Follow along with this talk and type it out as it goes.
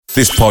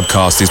This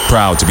podcast is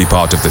proud to be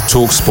part of the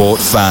TalkSport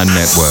Fan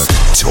Network.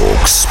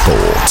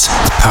 TalkSport.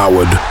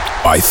 Powered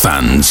by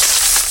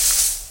fans.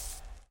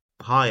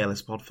 Hi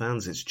Ellis Pod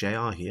fans, it's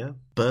JR here.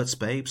 Bert's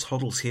Babes,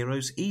 Hoddle's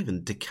Heroes,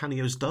 even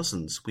DiCanio's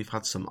Dozens. We've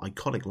had some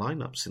iconic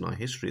lineups in our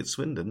history at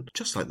Swindon,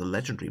 just like the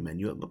legendary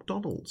menu at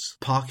McDonald's.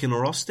 Parkin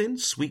or Austin,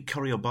 sweet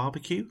curry or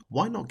barbecue?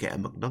 Why not get a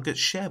McNuggets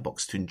share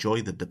box to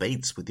enjoy the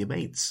debates with your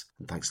mates?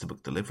 And thanks to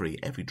McDelivery,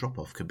 every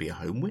drop-off could be a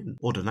home win.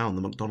 Order now on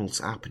the McDonald's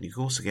app and you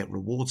can also get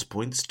rewards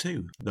points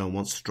too. No one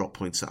wants to drop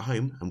points at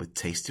home, and with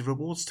tasty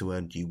rewards to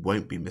earn, you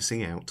won't be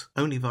missing out.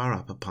 Only via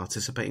app at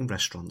participating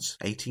restaurants.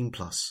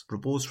 18+.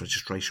 Rewards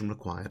registration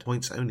required.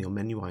 Points only on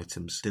menu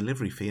items.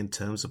 Delivery fee and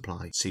terms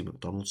apply. See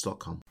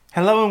mcdonalds.com.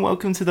 Hello and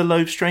welcome to The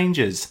Loathe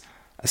Strangers,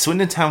 a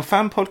Swindon Town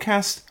fan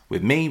podcast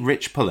with me,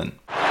 Rich Pullen.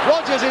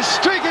 Rodgers is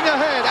streaking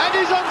ahead and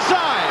he's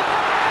onside.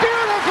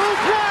 Beautiful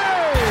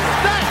play!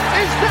 That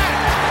is that!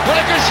 What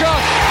a good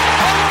shot!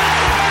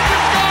 Oh, it's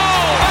a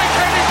goal!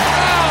 Mancini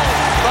foul!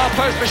 Far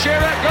post for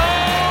Shearer,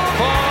 goal!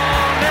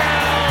 4-0,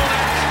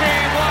 that's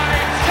Steve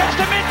White. Comes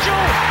to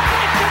Mitchell,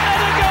 it's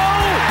another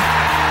goal!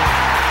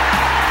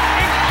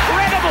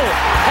 Incredible!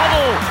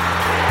 Hoddle!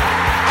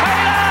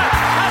 Taylor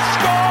has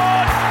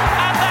scored,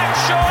 and that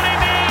surely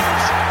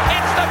means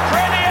it's the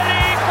Premier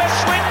League for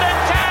Swindon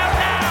Town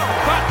now!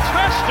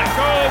 Fantastic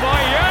goal by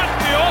Jan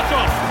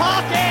Piotr!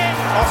 Parkin!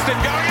 Austin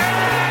going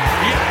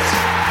in! Yes!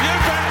 You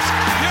bet!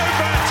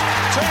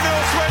 2-0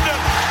 Swindon!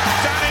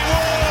 Danny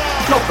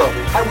Ward! Loco,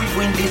 I will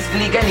win this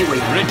league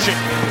anyway. Richard,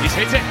 he's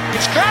hit it!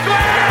 It's Cradley!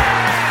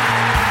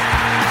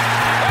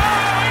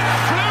 Oh, it's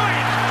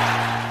fluid!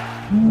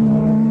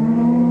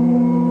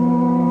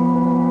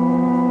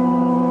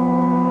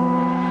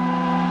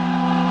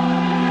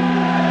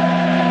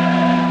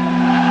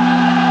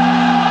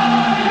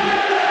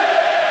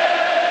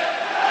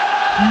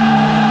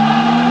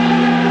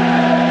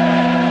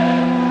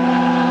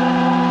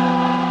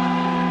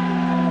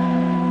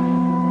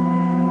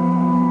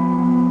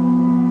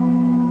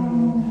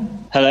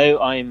 Hello,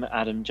 I'm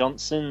Adam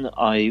Johnson.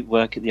 I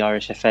work at the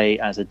Irish FA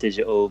as a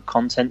digital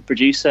content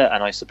producer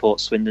and I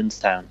support Swindon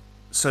Town.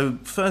 So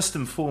first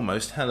and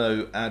foremost,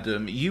 hello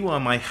Adam, you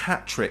are my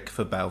hat-trick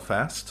for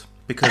Belfast,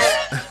 because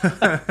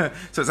so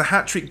it's a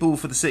hat-trick ball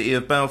for the city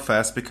of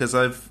Belfast, because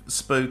I've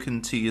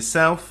spoken to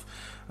yourself,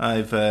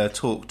 I've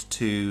talked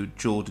to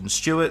Jordan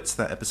Stewart.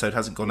 That episode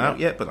hasn't gone out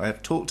yet, but I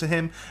have talked to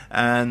him,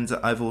 and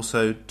I've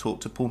also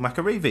talked to Paul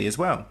McAreevy as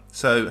well.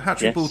 So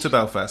hat-trick ball to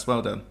Belfast,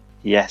 well done.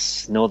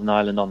 Yes, Northern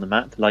Ireland on the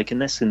map, liking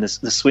this. And the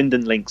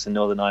Swindon links in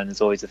Northern Ireland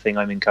is always the thing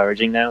I'm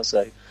encouraging now,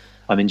 so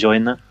I'm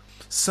enjoying that.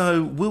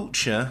 So,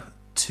 Wiltshire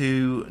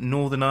to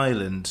Northern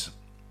Ireland,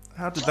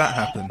 how did that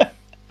happen?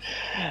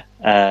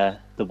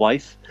 The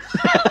wife.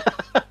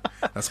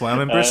 That's why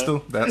I'm in Bristol.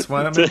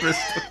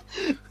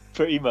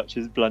 Pretty much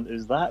as blunt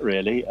as that,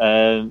 really.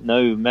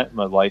 Met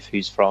my wife,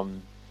 who's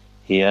from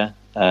here.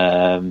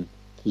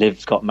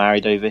 Got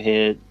married over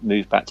here,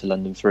 moved back to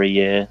London for a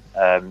year.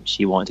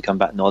 She wanted to come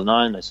back to Northern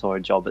Ireland. I saw a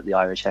job at the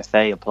Irish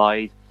FA,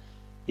 applied.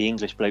 The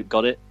English bloke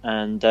got it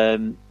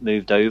and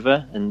moved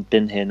over and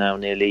been here now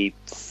nearly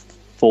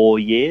 4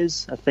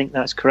 years. I think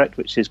that's correct,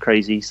 which is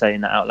crazy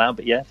saying that out loud.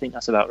 But yeah, I think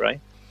that's about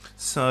right.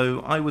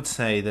 So I would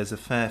say there's a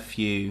fair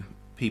few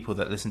people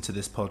that listen to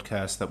this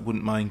podcast that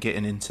wouldn't mind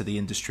getting into the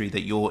industry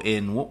that you're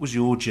in. What was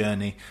your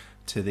journey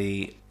to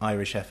the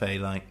Irish FA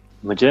like?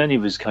 My journey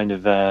was kind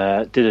of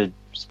did a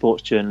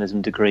sports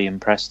journalism degree in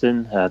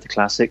Preston, the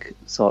classic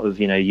sort of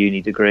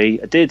uni degree.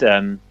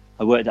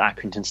 I worked at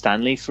Accrington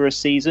Stanley for a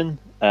season,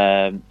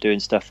 doing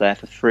stuff there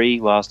for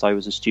free whilst I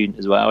was a student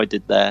as well. I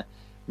did their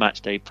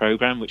match day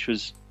programme, which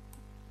was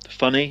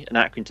funny. And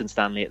Accrington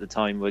Stanley at the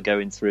time were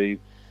going through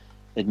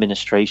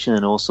administration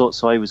and all sorts,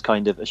 so I was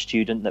kind of a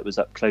student that was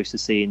up close to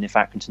seeing if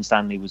Accrington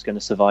Stanley was going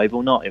to survive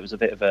or not. It was a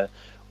bit of a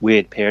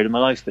weird period of my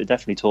life, but it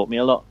definitely taught me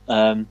a lot.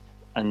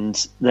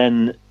 And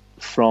then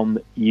from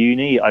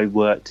uni, I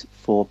worked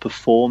for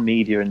Perform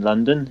Media in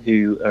London,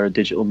 who are a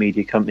digital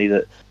media company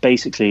that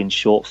basically, in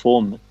short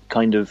form,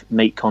 kind of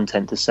make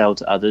content to sell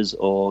to others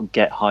or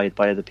get hired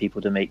by other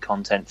people to make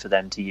content for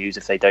them to use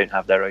if they don't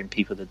have their own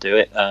people to do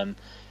it.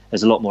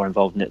 There's a lot more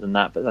involved in it than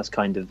that, but that's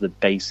kind of the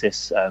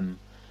basis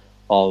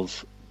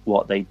of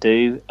what they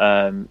do.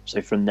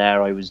 So from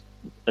there, I was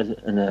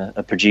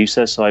a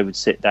producer, so I would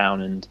sit down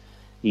and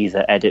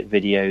either edit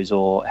videos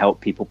or help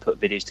people put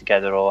videos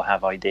together or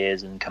have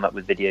ideas and come up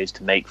with videos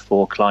to make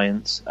for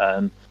clients.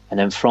 And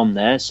then from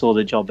there, saw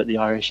the job at the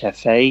Irish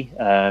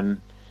FA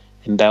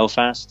in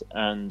Belfast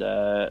and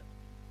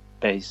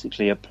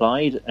basically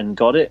applied and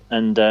got it.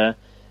 And but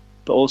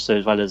also,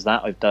 as well as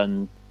that, I've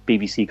done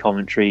BBC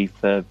commentary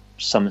for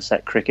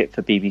Somerset Cricket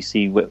for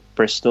BBC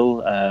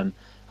Bristol.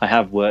 I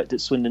have worked at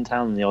Swindon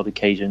Town on the odd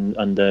occasion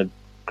under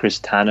Chris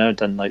Tanner,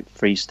 done like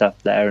free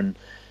stuff there and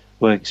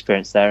work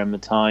experience there in my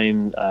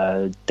time,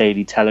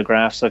 Daily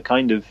Telegraph. So I've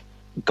kind of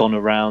gone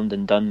around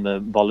and done the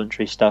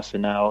voluntary stuff,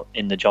 and now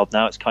in the job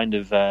now, it's kind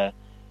of the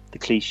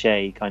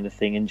cliche kind of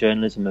thing in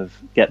journalism of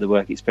get the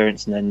work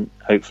experience and then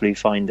hopefully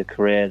find a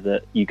career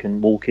that you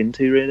can walk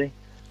into, really.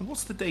 And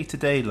what's the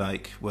day-to-day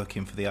like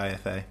working for the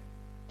IFA?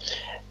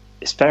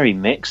 It's very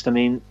mixed. I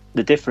mean,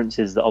 the difference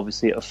is that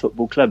obviously at a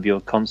football club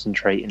you're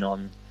concentrating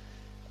on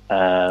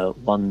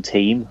one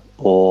team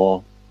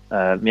or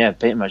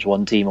pretty much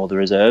one team or the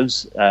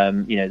reserves.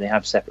 They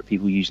have separate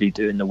people usually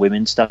doing the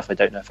women's stuff. I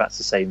don't know if that's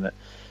the same at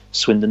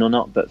Swindon or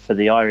not, but for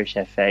the Irish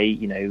FA,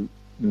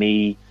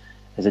 me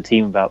as a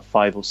team, about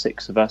 5 or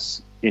 6 of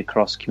us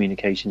across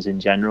communications in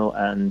general,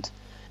 and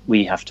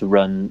we have to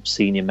run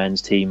senior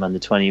men's team, under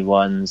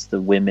 21s,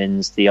 the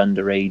women's, the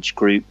underage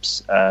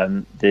groups,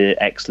 the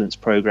excellence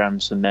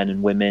programs for men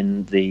and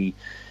women, the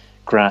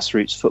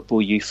grassroots football,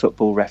 youth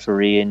football,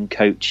 refereeing,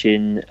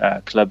 coaching,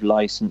 club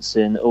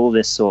licensing, all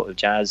this sort of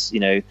jazz.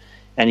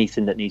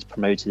 Anything that needs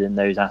promoted in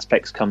those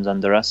aspects comes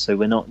under us. So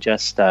we're not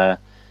just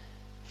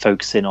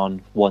focusing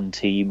on one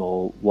team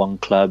or one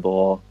club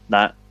or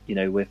that.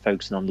 We're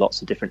focusing on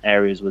lots of different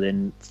areas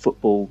within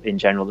football in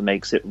general that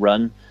makes it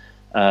run.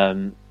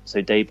 So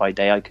day by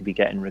day, I could be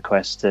getting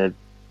requests to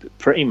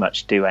pretty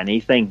much do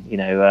anything.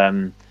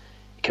 It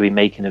could be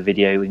making a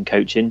video in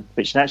coaching,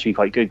 which is actually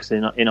quite good because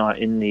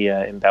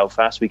in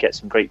Belfast we get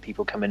some great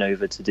people coming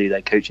over to do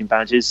their coaching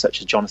badges,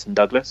 such as Jonathan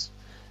Douglas.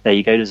 There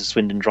you go. There's a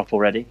Swindon drop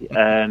already.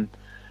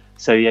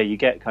 So yeah, you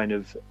get kind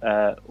of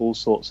all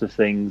sorts of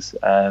things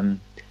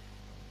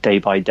day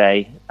by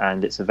day,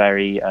 and it's a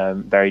very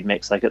varied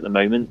mix. Like at the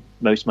moment,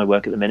 most of my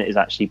work at the minute is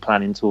actually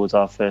planning towards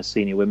our first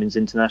senior women's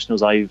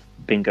internationals. I've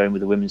been going with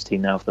the women's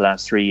team now for the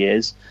last 3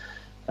 years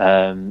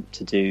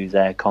to do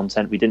their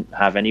content. We didn't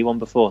have anyone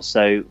before,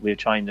 so we're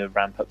trying to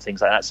ramp up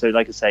things like that. So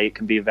like I say, it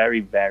can be a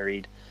very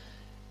varied,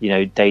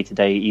 day to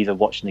day, either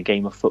watching a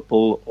game of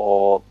football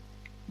or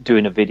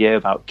doing a video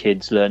about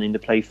kids learning to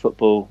play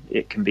football.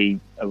 It can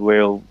be a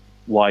real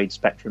wide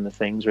spectrum of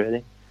things,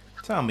 really.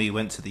 Tell me you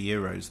went to the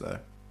Euros, though.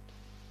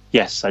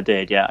 Yes, I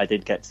did. Yeah, I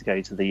did get to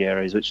go to the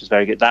Euros, which was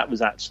very good. That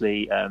was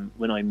actually,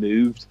 when I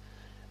moved,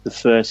 the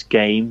first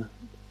game,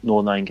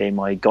 Northern Ireland game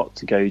I got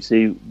to go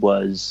to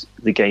was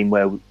the game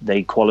where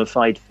they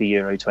qualified for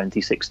Euro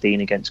 2016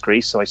 against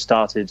Greece. So I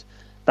started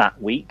that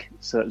week.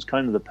 So it was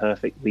kind of the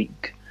perfect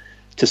week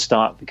to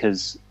start,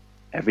 because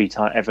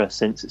ever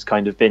since, it's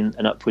kind of been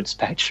an upward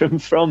spectrum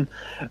from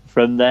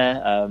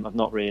there. I've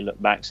not really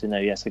looked back. So no,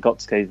 yes, I got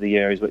to go to the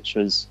Euros, which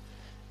was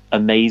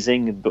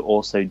amazing, but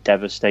also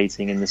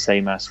devastating in the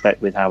same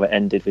aspect with how it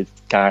ended with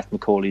Gareth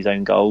McCauley's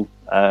own goal.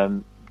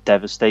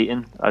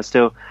 Devastating. I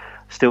still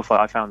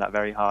I found that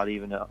very hard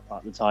even at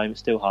the time. It's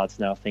still hard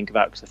to now think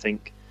about, because I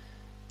think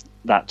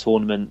that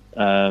tournament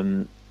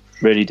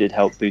really did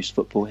help boost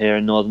football here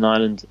in Northern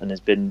Ireland, and has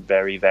been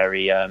very,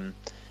 very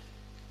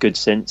good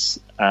since.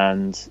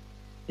 And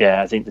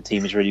yeah, I think the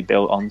team has really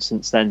built on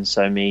since then.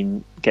 So I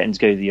mean, getting to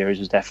go to the Euros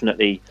was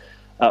definitely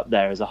up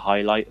there as a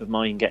highlight of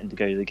mine. Getting to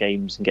go to the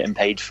games and getting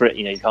paid for it,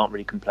 you can't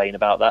really complain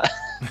about that.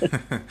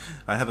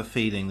 I have a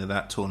feeling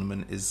that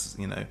tournament is,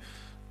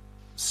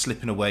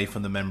 slipping away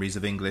from the memories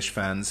of English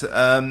fans.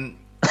 Yeah,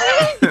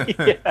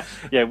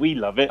 we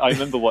love it. I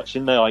remember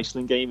watching the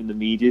Iceland game in the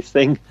media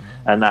thing,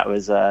 and that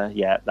was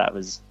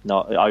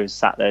not. I was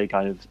sat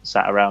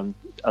around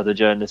other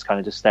journalists, kind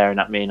of just staring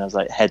at me, and I was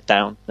like, head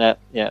down.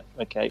 Yeah,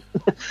 okay.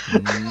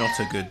 Not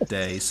a good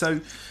day.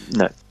 So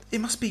no. It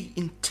must be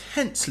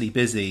intensely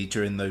busy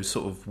during those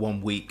sort of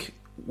 1 week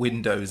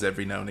windows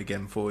every now and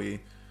again for you.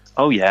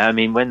 Oh yeah, I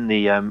mean, when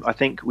I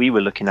think we were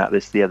looking at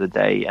this the other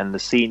day, and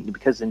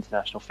because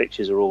international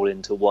fixtures are all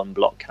into one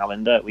block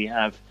calendar, we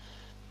have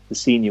the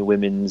senior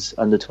women's,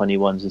 under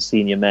 21s, and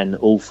senior men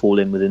all fall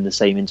in within the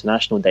same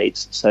international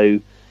dates.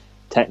 So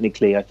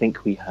technically, I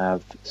think we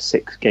have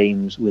 6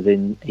 games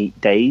within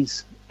 8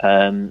 days,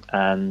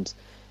 and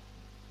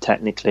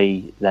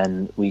technically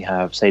then we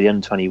have, say, the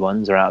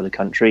under-21s are out of the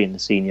country and the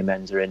senior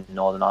men's are in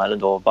Northern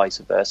Ireland, or vice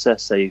versa.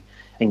 So,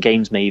 and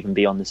games may even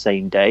be on the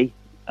same day.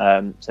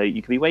 So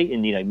you could be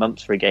waiting,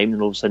 months for a game,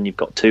 and all of a sudden you've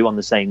got 2 on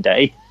the same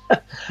day. Which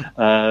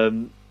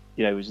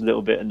is a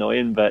little bit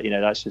annoying, but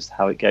that's just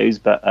how it goes.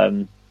 But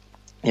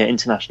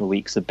international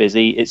weeks are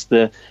busy. It's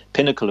the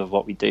pinnacle of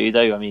what we do,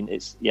 though. I mean,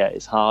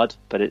 it's hard,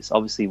 but it's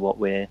obviously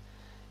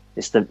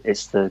it's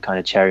the kind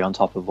of cherry on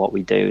top of what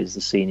we do is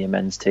the senior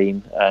men's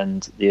team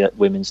and the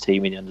women's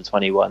team in the under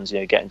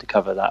 21s. Getting to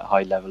cover that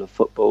high level of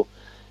football.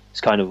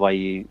 It's kind of why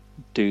you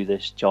do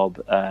this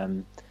job.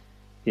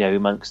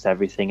 Amongst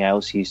everything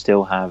else, you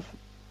still have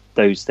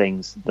those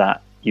things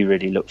that you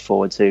really look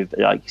forward to. But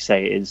like you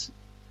say, it is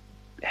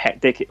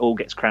hectic. It all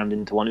gets crammed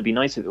into one. It'd be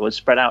nice if it was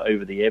spread out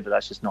over the year, but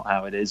that's just not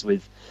how it is.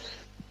 With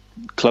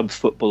club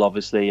football,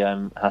 obviously,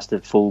 has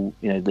to fall.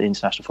 The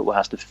international football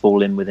has to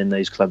fall in within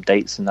those club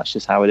dates, and that's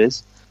just how it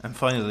is. And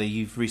finally,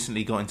 you've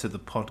recently got into the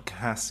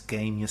podcast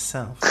game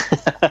yourself.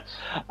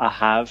 I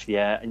have,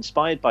 yeah.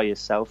 Inspired by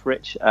yourself,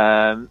 Rich.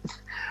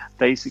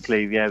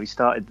 Basically, we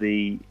started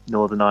the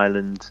Northern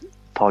Ireland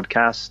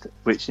podcast,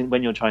 which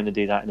when you're trying to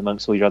do that in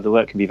amongst all your other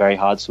work can be very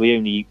hard. So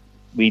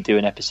we do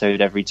an episode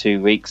every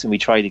 2 weeks, and we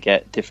try to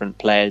get different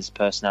players,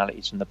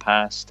 personalities from the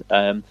past,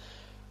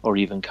 or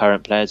even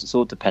current players. It's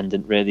all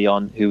dependent really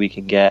on who we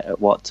can get at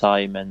what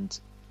time and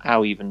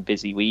how even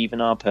busy we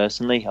even are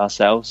personally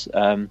ourselves.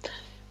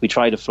 we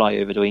try to fly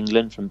over to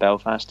England from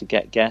Belfast to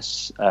get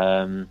guests.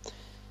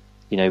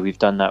 We've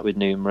done that with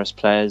numerous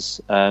players.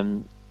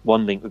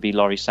 One link would be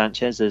Laurie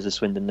Sanchez. There's a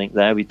Swindon link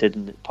there. We did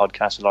a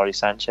podcast with Laurie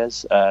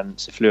Sanchez,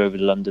 so flew over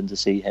to London to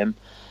see him.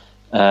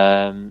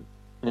 And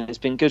it's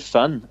been good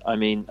fun. I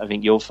mean, I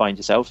think you'll find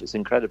yourself, it's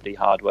incredibly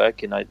hard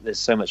work, and there's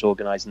so much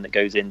organising that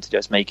goes into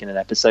just making an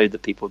episode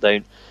that people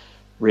don't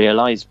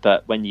realise.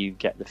 But when you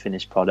get the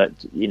finished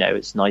product,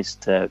 it's nice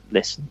to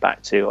listen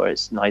back to, or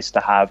it's nice to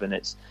have, and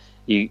it's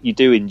you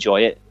do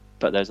enjoy it.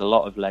 But there's a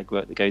lot of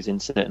legwork that goes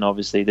into it, and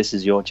obviously this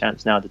is your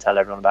chance now to tell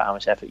everyone about how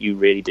much effort you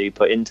really do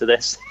put into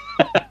this.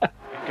 It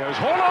goes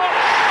Horlock,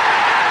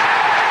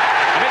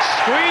 and it's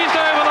squeezed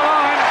over the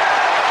line.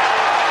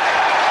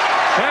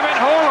 Kevin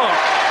Horlock.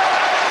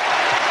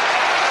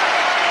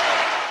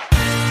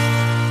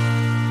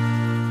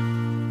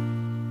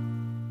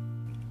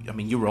 I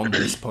mean, you're on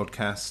this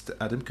podcast,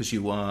 Adam, because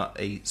you are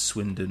a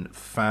Swindon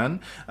fan.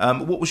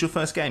 What was your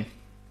first game?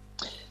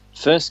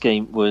 First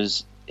game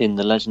was in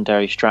the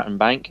legendary Stratton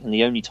Bank, and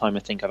the only time I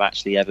think I've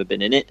actually ever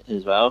been in it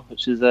as well,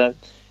 which is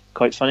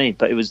quite funny.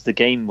 But it was the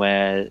game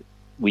where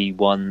we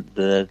won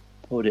what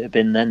would it have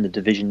been then, the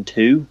Division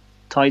 2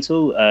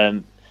 title,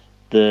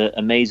 the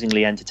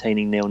amazingly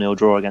entertaining 0-0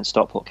 draw against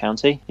Stockport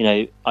County.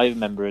 I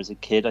remember as a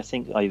kid, I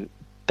think I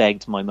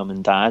begged my mum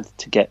and dad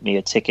to get me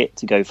a ticket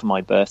to go for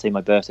my birthday.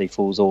 My birthday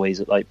falls always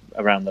at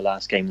around the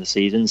last game of the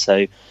season,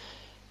 so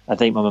I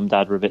think my mum and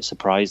dad were a bit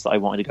surprised that I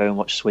wanted to go and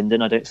watch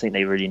Swindon. I don't think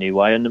they really knew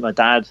why. And my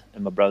dad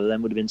and my brother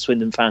then would have been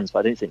Swindon fans, but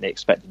I don't think they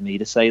expected me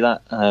to say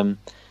that.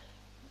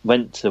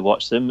 Went to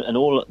watch them, and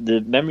all the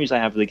memories I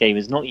have of the game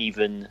is not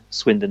even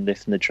Swindon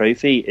lifting the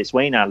trophy. It's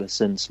Wayne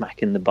Allison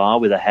smacking the bar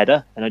with a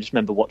header. And I just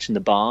remember watching the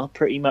bar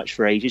pretty much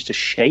for ages just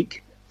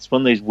shake. It's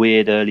one of those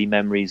weird early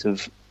memories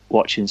of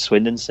watching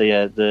Swindon. So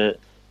yeah, the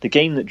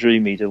game that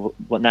drew me to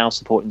what now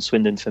supporting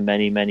Swindon for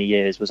many, many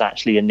years was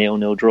actually a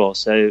 0-0 draw.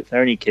 So if there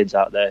are any kids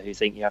out there who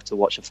think you have to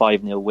watch a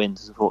 5-0 win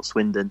to support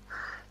Swindon,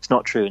 it's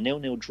not true. A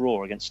 0-0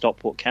 draw against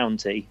Stockport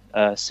County,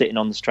 sitting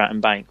on the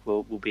Stratton Bank,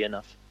 will be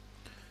enough.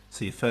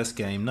 So your first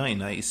game,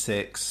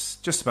 1996,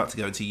 just about to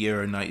go into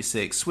Euro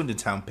 96, Swindon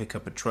Town pick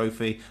up a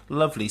trophy,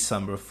 lovely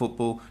summer of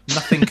football,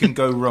 nothing can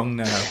go wrong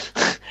now.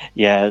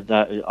 Yeah,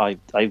 I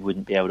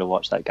wouldn't be able to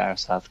watch that Gareth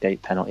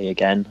Southgate penalty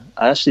again.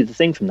 Actually, the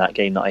thing from that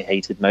game that I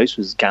hated most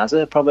was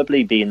Gaza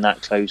probably being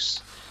that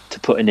close to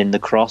putting in the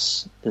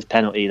cross. This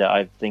penalty that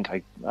I think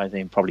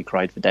probably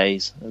cried for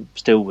days. I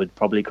still would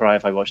probably cry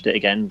if I watched it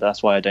again, but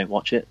that's why I don't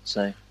watch it.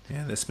 So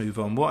yeah, let's move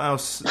on. What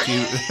else do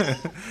you...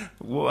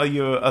 What are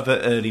your other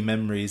early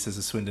memories as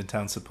a Swindon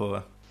Town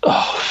supporter?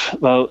 Oh,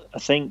 well, I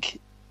think,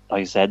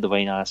 like I said, the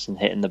Wayne Allison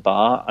hitting the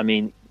bar. I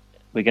mean,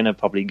 we're going to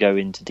probably go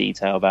into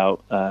detail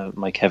about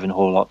my Kevin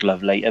Horlock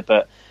love later,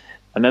 but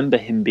I remember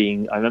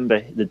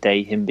the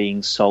day him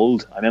being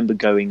sold. I remember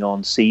going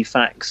on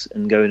CFAX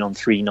and going on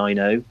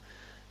 390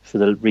 for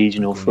the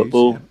regional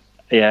football. News,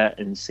 yeah,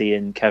 and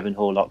seeing Kevin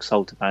Horlock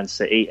sold to Man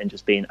City and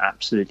just being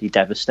absolutely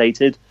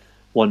devastated,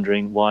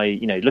 wondering why,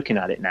 looking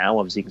at it now,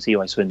 obviously you can see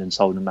why Swindon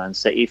sold to Man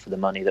City for the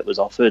money that was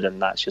offered,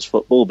 and that's just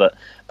football. But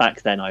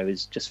back then I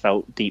just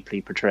felt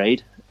deeply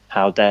betrayed.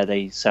 How dare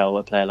they sell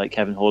a player like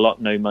Kevin Horlock?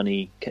 No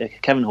money.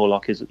 Kevin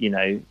Horlock is,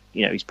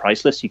 he's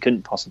priceless. You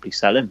couldn't possibly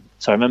sell him.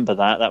 So I remember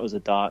that was a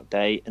dark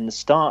day. And the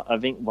start, I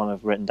think one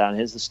I've written down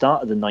here is the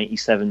start of the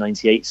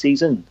 97-98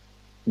 season,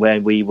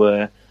 where we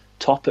were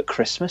top at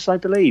Christmas, I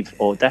believe,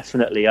 or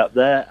definitely up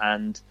there.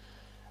 And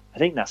I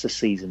think that's a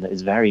season that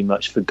is very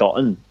much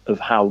forgotten of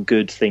how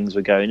good things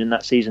were going in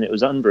that season. It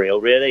was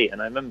unreal, really.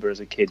 And I remember as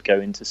a kid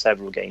going to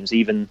several games,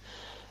 even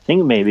I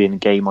think maybe in a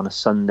game on a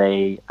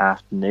Sunday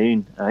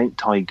afternoon. I think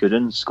Ty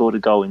Gooden scored a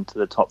goal into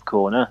the top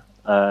corner.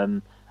 I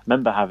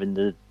remember having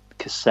the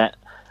cassette.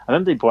 I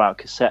remember they brought out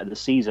a cassette of the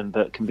season,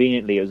 but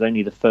conveniently it was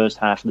only the first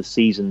half of the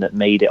season that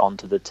made it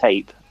onto the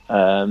tape.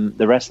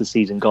 The rest of the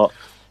season got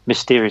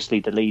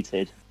mysteriously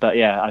deleted. But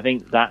yeah, I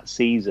think that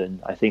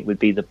season, would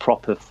be the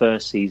proper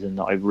first season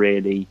that I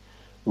really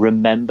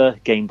remember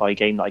game by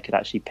game, that I could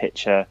actually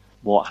picture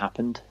what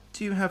happened.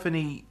 Do you have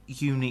any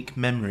unique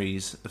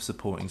memories of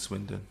supporting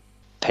Swindon?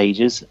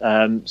 Pages.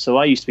 So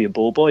I used to be a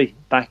ball boy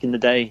back in the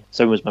day.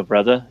 So was my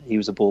brother. He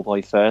was a ball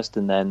boy first,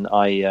 and then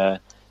I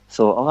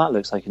thought, that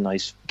looks like a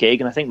nice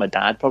gig. And I think my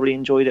dad probably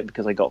enjoyed it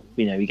because I got,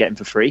 you get him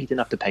for free. He didn't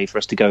have to pay for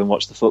us to go and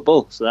watch the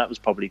football. So that was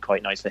probably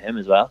quite nice for him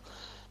as well.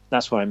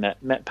 That's where I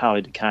met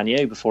Paolo Di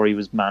Canio before he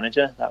was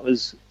manager. That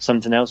was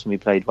something else when we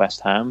played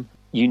West Ham.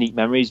 Unique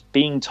memories.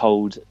 Being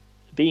told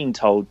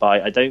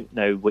by, I don't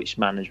know which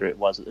manager it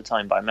was at the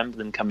time, but I remember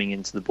them coming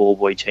into the ball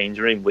boy change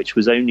room, which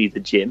was only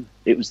the gym.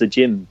 It was the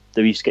gym.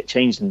 They used to get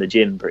changed in the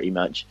gym pretty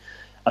much,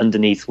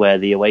 underneath where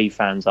the away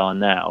fans are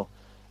now,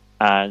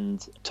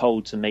 and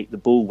told to make the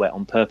ball wet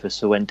on purpose.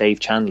 So when Dave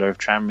Chandler of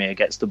Tranmere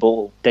gets the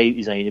ball, Dave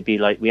is going to be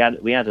like, we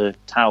had a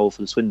towel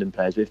for the Swindon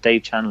players, but if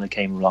Dave Chandler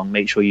came along,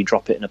 make sure you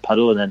drop it in a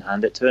puddle and then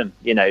hand it to him.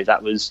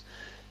 That was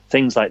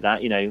things like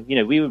that.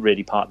 We were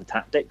really part of the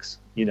tactics.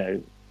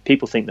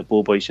 People think that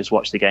ball boys just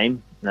watch the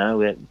game.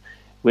 No,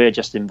 we're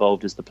just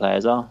involved as the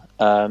players are.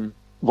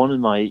 One of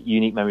my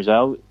unique memories,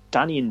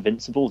 Danny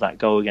Invincible, that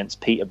goal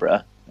against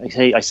Peterborough.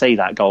 I say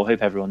that goal. I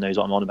hope everyone knows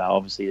what I'm on about.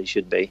 Obviously, they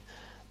should be.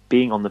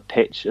 Being on the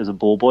pitch as a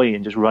ball boy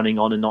and just running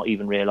on and not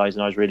even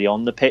realising I was really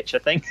on the pitch, I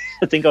think.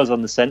 I think I was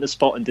on the centre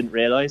spot and didn't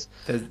realise.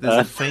 There's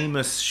a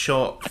famous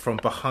shot from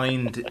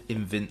behind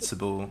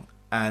Invincible,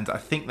 and I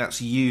think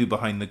that's you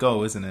behind the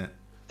goal, isn't it?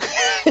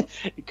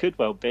 It could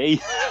well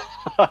be.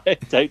 I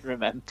don't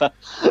remember.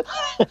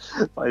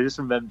 I just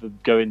remember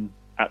going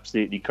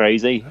absolutely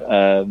crazy.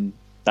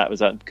 That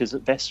was because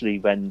especially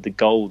when the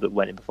goal that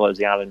went in before was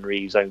the Alan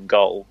Reeves' own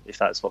goal, if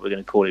that's what we're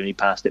going to call it, and he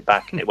passed it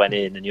back and it went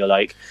in, and you're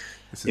like,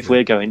 if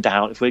we're going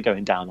down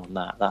on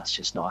that, that's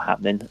just not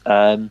happening.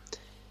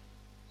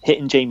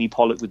 Hitting Jamie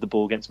Pollock with the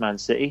ball against Man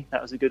City,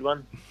 that was a good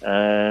one.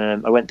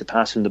 I went to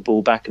pass him the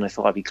ball back, and I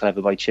thought I'd be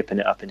clever by chipping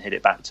it up and hit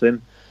it back to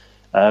him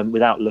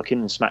without looking,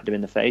 and smacked him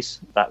in the face.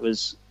 That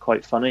was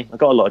quite funny. I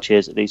got a lot of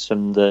cheers, at least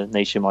from the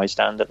nationwide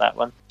stand at that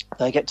one.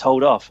 Did I get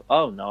told off?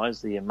 Oh no, I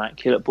was the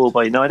immaculate ball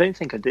boy. No, I don't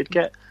think I did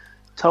get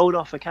told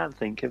off. I can't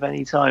think of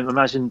any time.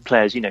 Imagine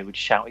players, would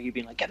shout at you,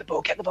 being like, "Get the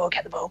ball, get the ball,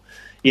 get the ball,"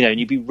 and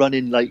you'd be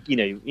running like,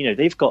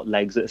 they've got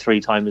legs that are 3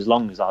 times as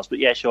long as ours. But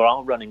yeah, sure,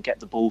 I'll run and get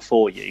the ball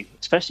for you.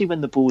 Especially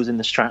when the ball's in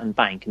the Stratton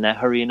Bank and they're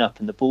hurrying up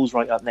and the ball's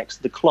right up next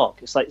to the clock.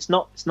 It's like it's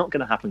not going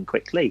to happen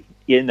quickly.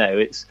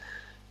 It's.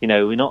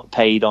 We're not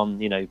paid on,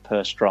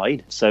 per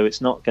stride, so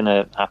it's not going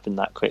to happen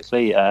that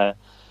quickly.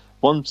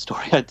 One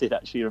story I did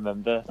actually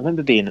remember, I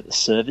remember being at the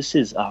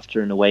services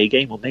after an away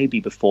game, or maybe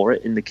before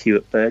it, in the queue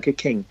at Burger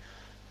King,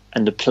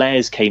 and the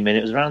players came in.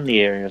 It was around the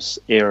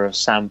era of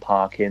Sam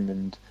Parkin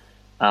and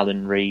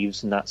Alan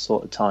Reeves and that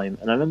sort of time.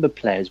 And I remember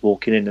players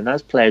walking in, and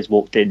as players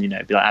walked in,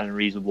 it'd be like Alan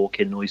Reeves would walk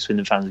in, all these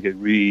Swindon fans would go,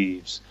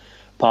 "Reeves."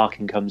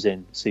 Parkin comes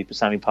in, Super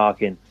Sammy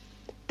Parkin.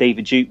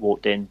 David Duke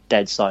walked in,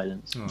 dead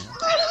silence.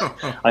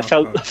 I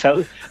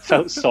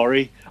felt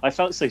sorry. I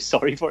felt so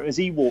sorry for him as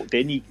he walked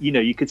in.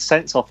 You could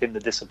sense off him the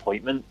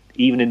disappointment,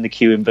 even in the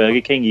queue in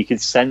Burger King. You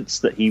could sense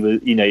that he was.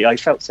 I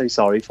felt so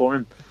sorry for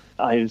him.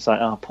 I was like,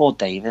 oh, poor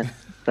David.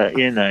 But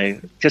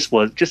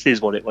just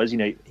is what it was.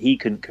 He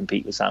couldn't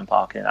compete with Sam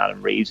Parkin and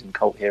Alan Reeves in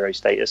cult hero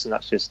status, and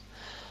that's just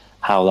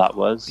how that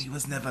was. He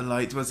was never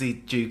liked, was he,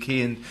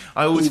 Dukey? And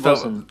I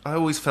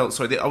always felt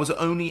sorry. I was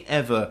only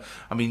ever.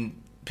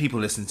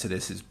 People listen to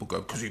this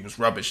because he was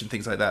rubbish and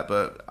things like that,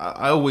 but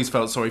I always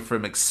felt sorry for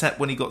him, except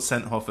when he got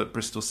sent off at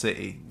Bristol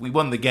City. We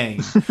won the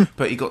game,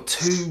 but he got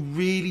 2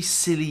 really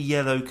silly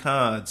yellow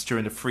cards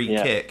during a free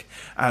kick,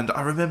 and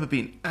I remember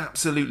being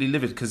absolutely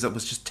livid because I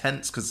was just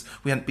tense because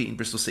we hadn't beaten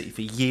Bristol City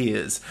for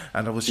years,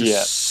 and I was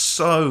just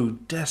so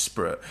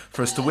desperate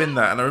for us to win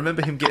that. And I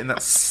remember him getting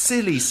that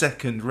silly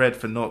second red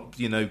for not,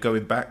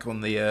 going back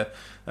on the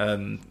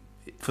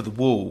for the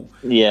wall.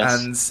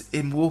 Yes.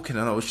 And in walking,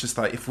 and I was just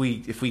like, if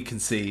we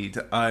concede,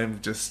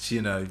 I'm just,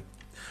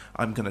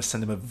 I'm going to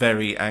send him a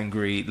very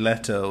angry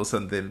letter or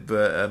something.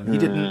 But he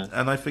didn't,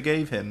 and I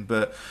forgave him.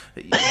 But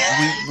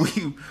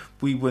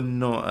we were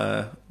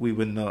not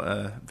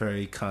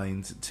very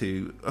kind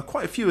to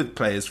quite a few of the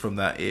players from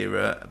that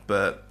era,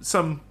 but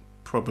some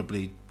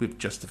probably with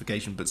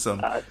justification, but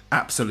some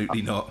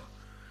absolutely not.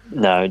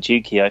 No,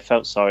 Dukey, I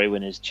felt sorry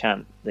when his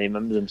chant, they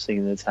remember them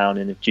singing in the town,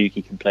 and if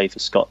Dukey can play for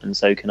Scotland,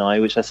 so can I,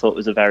 which I thought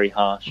was a very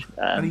harsh.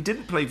 And he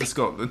didn't play for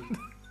Scotland.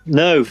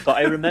 No, but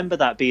I remember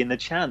that being the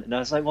chant, and I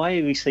was like, why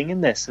are we singing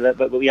this?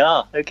 But we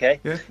are, okay.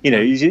 Yeah.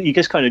 You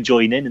just kind of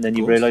join in, and then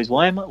you realise,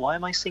 why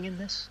am I singing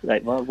this?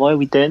 Like, why are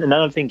we doing? And then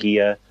I think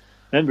I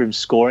remember him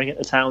scoring at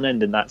the town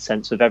end, in that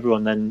sense of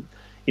everyone then,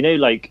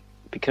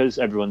 because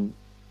everyone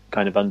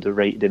kind of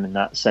underrated him in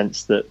that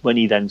sense, that when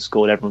he then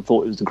scored, everyone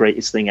thought it was the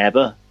greatest thing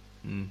ever.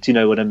 Do you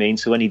know what I mean?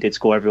 So when he did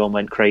score, everyone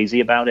went crazy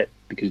about it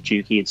because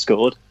Dukey had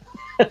scored.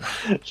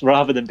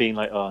 Rather than being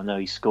like, oh no,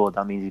 he scored,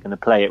 that means he's going to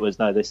play. It was,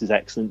 no, this is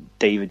excellent,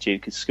 David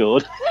Duke has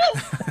scored.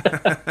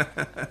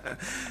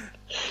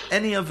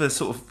 Any other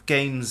sort of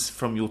games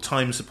from your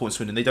time supporting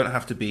Swindon? They don't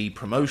have to be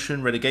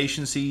promotion,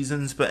 relegation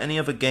seasons, but any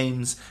other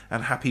games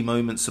and happy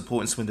moments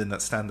supporting Swindon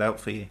that stand out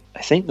for you?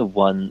 I think the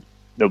one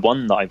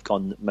that I've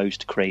gone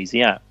most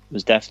crazy at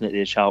was definitely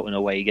the Charlton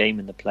away game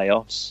in the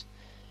playoffs.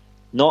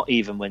 Not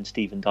even when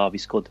Stephen Darby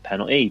scored the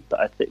penalty,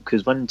 but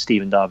because when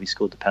Stephen Darby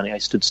scored the penalty, I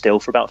stood still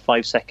for about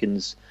 5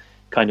 seconds,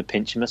 kind of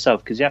pinching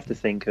myself, because you have to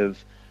think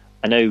of,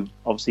 I know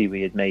obviously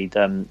we had made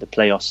the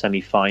playoff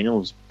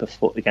semi-finals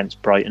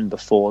against Brighton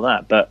before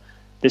that, but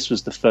this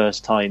was the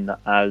first time that,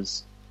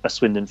 as a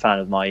Swindon fan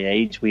of my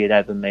age, we had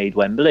ever made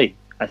Wembley.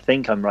 I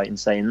think I'm right in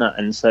saying that.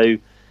 And so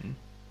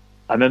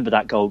I remember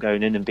that goal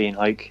going in and being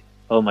like,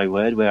 oh my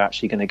word, we're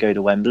actually going to go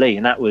to Wembley.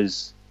 And that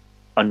was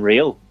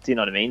unreal. Do you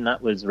know what I mean?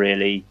 That was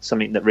really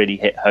something that really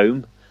hit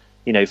home.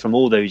 From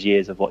all those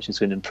years of watching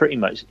Swindon pretty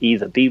much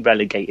either be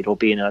relegated or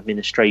be in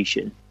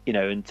administration,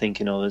 and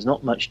thinking, oh, there's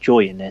not much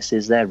joy in this,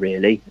 is there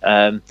really?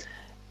 And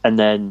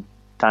then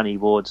Danny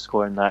Ward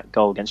scoring that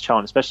goal against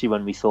Charlton, especially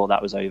when we thought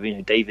that was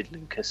over. David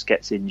Lucas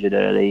gets injured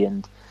early,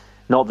 and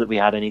not that we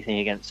had anything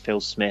against Phil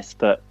Smith,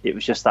 but it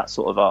was just that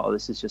sort of, oh,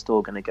 this is just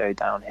all going to go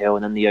downhill.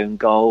 And then the own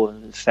goal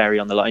and Ferry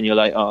on the line, you're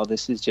like, oh,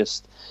 this is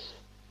just,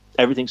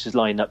 everything's just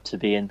lined up to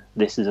being,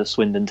 this is a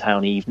Swindon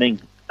Town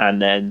evening.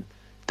 and then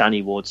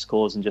Danny Ward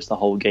scores, and just the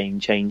whole game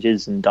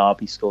changes, and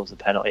Derby scores a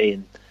penalty,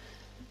 and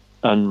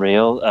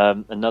unreal.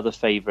 Another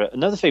favourite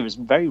is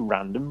very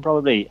random,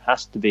 probably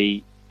has to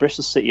be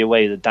Bristol City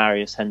away, the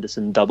Darius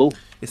Henderson double.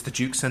 It's the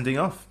Duke sending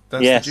off.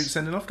 That's Yes. the Duke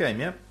sending off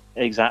game, yeah.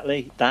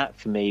 Exactly. That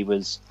for me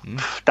was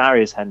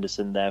Darius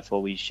Henderson.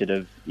 Therefore, we should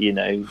have,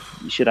 you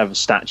should have a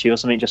statue or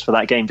something just for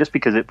that game, just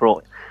because it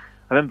brought.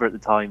 I remember at the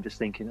time just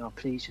thinking, oh,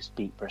 please just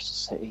beat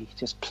Bristol City.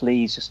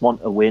 Just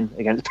want a win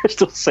against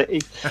Bristol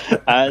City.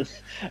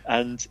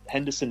 and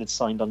Henderson had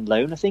signed on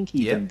loan, I think,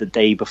 even the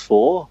day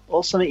before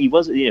or something. He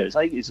was, I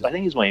think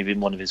it was maybe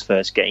one of his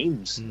first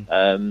games.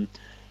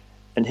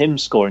 And him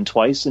scoring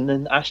twice, and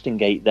then Ashton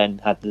Gate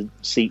then had the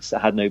seats that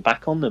had no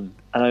back on them.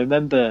 And I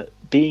remember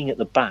being at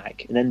the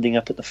back and ending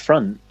up at the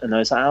front, and I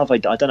was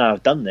like, I don't know how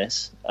I've done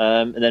this,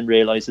 and then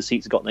realised the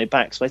seats have got no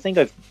back. So I think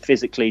I've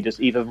physically just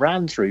either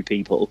ran through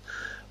people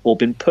or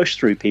been pushed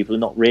through people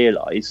and not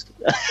realised.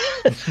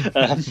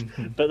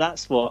 But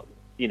that's what,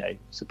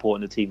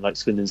 supporting a team like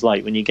Swindon's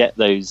like. When you get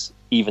those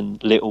even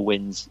little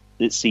wins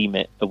that seem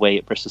it away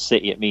at Bristol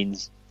City, it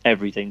means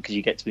everything, because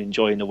you get to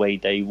enjoy an away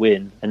day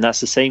win. And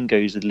that's the same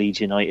goes with Leeds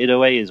United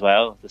away as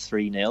well, the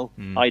 3-0.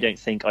 I don't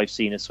think I've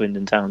seen a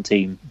Swindon Town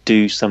team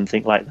do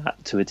something like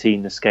that to a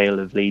team the scale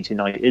of Leeds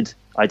United.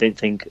 I don't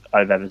think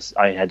I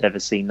had ever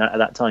seen that at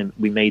that time.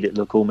 We made it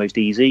look almost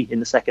easy in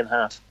the second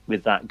half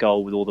with that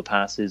goal, with all the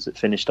passes that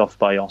finished off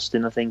by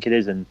Austin, I think it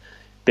is, and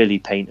Billy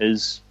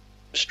Painter's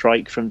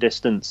strike from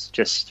distance,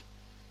 just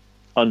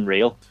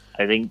unreal.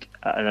 I think,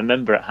 and I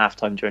remember at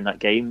halftime during that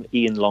game,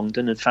 Ian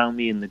Longdon had found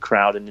me in the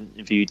crowd and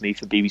interviewed me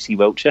for BBC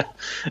Wiltshire,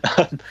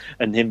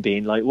 and him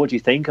being like, "What do you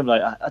think?" I'm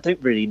like, "I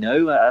don't really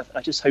know.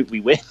 I just hope we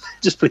win.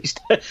 Just please."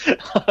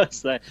 I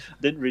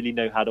didn't really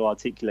know how to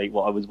articulate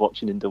what I was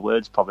watching into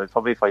words.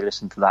 Probably if I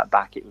listened to that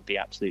back, it would be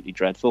absolutely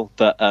dreadful.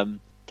 But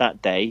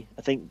that day,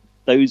 I think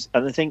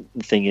the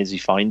thing is, you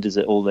find is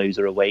that all those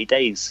are away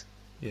days.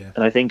 Yeah.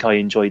 And I think I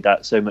enjoyed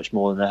that so much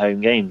more than the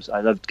home games.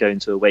 I loved going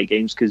to away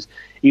games because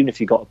even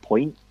if you got a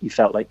point, you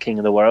felt like king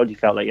of the world. You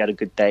felt like you had a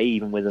good day,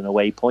 even with an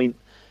away point.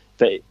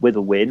 But with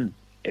a win,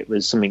 it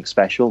was something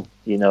special.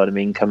 You know what I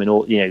mean?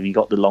 You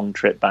got the long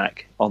trip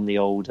back on the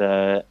old,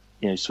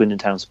 Swindon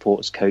Town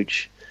supporters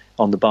coach,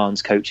 on the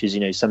Barnes coaches.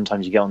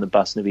 Sometimes you get on the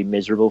bus and it'd be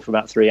miserable for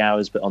about 3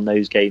 hours, but on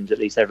those games, at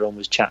least everyone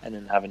was chatting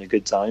and having a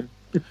good time.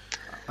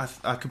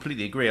 I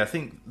completely agree. I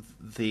think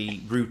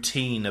the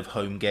routine of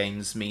home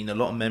games mean a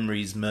lot of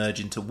memories merge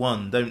into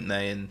one, don't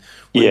they? And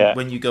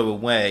when you go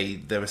away,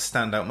 there are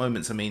standout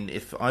moments. I mean,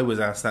 if I was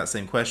asked that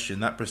same question,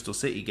 that Bristol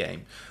City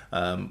game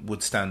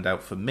would stand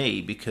out for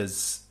me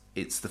because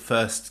it's the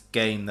first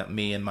game that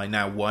me and my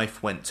now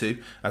wife went to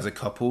as a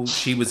couple.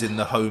 She was in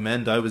the home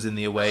end, I was in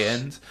the away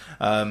end.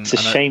 It's a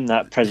shame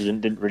that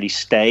president didn't really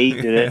stay,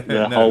 did it?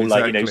 The whole,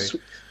 exactly.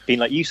 Being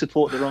like, you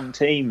support the wrong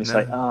team. It's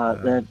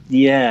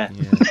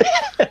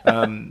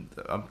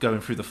I'm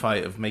going through the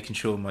fight of making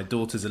sure my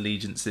daughter's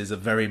allegiances are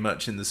very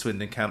much in the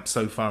Swindon camp.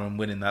 So far I'm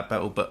winning that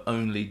battle, but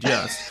only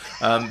just.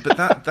 But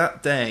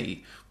that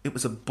day, it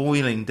was a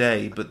boiling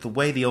day, but the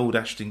way the old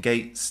Ashton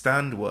Gate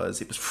stand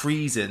was, it was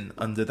freezing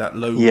under that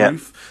low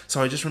roof.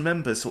 So I just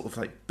remember sort of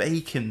like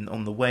baking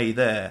on the way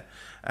there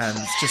and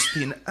just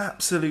being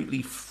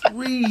absolutely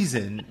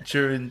freezing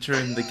during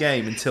the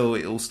game until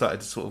it all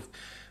started to sort of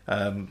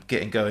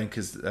getting going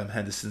because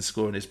Henderson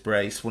scoring his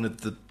brace. One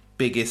of the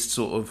biggest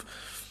sort of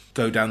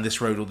go down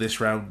this road or this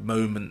round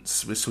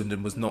moments with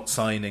Swindon was not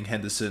signing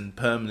Henderson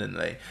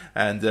permanently.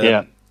 And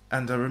I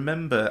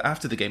remember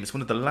after the game, it's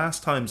one of the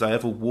last times I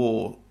ever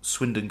wore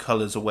Swindon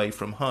colours away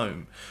from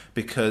home,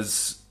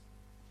 because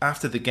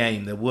after the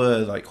game there were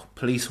like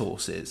police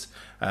horses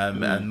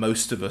and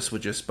most of us were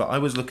but I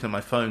was looking at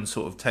my phone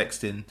sort of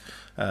texting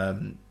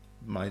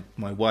my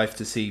wife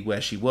to see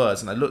where she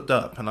was, and I looked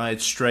up and I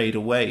had strayed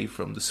away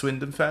from the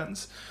Swindon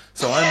fans.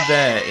 So I'm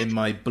there in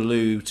my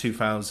blue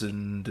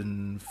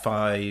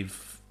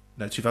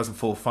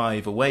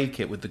 2004-5 away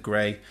kit with the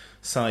grey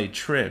side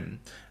trim,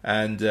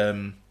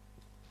 and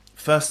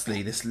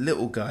firstly this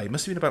little guy,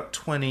 must have been about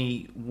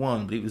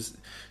 21, but he was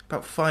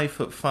about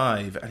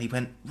 5'5", and he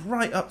went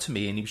right up to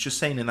me and he was just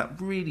saying in that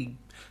really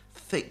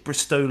thick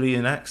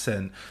Bristolian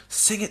accent,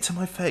 "Sing it to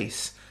my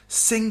face.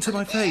 Sing to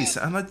my face."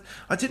 And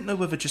I didn't know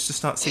whether just to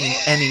start singing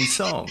any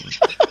song.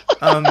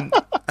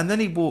 And then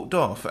he walked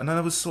off, and then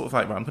I was sort of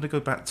like, right, I'm going to go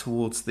back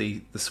towards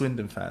the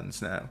Swindon fans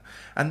now.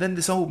 And then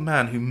this old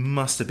man, who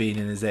must have been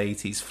in his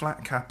 80s,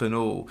 flat cap and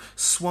all,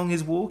 swung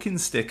his walking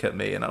stick at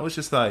me, and I was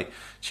just like,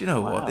 do you know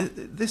what?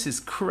 This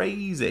is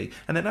crazy.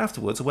 And then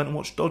afterwards, I went and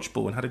watched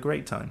Dodgeball and had a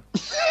great time.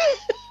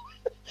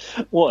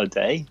 What a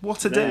day.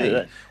 What a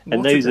day.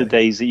 And those are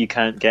days that you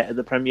can't get at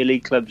the Premier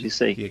League clubs, you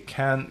see. You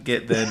can't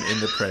get them in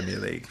the Premier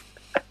League.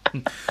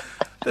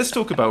 Let's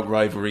talk about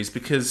rivalries,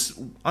 because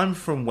I'm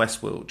from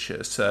West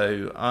Wiltshire,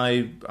 so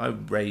I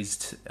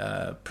raised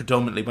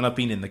predominantly, when I've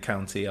been in the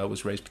county, I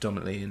was raised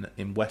predominantly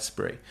in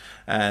Westbury.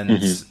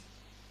 And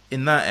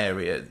in that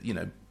area,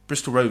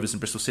 Bristol Rovers and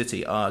Bristol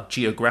City are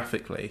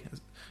geographically,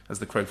 as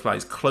the crow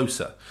flies,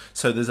 closer.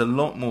 So there's a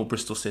lot more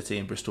Bristol City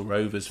and Bristol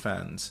Rovers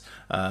fans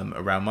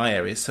around my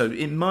area. So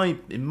in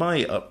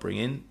my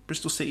upbringing,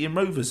 Bristol City and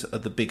Rovers are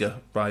the bigger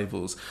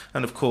rivals.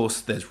 And of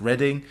course, there's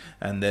Reading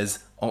and there's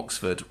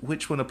Oxford.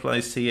 Which one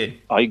applies to you?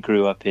 I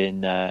grew up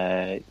in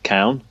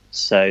Cown,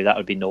 so that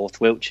would be North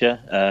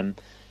Wiltshire.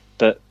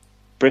 But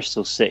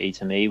Bristol City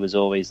to me was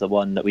always the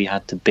one that we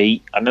had to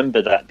beat. I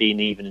remember that being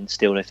even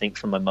instilled, I think,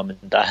 from my mum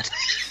and dad.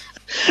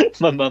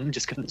 My mum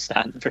just couldn't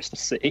stand Bristol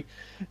City,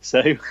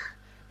 so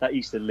that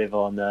used to live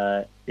on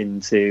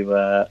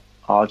into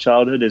our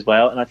childhood as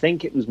well. And I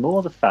think it was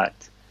more the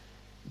fact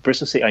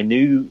Bristol City. I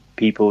knew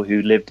people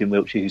who lived in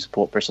Wiltshire who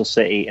support Bristol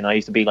City, and I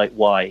used to be like,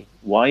 "Why?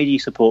 Why do you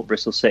support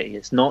Bristol City?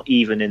 It's not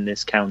even in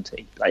this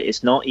county. Like,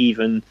 it's not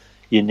even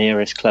your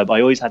nearest club."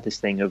 I always had this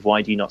thing of,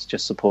 "Why do you not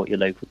just support your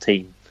local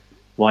team?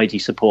 Why do you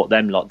support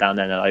them lot down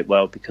there?" And they're like,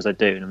 "Well, because I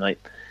do." And I'm like,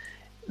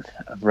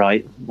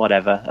 "Right,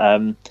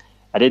 whatever."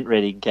 I didn't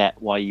really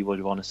get why you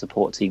would want to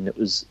support a team that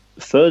was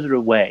further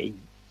away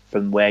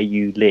from where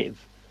you live,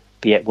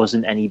 but yet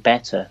wasn't any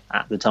better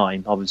at the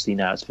time. Obviously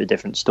now it's a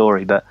different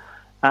story, but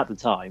at the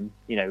time,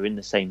 in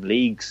the same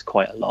leagues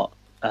quite a lot.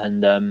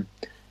 And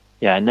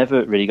I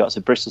never really got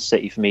to Bristol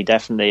City. For me,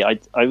 definitely,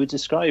 I would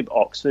describe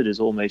Oxford as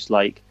almost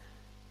like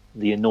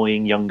the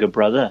annoying younger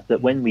brother,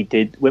 that when we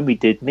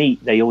did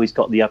meet, they always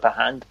got the upper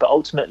hand, but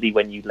ultimately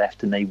when you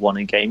left and they won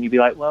a game, you'd be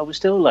like, well, we're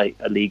still like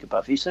a league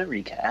above you, so I don't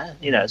really care,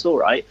 it's all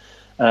right.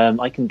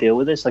 I can deal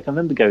with this. Like, I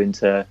remember going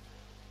to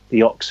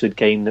the Oxford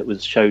game that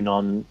was shown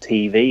on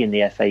TV in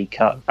the FA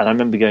Cup, and I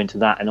remember going to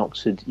that, and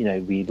Oxford,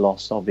 we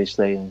lost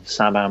obviously, and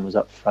Saban was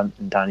up front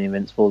and Danny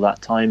Invincible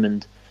that time,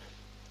 and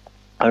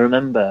I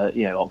remember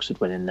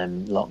Oxford winning,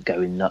 them lot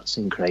going nuts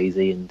and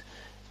crazy and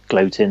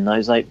gloating, and I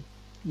was like,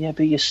 yeah,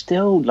 but you're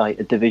still like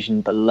a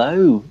division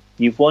below.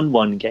 You've won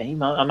one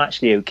game. I'm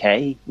actually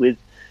okay with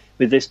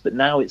this, but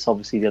now it's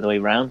obviously the other way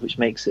around, which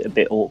makes it a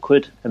bit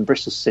awkward. And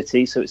Bristol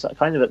City, so it's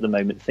kind of at the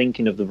moment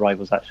thinking of the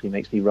rivals actually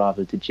makes me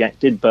rather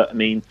dejected. But I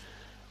mean,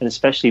 and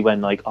especially when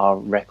like our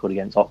record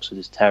against Oxford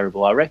is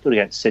terrible. Our record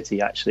against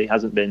City actually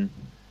hasn't been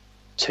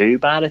too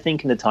bad, I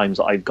think, in the times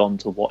that I've gone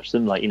to watch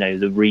them, like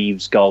the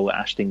Reeves goal at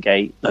Ashton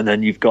Gate, and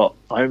then you've got,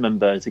 I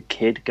remember as a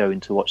kid going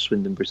to watch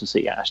Swindon Bristol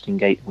City at Ashton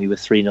Gate, and we were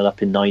 3-0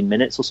 up in 9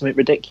 minutes or something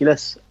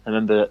ridiculous. I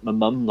remember my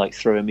mum like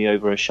throwing me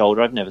over her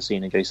shoulder. I've never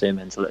seen her go so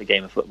mental at a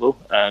game of football,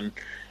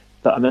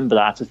 but I remember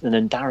that. And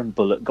then Darren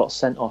Bullock got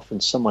sent off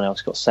and someone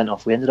else got sent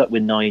off. We ended up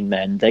with 9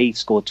 men. They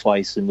scored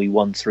twice and we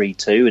won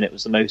 3-2, and it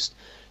was the most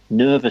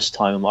nervous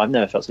time. I've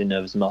never felt so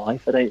nervous in my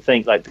life, I don't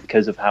think, like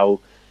because of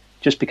how,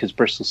 just because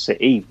Bristol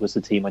City was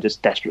the team I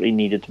just desperately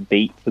needed to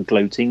beat for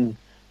gloating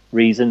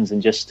reasons, and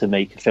just to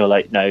make it feel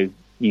like, no,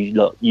 you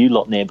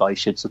lot nearby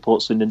should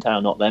support Swindon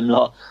Town, not them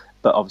lot.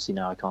 But obviously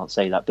now I can't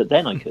say that, but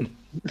then I could.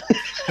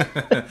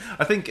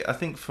 I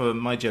think for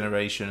my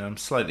generation, I'm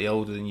slightly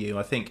older than you,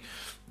 I think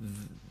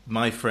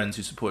my friends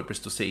who supported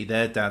Bristol City,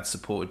 their dads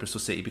supported Bristol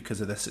City because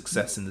of their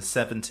success in the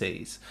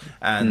 70s,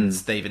 and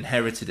they've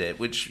inherited it,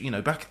 which,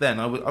 back then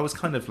I was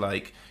kind of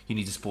like, you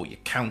need to support your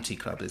county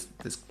club,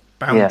 there's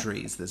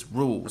boundaries, there's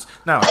rules.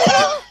 Now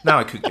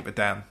I could give a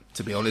damn,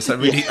 to be honest. I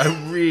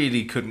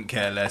really couldn't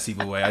care less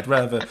either way. I'd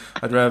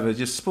rather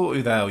just support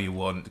who the hell you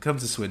want. Come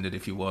to Swindon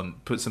if you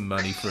want, put some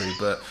money through,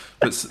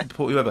 but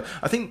support whoever.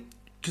 I think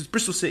because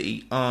Bristol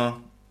City are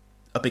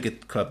a bigger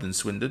club than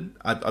Swindon.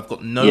 I've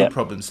got no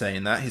problem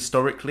saying that.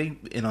 Historically,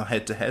 in our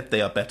head-to-head,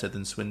 they are better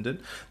than Swindon.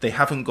 They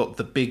haven't got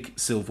the big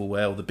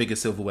silverware, or the bigger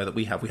silverware that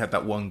we have. We had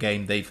that one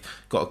game. They've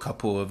got a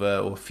couple of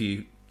or a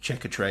few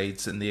checker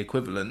trades and the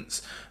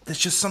equivalents. There's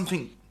just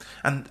something,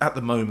 and at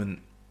the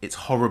moment it's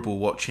horrible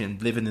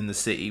living in the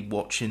city,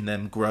 watching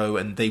them grow,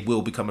 and they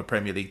will become a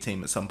Premier League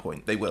team at some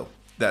point. They will.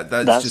 That's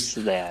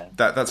going to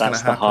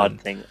happen. The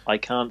hard thing. I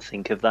can't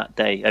think of that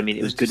day. I mean,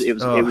 it was good. It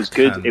was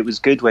good. It was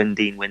good when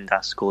Dean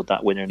Windass scored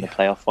that winner in the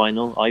playoff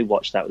final. I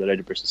watched that with a load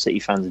of Bristol City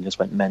fans and just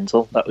went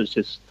mental. That was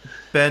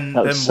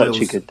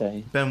such a good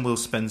day. Ben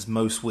Wills spends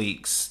most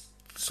weeks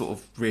sort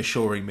of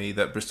reassuring me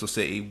that Bristol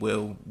City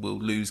will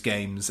lose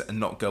games and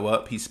not go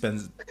up.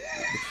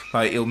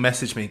 He'll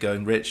message me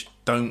going, Rich,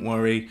 don't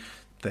worry,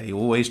 they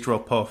always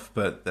drop off,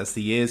 but as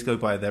the years go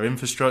by, their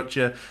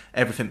infrastructure,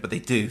 everything, but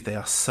they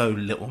are so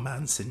little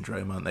man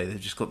syndrome, aren't they? They've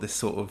just got this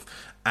sort of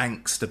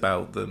angst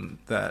about them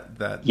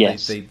that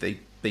yes.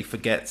 they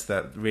forget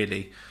that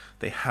really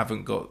they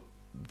haven't got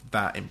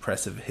that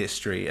impressive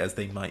history as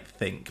they might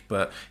think,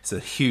 but it's a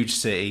huge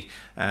city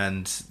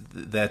and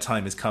their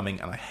time is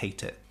coming, and I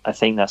hate it. I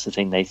think that's the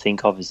thing they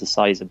think of, is the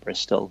size of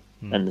Bristol,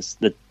 and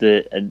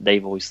and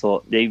they've always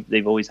thought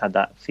they've always had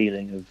that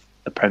feeling of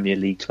a Premier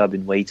League club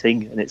in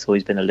waiting, and it's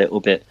always been a little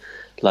bit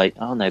like,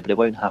 oh no, but it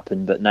won't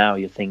happen. But now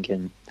you're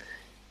thinking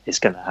it's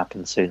going to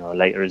happen sooner or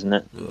later, isn't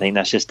it? I think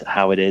that's just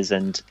how it is,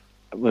 and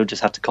we'll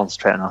just have to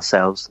concentrate on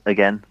ourselves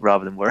again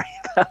rather than worry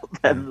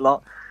about them a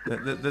lot.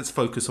 Let's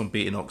focus on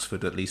beating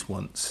Oxford at least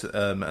once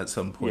at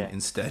some point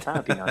instead.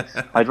 That'd be nice.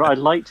 I'd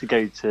like to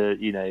go to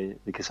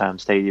the Kassam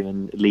Stadium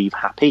and leave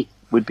happy.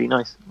 Would be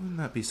nice. Wouldn't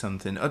that be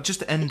something?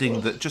 Just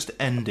ending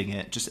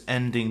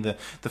the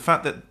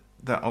fact that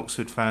that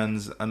Oxford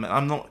fans,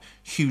 I'm not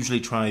hugely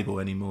tribal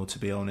anymore, to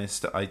be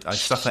honest. I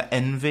suffer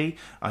envy,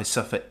 I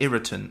suffer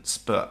irritants,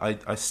 but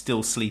I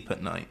still sleep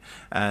at night.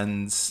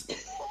 And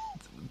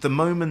the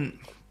moment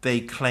they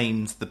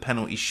claimed the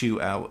penalty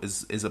shootout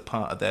as a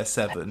part of their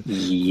 7,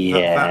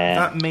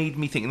 that made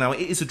me think, now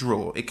it is a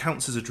draw, it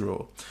counts as a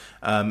draw,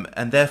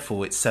 and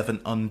therefore it's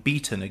 7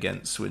 unbeaten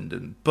against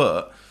Swindon.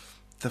 But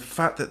the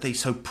fact that they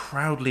so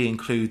proudly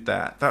include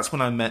that's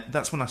when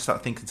I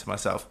start thinking to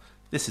myself,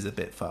 this is a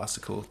bit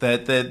farcical.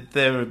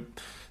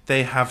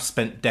 They have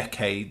spent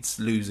decades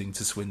losing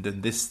to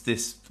Swindon.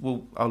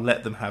 I'll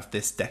let them have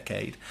this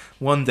decade.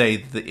 One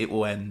day it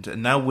will end,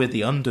 and now we're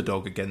the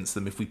underdog against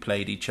them if we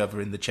played each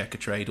other in the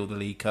Checkatrade or the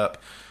League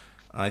Cup.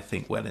 I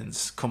think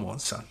Wellens, come on,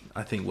 son.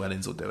 I think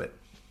Wellens will do it.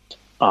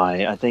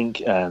 I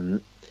think,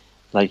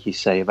 like you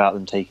say about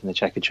them taking the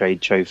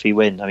Checkatrade trophy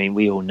win, I mean,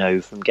 we all know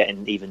from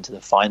getting even to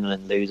the final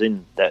and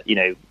losing that,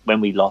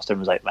 when we lost,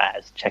 everyone was like,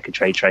 it's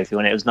Checkatrade trophy.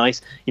 When it was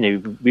nice,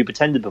 we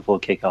pretended before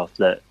kick-off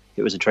that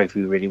it was a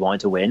trophy we really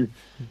wanted to win.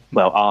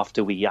 Well,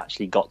 after we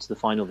actually got to the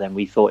final, then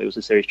we thought it was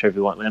a serious trophy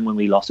we wanted. And then when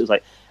we lost, it was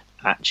like,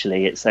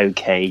 actually, it's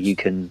okay. You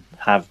can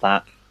have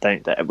that.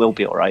 It will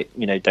be all right.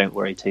 Don't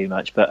worry too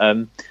much.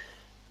 But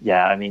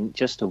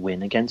just a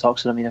win against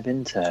Oxford. I mean, I've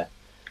been to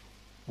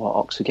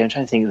Oxford game. I'm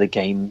trying to think of the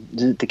game.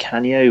 The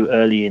Canio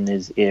early in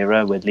his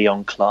era with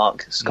Leon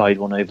Clark skied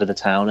one over the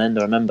town end.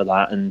 I remember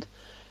that, and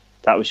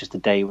that was just a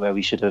day where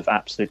we should have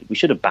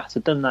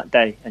battered them that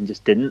day and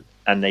just didn't,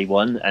 and they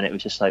won, and it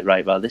was just like,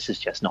 right, well, this is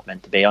just not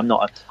meant to be. I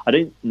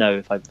don't know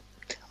if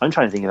I'm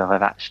trying to think of if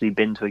I've actually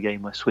been to a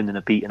game where Swindon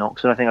have beaten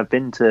Oxford. I think I've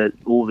been to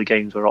all the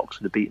games where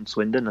Oxford have beaten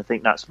Swindon. I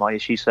think that's my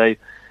issue. So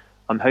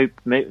I'm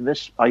hoping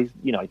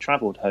I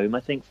travelled home, I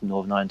think, from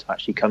Northern Ireland to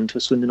actually come to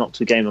a Swindon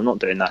Oxford game. I'm not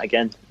doing that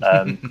again.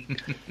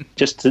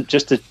 Just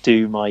to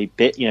do my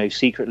bit,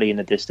 secretly in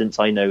the distance.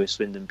 I know if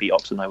Swindon beat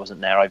Oxford and I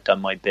wasn't there, I've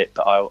done my bit,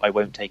 but I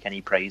won't take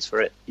any praise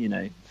for it.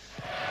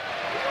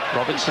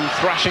 Robinson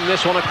thrashing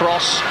this one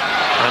across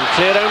and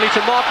cleared only to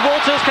Mark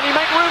Walters. Can he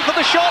make room for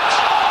the shot?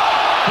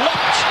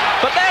 Blocked,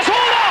 but there's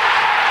Horlock!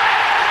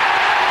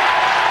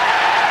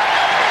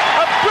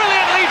 A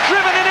brilliantly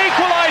driven in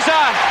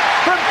equaliser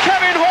from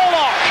Kevin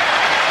Horlock.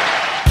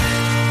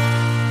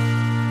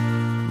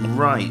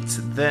 Right,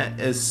 let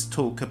us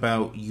talk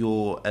about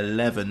your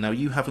 11. Now,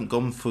 you haven't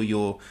gone for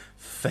your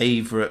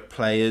favourite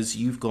players.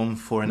 You've gone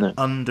for an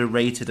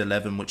underrated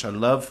 11, which I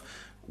love.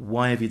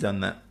 Why have you done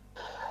that?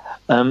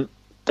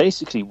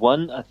 Basically,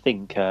 one, I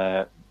think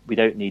we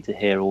don't need to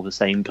hear all the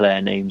same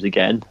player names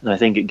again, and I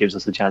think it gives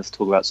us a chance to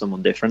talk about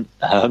someone different.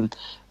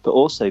 But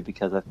also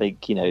because I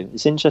think,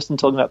 it's interesting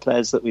talking about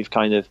players that we've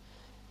kind of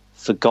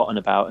forgotten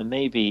about, and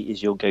maybe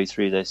as you'll go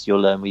through this,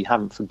 you'll learn we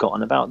haven't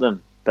forgotten about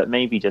them, but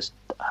maybe just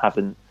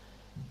haven't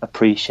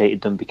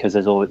appreciated them because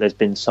there's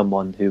been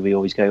someone who we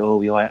always go,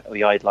 we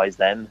idolise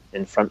them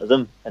in front of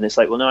them, and it's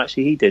like, well, no,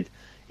 actually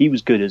he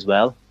was good as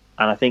well.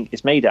 And I think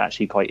it's made it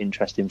actually quite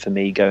interesting for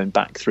me going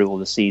back through all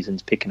the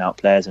seasons, picking out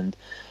players. And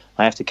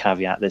I have to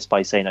caveat this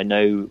by saying I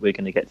know we're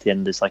going to get to the end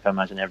of this. Like, I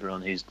imagine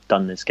everyone who's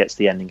done this gets to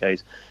the end and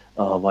goes,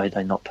 oh, why did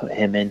I not put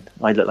him in?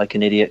 I look like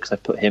an idiot because I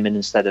put him in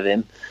instead of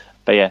him.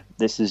 But yeah,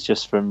 this is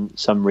just from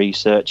some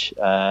research,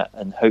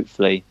 and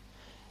hopefully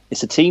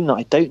it's a team that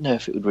I don't know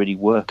if it would really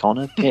work on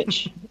a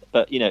pitch,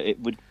 but it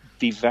would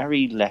be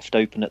very left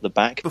open at the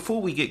back.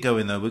 Before we get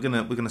going, though, we're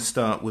gonna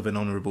start with an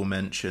honourable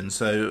mention.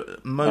 So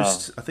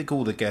I think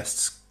all the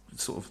guests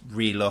sort of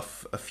reel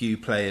off a few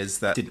players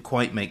that didn't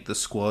quite make the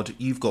squad.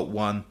 You've got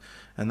one,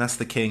 and that's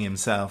the king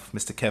himself,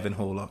 Mr. Kevin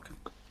Horlock.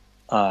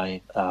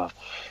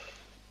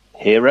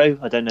 Hero.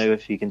 I don't know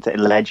if you can say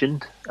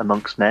legend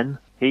amongst men.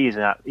 He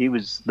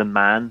was the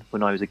man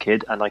when I was a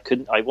kid, and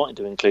I wanted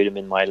to include him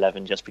in my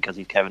 11 just because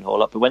he's Kevin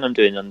Horlock. But when I'm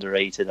doing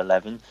underrated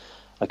 11,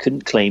 I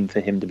couldn't claim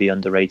for him to be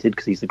underrated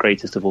because he's the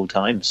greatest of all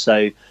time.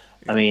 So,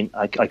 I mean,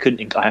 I couldn't.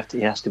 He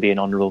has to be an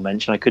honourable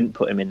mention. I couldn't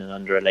put him in an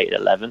underrated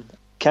 11.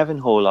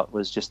 Kevin Horlock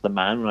was just the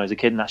man when I was a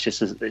kid, and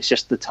it's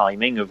just the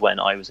timing of when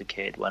I was a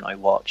kid when I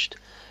watched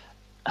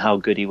how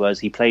good he was.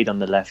 He played on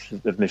the left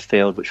of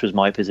midfield, which was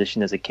my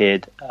position as a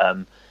kid.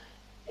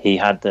 He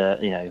had the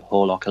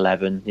Horlock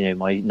 11,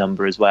 my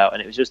number as well,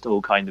 and it was just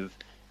all kind of,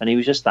 and he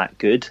was just that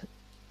good.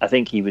 I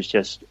think he was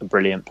just a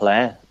brilliant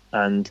player,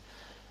 and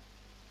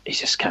he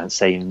just can't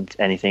say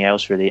anything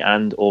else really.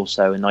 And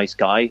also a nice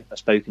guy. I've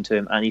spoken to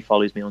him, and he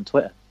follows me on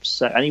Twitter.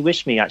 So, and he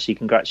wished me actually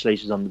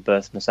congratulations on the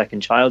birth of my second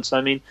child. So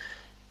I mean,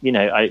 when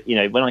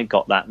I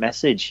got that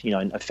message,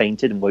 I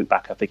fainted and woke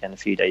back up again a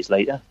few days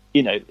later.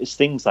 It's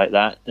things like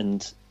that.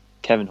 And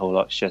Kevin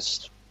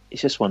Horlock's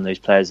he's just one of those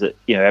players that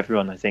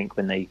everyone, I think,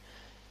 when they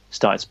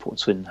started supporting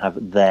Swindon,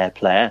 have their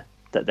player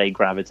that they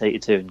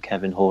gravitated to, and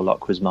Kevin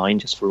Horlock was mine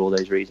just for all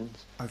those reasons.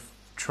 I've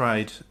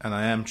tried, and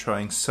I am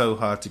trying so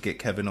hard to get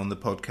Kevin on the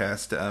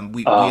podcast.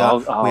 We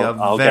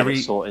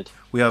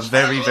are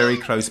very, very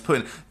close.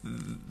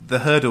 the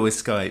hurdle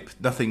is Skype,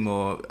 nothing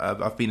more.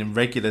 I've been in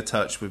regular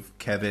touch with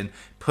Kevin.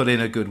 Put in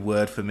a good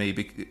word for me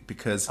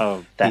because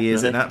he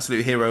is an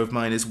absolute hero of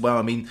mine as well.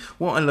 I mean,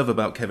 what I love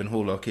about Kevin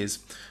Horlock is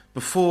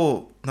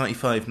before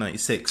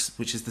 95-96,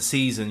 which is the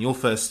season, your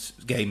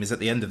first game is at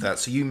the end of that,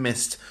 so you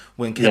missed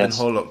when Kevin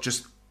Horlock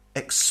just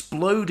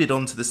exploded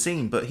onto the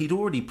scene, but he'd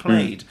already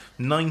played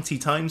 90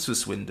 times for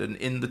Swindon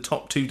in the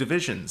top 2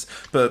 divisions.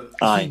 But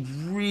he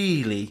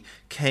really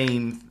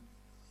came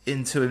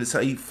into it.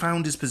 So he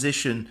found his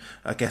position,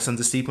 I guess,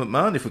 under Steve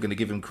McMahon, if we're going to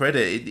give him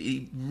credit.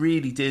 He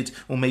really did,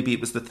 or maybe it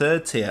was the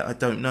 3rd tier, I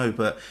don't know,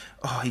 but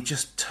he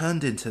just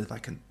turned into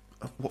like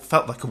what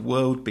felt like a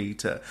world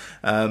beater.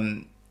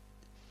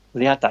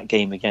 He had that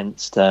game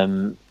against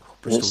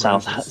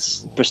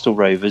Bristol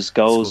Rovers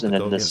goals, and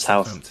then the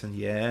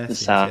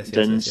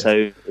Southampton.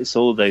 So it's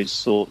all those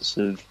sorts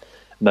of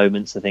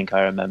moments I think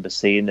I remember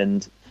seeing,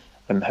 and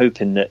I'm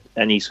hoping that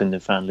any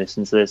Swindon fan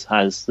listening to this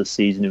has the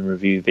season in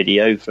review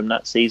video from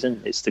that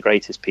season. It's the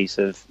greatest piece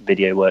of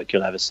video work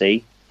you'll ever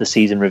see. The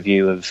season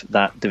review of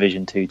that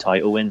Division 2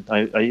 title win.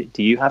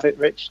 Do you have it,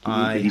 Rich?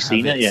 Have you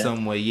seen it? Yeah,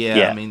 somewhere.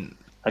 Yeah. I mean,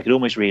 I could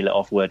almost reel it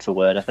off word for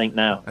word. I think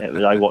now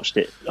I watched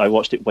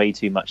it way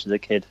too much as a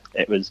kid.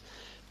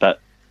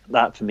 But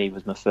that for me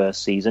was my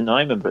first season.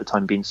 I remember at the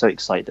time being so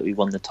excited that we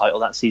won the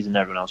title that season.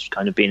 Everyone else was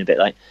kind of being a bit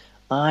like,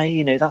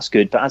 that's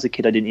good. But as a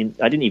kid, I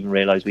didn't even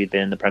realise we'd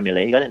been in the Premier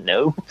League. I didn't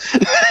know.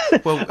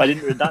 Well,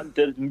 that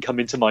didn't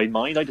come into my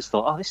mind. I just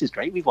thought, this is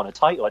great. We've won a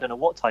title. I don't know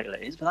what title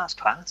it is, but that's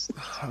class.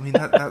 I mean,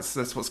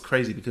 that's what's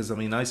crazy, because I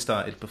mean, I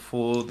started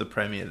before the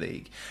Premier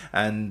League,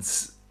 and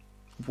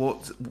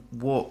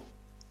what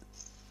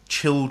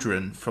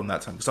children from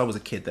that time, because I was a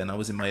kid then. I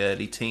was in my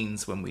early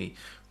teens when we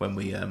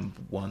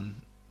won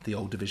the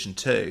old Division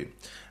 2,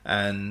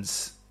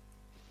 and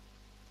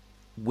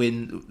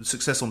win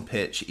success on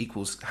pitch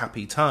equals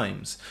happy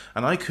times,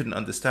 and I couldn't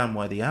understand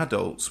why the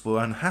adults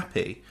were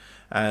unhappy,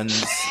 and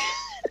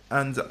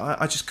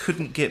I just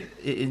couldn't get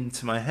it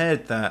into my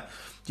head that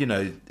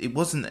it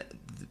wasn't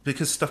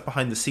because stuff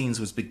behind the scenes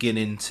was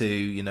beginning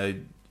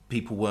to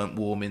people weren't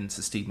warm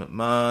into Steve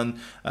McMahon,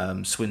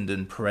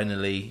 Swindon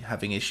perennially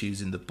having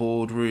issues in the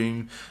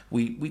boardroom.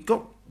 We'd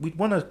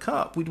won a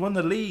cup, we'd won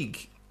the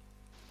league,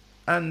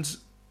 and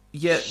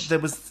yet there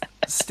was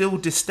still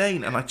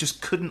disdain, and I just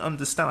couldn't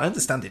understand. I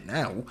understand it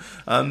now,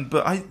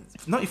 but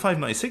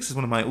 95-96 is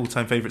one of my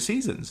all-time favourite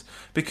seasons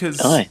because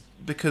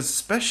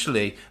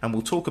especially, and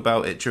we'll talk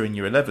about it during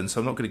year 11, so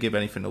I'm not going to give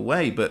anything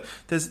away, but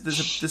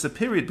there's a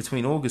period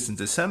between August and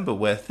December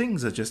where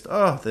things are just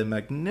they're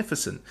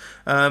magnificent.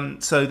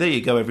 So there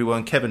you go,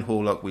 everyone. Kevin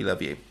Horlock, we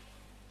love you.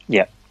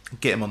 Yeah.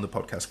 Get him on the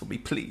podcast for me,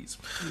 please.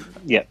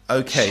 Yeah.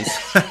 Okay.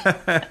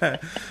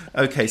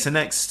 Okay. So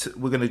next,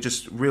 we're going to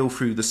just reel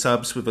through the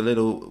subs with a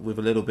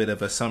little bit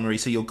of a summary.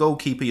 So your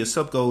goalkeeper, your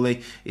sub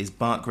goalie, is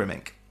Bart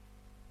Grimmick.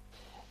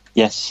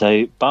 Yes.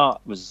 So Bart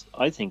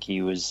I think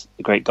he was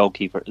a great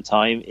goalkeeper at the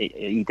time.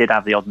 He did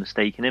have the odd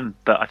mistake in him,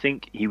 but I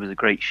think he was a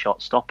great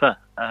shot stopper.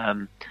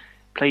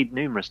 Played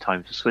numerous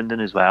times for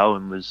Swindon as well,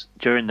 and was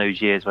during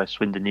those years where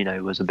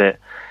Swindon, was a bit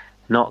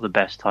not the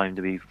best time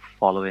to be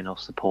following or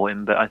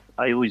supporting, but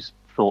I always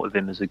thought of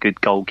him as a good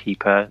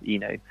goalkeeper,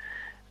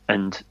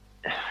 and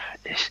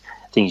I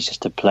think he's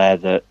just a player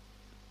that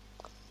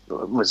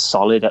was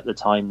solid at the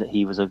time that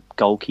he was a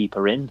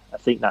goalkeeper in. I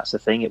think that's the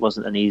thing. It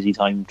wasn't an easy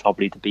time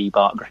probably to be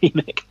Bart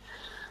Grimmick.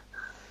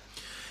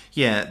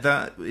 Yeah,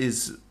 that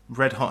is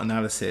red hot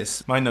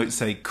analysis. My notes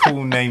say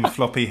cool name,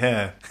 floppy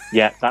hair.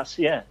 Yeah,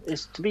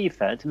 it's, to be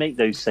fair, to make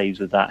those saves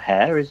with that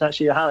hair is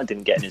actually how it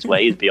didn't get in his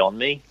way is beyond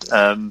me.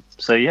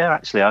 So yeah,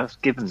 actually I've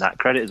given that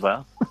credit as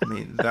well. I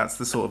mean, that's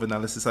the sort of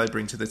analysis I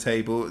bring to the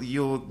table.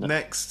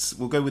 Next,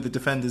 we'll go with the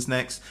defenders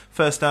next.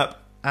 First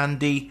up,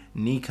 Andy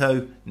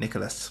Nico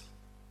Nicholas.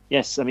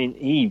 Yes, I mean,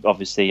 he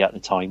obviously at the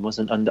time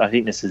wasn't, and I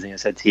think this is the thing I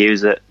said to you,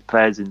 is that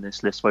players in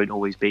this list won't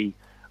always be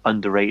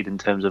underrated in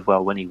terms of,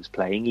 when he was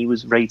playing, he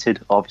was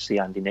rated. Obviously,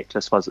 Andy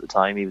Nicholas was at the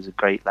time. He was a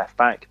great left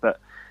back, but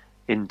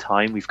in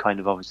time, we've kind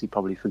of obviously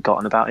probably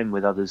forgotten about him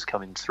with others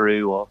coming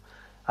through, or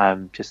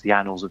just the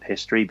annals of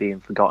history being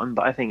forgotten.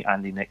 But I think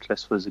Andy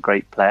Nicholas was a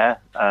great player,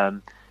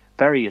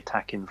 very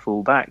attacking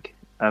fullback,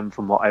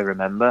 from what I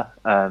remember.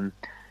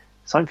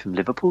 Signed from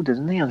Liverpool,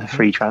 doesn't he, on a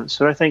free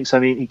transfer, I think. So, I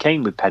mean, he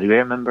came with pedigree, I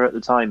remember, at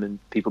the time, and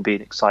people being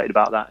excited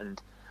about that,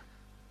 and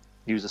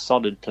he was a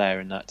solid player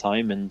in that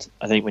time. And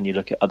I think when you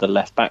look at other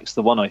left backs,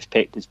 the one I've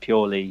picked is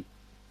purely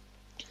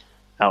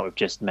out of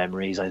just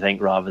memories, I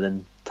think, rather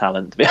than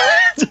talent,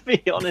 to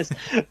be honest.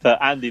 But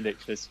Andy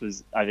Nicholas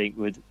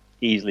would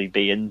easily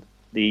be in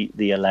the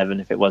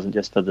 11 if it wasn't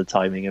just for the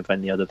timing of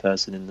when the other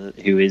person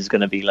who is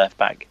going to be left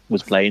back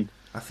was playing.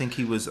 I think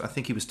he was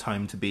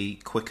timed to be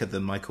quicker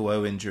than Michael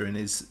Owen during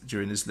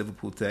his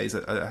Liverpool days.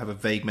 I have a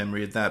vague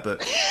memory of that,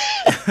 but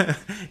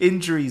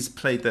injuries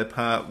played their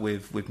part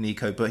with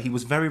Nico. But he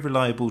was very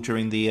reliable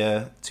during the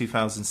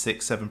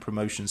 2006-07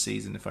 promotion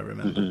season, if I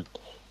remember. Mm-hmm.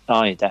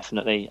 Oh,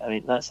 definitely. I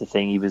mean, that's the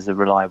thing. He was a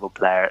reliable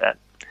player,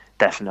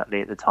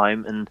 definitely at the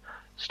time. And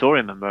story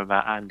I remember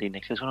about Andy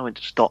Nicholas, when I went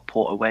to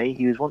Stockport away,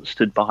 he was once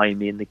stood behind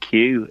me in the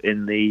queue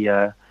in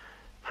the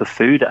for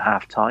food at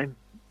half time.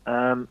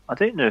 I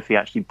don't know if he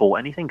actually bought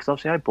anything, because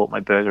obviously I bought my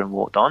burger and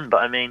walked on.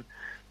 But I mean,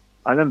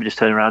 I remember just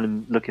turning around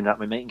and looking at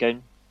my mate and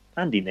going,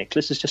 Andy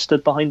Nicholas has just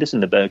stood behind us in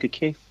the burger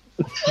queue.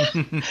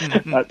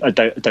 I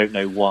don't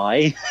know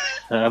why.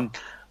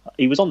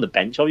 He was on the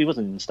bench, or he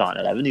wasn't in the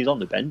starting 11. He was on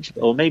the bench,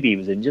 or maybe he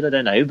was injured. I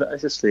don't know. But I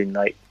was just thinking,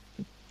 like,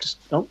 it's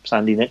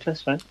Andy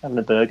Nicholas, right? Having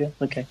a burger.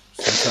 Okay.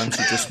 Sometimes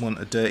you just want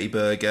a dirty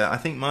burger. I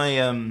think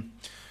I'm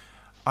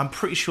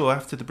pretty sure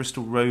after the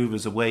Bristol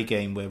Rovers away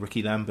game where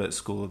Ricky Lambert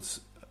scored,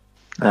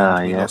 we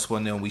lost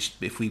 1-0.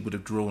 If we would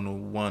have drawn or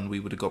won, we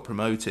would have got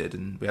promoted,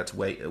 and we had to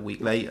wait a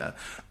week later.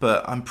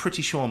 But I'm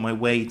pretty sure on my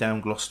way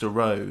down Gloucester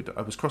Road,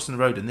 I was crossing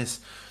the road, and this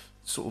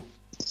sort of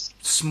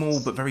small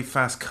but very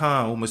fast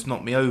car almost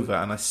knocked me over,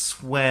 and I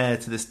swear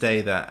to this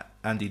day that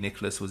Andy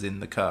Nicholas was in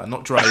the car,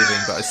 not driving,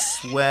 but I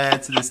swear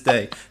to this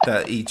day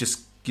that he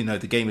just, the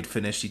game had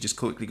finished, he just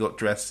quickly got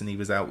dressed and he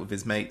was out with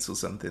his mates or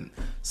something.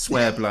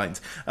 Swear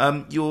blind.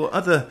 Your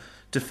other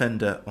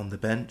defender on the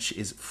bench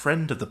is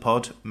friend of the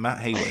pod, Matt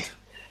Hayward.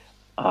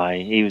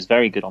 He was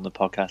very good on the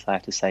podcast, I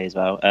have to say as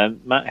well.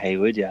 Matt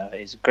Hayward,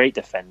 he's a great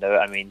defender.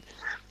 I mean,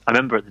 I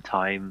remember at the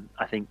time,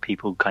 I think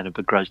people kind of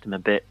begrudged him a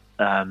bit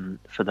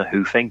for the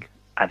hoofing.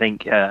 I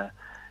think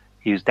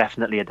he was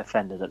definitely a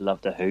defender that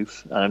loved a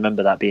hoof. And I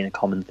remember that being a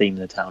common theme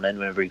in the town end.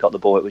 Whenever he got the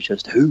ball, it was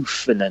just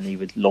hoof, and then he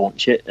would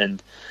launch it.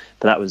 But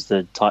that was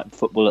the type of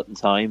football at the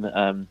time.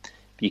 But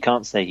you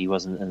can't say he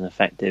wasn't an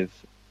effective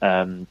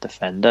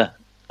defender.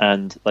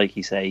 And like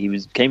you say, he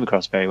came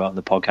across very well on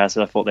the podcast.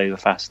 And I thought they were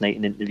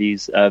fascinating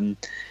interviews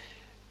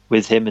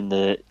with him, and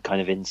the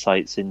kind of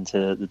insights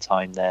into the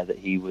time there that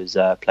he was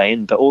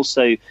playing. But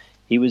also,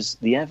 he was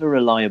the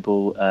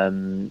ever-reliable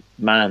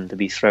man to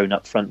be thrown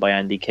up front by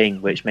Andy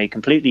King, which made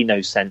completely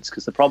no sense,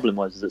 because the problem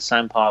was that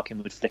Sam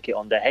Parkin would flick it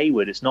onto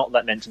Hayward. It's not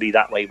meant to be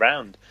that way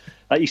round.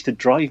 That used to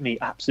drive me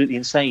absolutely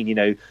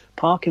insane.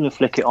 Parkin would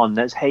flick it on,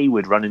 there's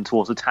Hayward running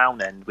towards the town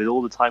end with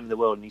all the time in the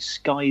world, and he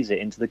skies it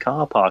into the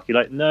car park.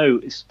 You're like, no,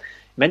 it's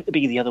meant to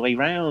be the other way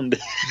round.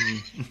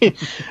 It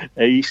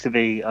used to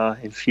be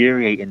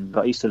infuriating,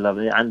 but I used to love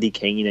it. Andy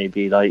King,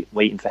 be like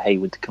waiting for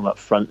Hayward to come up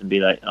front and be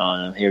like,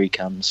 oh no, here he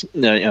comes.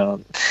 No.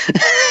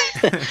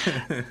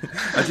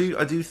 I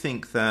do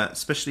think that,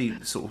 especially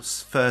sort of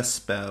first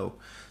spell,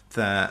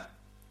 that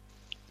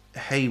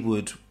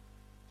Hayward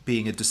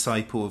being a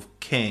disciple of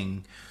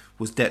King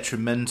was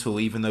detrimental,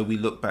 even though we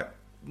look back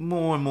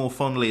more and more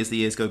fondly as the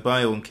years go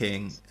by on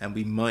King, and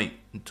we might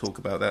talk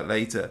about that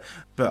later.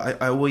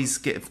 But I always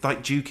get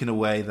like Duke in a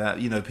way that,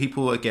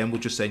 people again will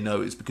just say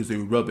no, it's because they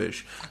were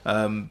rubbish.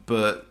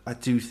 But I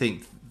do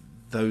think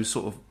those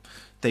sort of,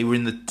 they were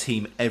in the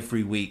team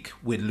every week,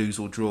 win, lose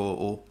or draw,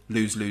 or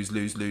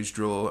lose,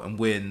 draw and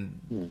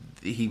win.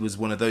 He was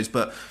one of those.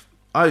 But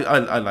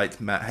I liked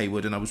Matt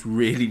Hayward, and I was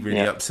really, really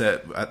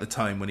upset at the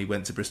time when he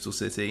went to Bristol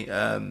City.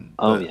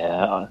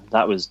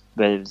 That was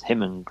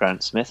him and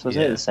Grant Smith, was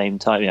it, at the same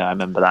time? Yeah, I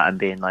remember that and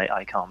being like,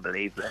 I can't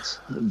believe this.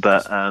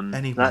 But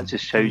that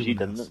just shows you,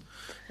 doesn't it?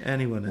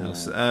 Anyone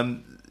else?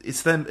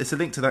 It's a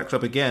link to that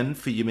club again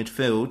for your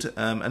midfield,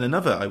 and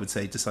another, I would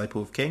say,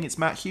 disciple of King. It's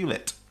Matt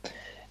Hewlett.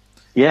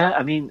 Yeah,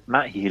 I mean,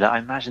 Matt Hewlett, I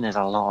imagine there's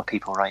a lot of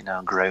people right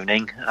now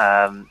groaning,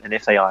 and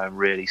if they are, I'm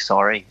really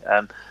sorry.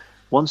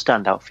 One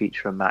standout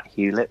feature of Matt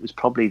Hewlett was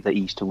probably that he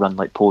used to run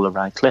like Paula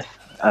Radcliffe.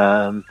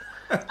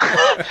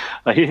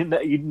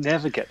 You'd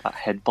never get that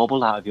head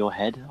bobble out of your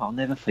head. I'll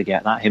never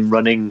forget that, him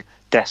running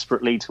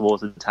desperately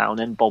towards the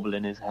town end,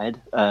 bobbling his head.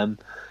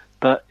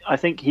 But I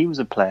think he was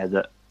a player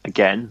that,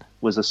 again,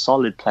 was a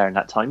solid player in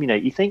that time.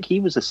 You think he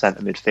was a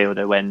centre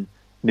midfielder when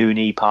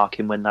Mooney,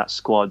 Parkin, when that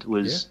squad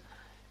was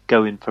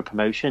going for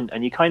promotion,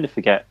 and you kind of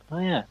forget,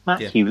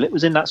 Matt Hewlett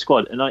was in that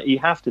squad. And you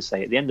have to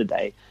say, at the end of the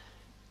day,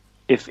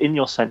 if in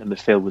your centre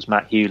midfield was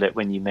Matt Hewlett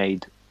when you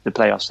made the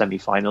playoff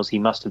semi-finals, he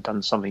must have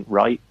done something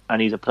right.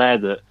 And he's a player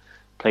that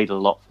played a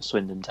lot for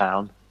Swindon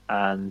Town,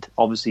 and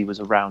obviously was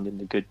around in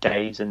the good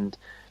days and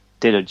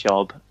did a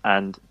job.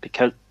 And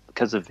because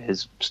of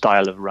his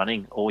style of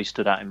running, always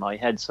stood out in my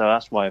head. So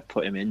that's why I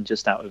put him in,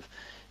 just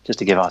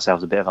to give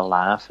ourselves a bit of a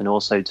laugh, and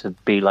also to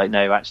be like,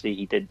 no, actually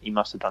he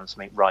must have done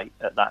something right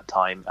at that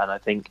time. And I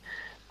think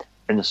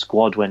in the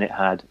squad, when it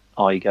had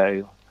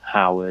Igo,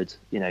 Howard,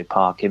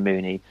 Parkin,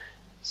 Mooney,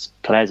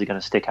 players are going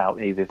to stick out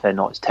even if they're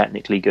not as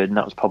technically good, and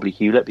that was probably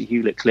Hewlett. But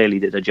Hewlett clearly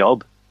did a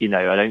job. I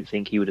don't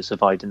think he would have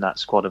survived in that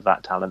squad of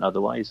that talent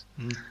otherwise.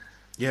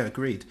 Yeah,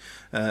 agreed.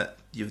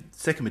 Your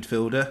second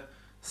midfielder,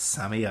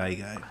 Sammy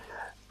Igo.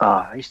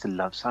 I used to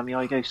love Sammy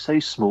Igo. So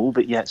small,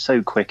 but yet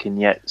so quick and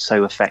yet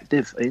so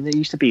effective. And it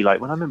used to be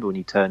like, I remember when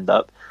he turned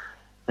up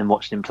and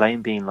watched him play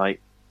and being like,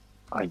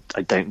 I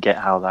don't get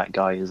how that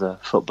guy is a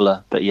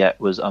footballer, but yet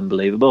was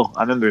unbelievable.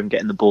 I remember him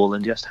getting the ball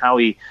and just how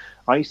I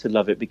used to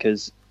love it,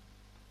 because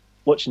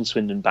watching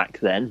Swindon back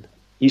then, I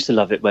used to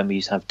love it when we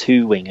used to have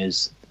two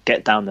wingers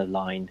get down the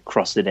line,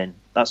 cross it in.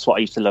 That's what I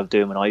used to love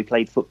doing when I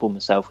played football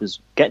myself, was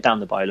get down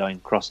the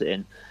byline, cross it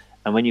in.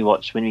 And when we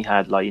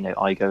had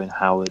Igo and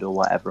Howard or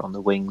whatever on the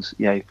wings,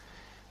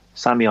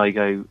 Sammy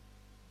Igo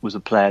was a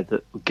player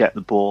that would get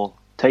the ball,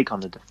 take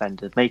on the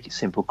defender, make it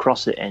simple,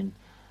 cross it in,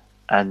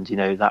 and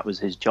that was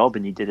his job,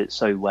 and he did it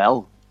so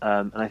well.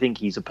 And I think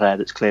he's a player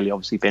that's clearly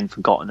obviously been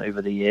forgotten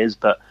over the years,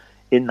 but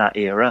in that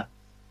era,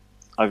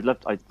 I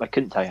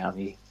couldn't tell you how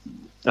many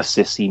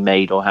assists he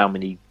made or how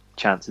many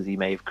chances he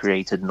may have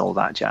created and all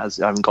that jazz.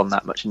 I haven't gone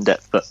that much in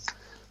depth, but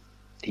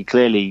he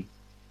clearly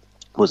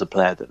was a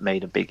player that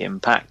made a big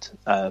impact,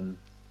 and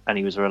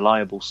he was a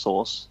reliable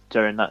source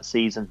during that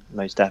season,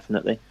 most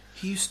definitely.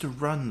 He used to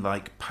run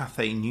like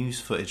Pathé news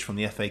footage from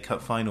the FA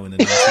Cup final in the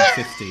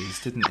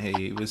 1950s, didn't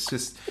he? It was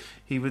just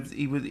he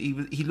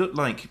looked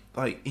like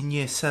in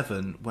year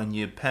 7 when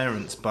your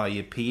parents buy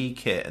your PE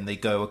kit and they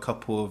go a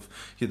couple of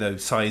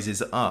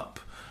sizes up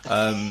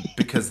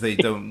because they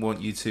don't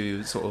want you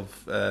to sort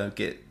of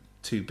get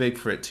too big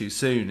for it too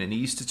soon. And he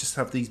used to just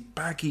have these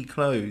baggy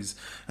clothes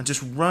and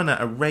just run at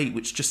a rate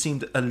which just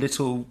seemed a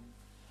little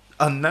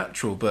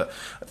unnatural. But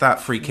that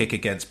free kick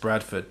against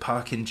Bradford,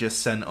 Parkin just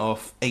sent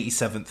off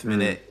 87th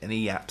minute, and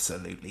he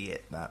absolutely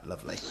hit that.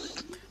 Lovely.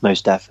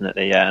 Most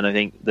definitely, yeah. And I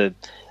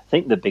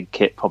think the big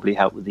kit probably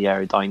helped with the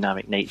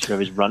aerodynamic nature of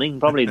his running.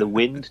 Probably the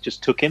wind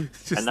just took him,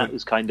 and that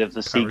was kind of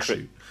the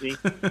secret.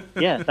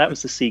 Yeah, that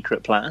was the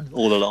secret plan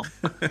all along.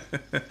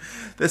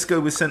 Let's go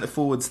with centre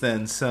forwards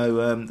then.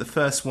 So the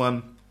first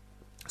one,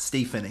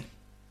 Steve Finney.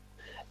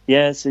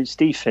 Yeah, so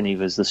Steve Finney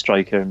was the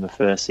striker in the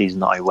first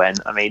season that I went.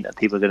 I mean,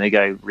 people are going to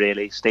go,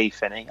 really, Steve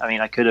Finney? I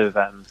mean, I could have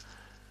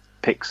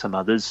picked some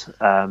others,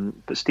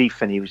 but Steve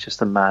Finney was just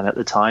the man at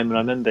the time. And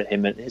I remember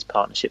his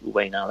partnership with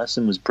Wayne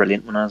Allison was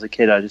brilliant when I was a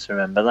kid. I just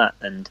remember that.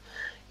 And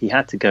he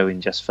had to go in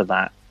just for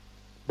that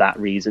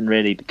reason,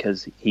 really,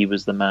 because he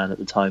was the man at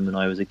the time when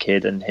I was a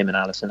kid, and him and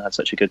Allison had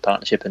such a good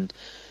partnership. And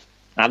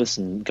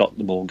Allison got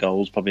the more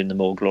goals, probably in the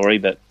more glory,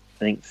 but I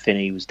think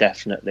Finney was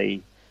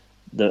definitely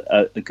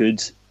a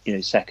good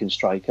second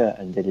striker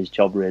and did his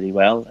job really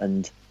well.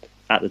 And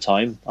at the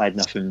time, I had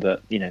nothing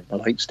but I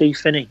like Steve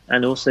Finney,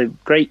 and also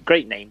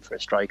great name for a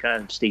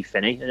striker, Steve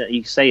Finney.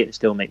 You say it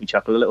still make me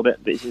chuckle a little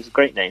bit, but it's a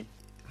great name.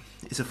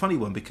 It's a funny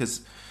one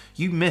because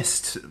you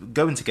missed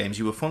going to games.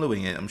 You were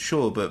following it, I'm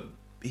sure, but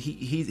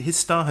his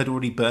star had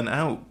already burnt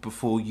out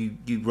before you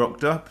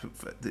rocked up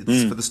for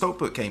the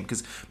Stockport game,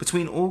 because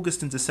between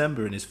August and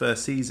December in his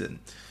first season,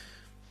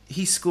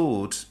 he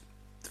scored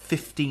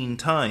 15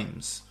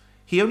 times.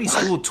 He only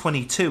scored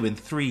 22 in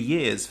 3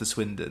 years for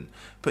Swindon,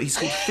 but he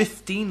scored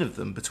 15 of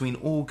them between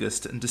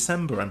August and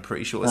December, I'm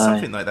pretty sure, or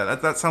something like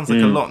that. That sounds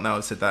like a lot now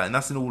I've said that, and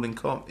that's in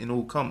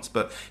all comps.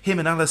 But him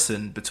and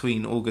Allison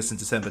between August and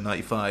December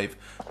 95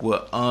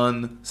 were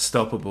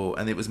unstoppable,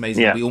 and it was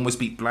amazing. Yeah. We almost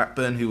beat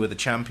Blackburn, who were the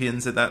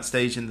champions at that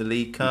stage in the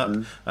League Cup,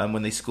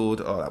 when they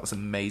scored. Oh, that was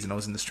amazing. I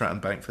was in the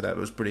Stratton Bank for that. It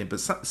was brilliant. But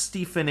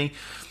Steve Finney,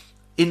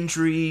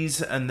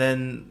 injuries, and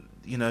then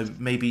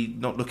maybe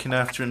not looking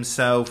after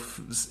himself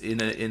in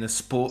a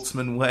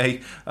sportsman way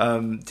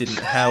didn't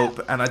help,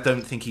 and I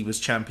don't think he was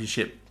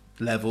Championship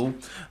level.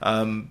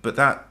 But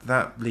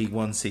that League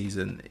One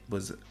season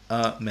was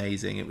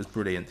amazing. It was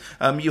brilliant.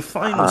 Your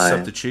final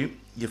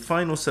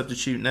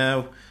substitute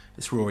now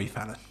is Rory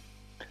Fallon.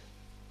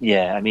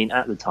 Yeah, I mean,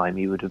 at the time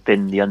he would have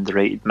been the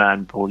underrated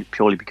man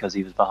purely because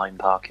he was behind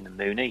Parkin and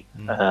Mooney,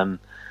 and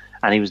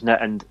he was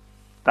and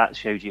that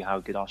shows you how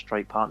good our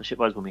strike partnership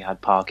was when we had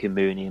Parkin,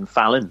 Mooney, and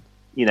Fallon.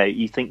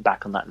 You think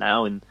back on that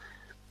now, and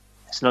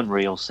it's an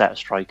unreal set of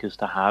strikers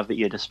to have at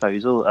your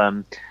disposal.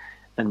 And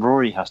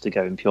Rory has to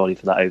go in purely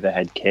for that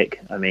overhead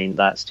kick. I mean,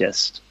 that's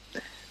just...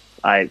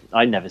 I've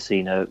never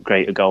seen a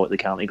greater goal at the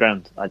county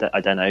ground. I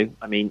don't know.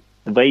 I mean,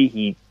 the way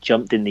he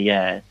jumped in the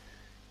air,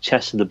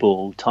 chested the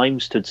ball,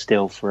 time stood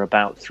still for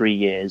about 3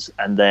 years,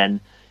 and then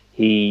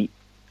he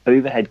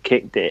overhead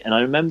kicked it. And I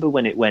remember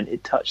when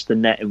it touched the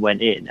net and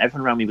went in,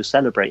 everyone around me was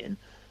celebrating.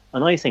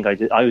 And I think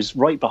I was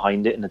right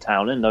behind it in the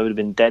town, and I would have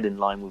been dead in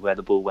line with where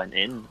the ball went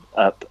in,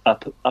 up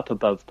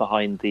above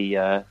behind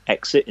the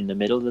exit in the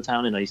middle of the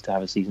town. And I used to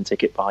have a season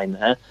ticket behind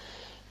there.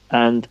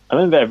 And I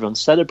remember everyone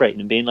celebrating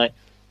and being like,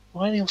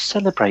 "Why are they all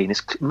celebrating?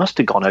 It must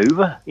have gone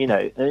over."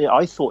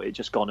 I thought it had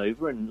just gone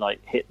over and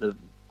hit the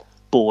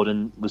board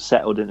and was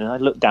settled. And I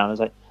looked down, and I was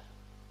like,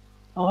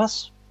 "Oh,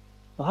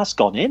 that's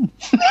gone in."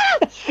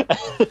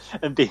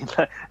 and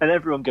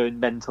everyone going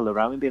mental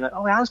around and being like,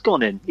 "Oh, it has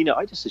gone in."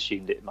 I just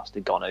assumed it must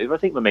have gone over. I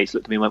think my mates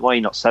looked at me and went, "Why are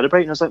you not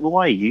celebrating?" I was like, "Well,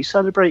 why are you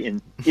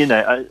celebrating?"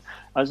 I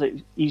was like,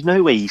 "There's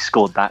no way he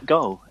scored that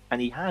goal," and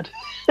he had.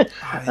 It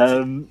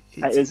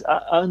was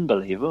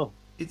unbelievable.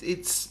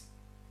 It's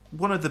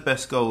one of the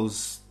best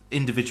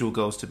individual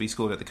goals to be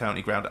scored at the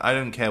county ground. I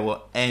don't care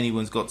what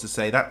anyone's got to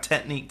say. That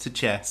technique to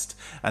chest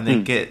and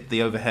then get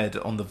the overhead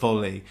on the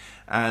volley,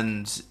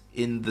 and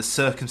in the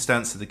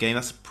circumstance of the game,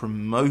 that's a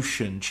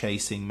promotion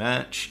chasing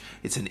match.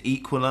 It's an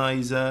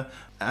equaliser.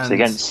 It's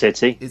against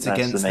City. It's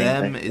against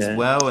them as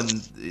well,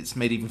 and it's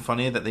made even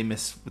funnier that they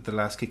missed with the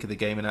last kick of the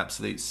game an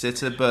absolute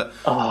sitter. But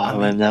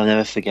they'll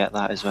never forget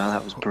that as well.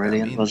 That was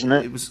brilliant, wasn't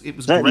it? It was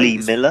that great. Lee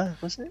Miller,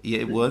 was it? Yeah,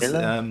 it was.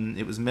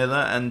 It was Miller,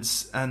 and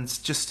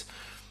just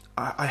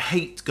I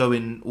hate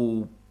going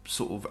all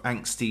sort of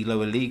angsty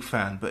lower league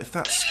fan, but if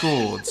that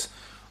scored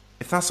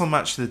if that's on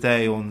Match of the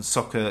Day on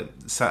Soccer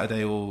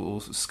Saturday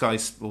or Sky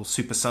or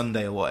Super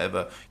Sunday or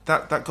whatever,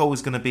 that goal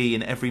is going to be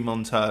in every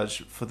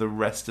montage for the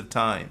rest of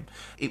time.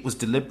 It was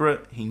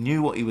deliberate. He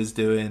knew what he was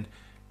doing.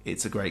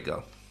 It's a great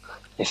goal.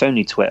 If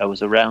only Twitter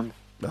was around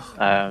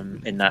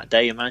in that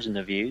day. Imagine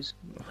the views.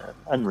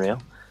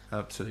 Unreal.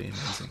 Absolutely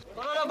amazing.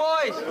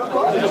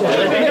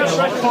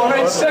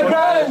 It's a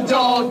grand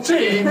old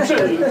team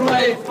to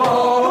play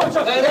for,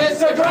 and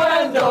it's a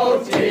grand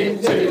old team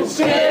to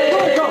see.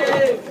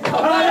 And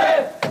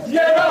if you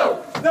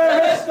know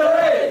the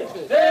history,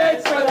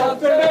 it's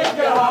enough to make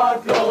your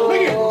heart glow.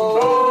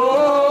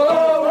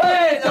 Oh,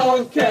 we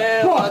don't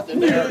care what the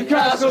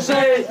Newcastle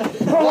say.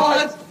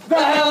 What the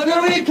hell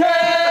do we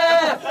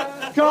care?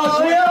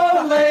 'Cause we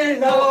only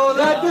know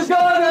that there's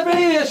gonna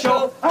be a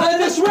show,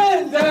 and the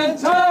Swindon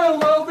town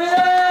will be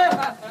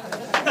there.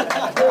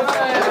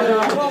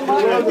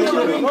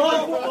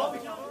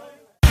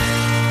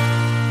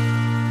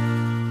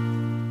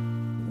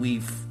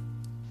 We've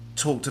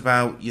talked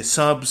about your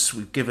subs.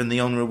 We've given the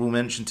honourable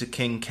mention to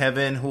King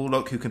Kevin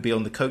Horlock, who can be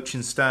on the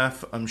coaching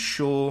staff, I'm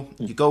sure.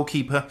 Your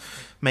goalkeeper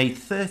made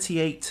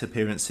 38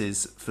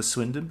 appearances for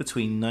Swindon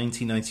between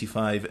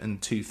 1995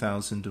 and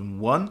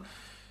 2001.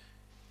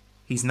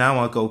 He's now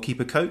our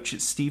goalkeeper coach.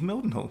 It's Steve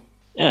Mildenhall.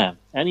 Yeah,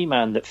 any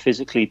man that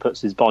physically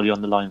puts his body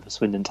on the line for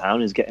Swindon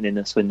Town is getting in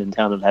a Swindon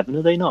Town 11,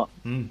 are they not?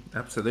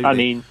 Absolutely. I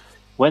mean,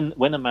 when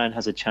a man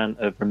has a chant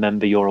of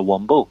 "Remember you're a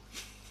Womble,"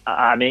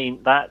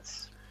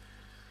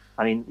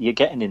 you're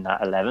getting in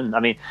that 11. I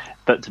mean,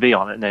 but to be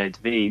honest, no,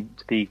 to be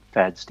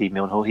fair to Steve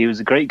Mildenhall, he was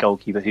a great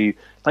goalkeeper who,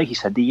 like you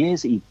said, the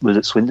years that he was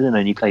at Swindon and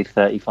only played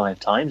 35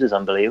 times is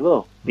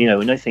unbelievable. You know,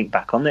 when I think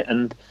back on it,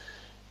 and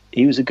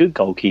he was a good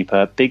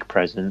goalkeeper, big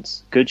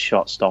presence, good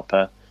shot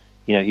stopper.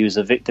 You know, he was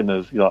a victim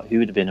of who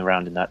would have been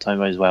around in that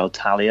time as well.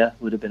 Talia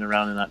would have been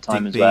around in that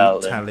time Digby, as well.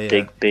 Talia,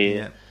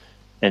 Digby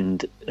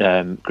and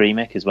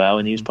Gremick as well.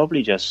 And he was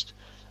probably just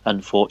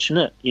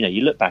unfortunate. You know,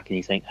 you look back and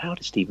you think, how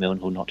did Steve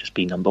Mildenhall not just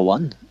be number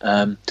one?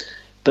 But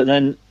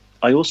then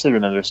I also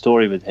remember a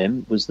story with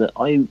him was that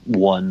I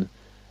won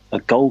a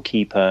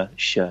goalkeeper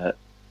shirt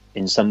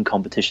in some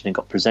competition and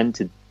got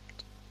presented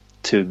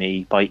to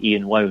me by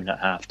Ian Wone at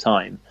half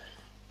time.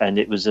 And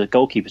it was a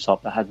goalkeeper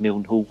top that had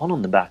Mildenhall 1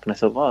 on the back. And I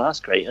thought, well, that's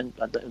great. And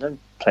I don't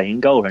play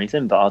in goal or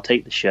anything, but I'll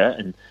take the shirt,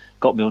 and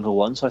got Mildenhall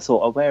 1. So I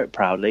thought, I'll wear it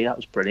proudly. That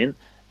was brilliant.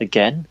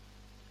 Again,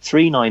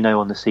 390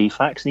 on the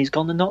CFAX, and he's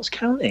gone to Notts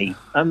County.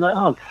 I'm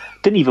like,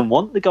 didn't even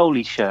want the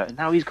goalie shirt, and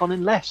now he's gone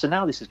and left. So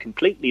now this is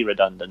completely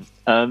redundant.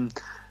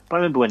 But I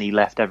remember when he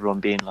left, everyone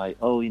being like,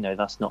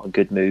 that's not a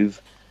good move.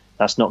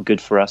 That's not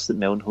good for us that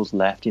Mildenhall's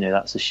left. You know,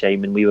 that's a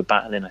shame. And we were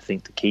battling, I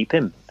think, to keep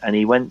him. And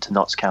he went to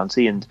Notts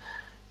County, and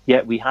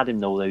yet we had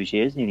him all those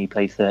years, and he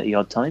played 30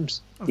 odd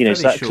times. I'm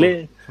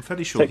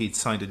fairly sure he'd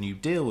signed a new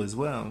deal as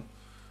well.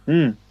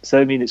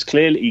 So I mean,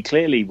 he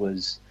clearly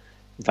was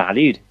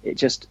valued. It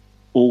just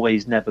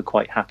always never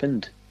quite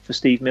happened for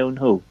Steve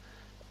Mildenhall.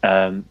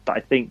 But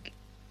I think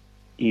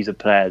he's a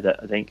player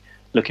that I think,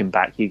 looking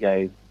back, you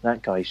go,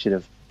 that guy should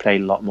have played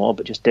a lot more,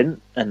 but just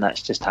didn't. And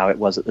that's just how it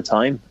was at the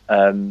time.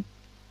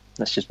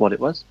 That's just what it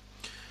was.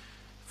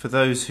 For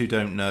those who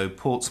don't know,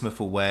 Portsmouth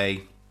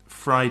away,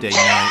 Friday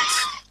night.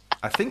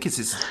 I think it's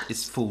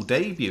his full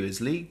debut,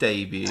 his league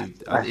debut.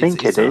 I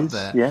think it is.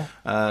 There.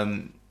 Yeah.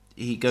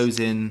 He goes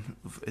in.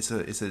 It's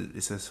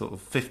a sort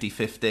of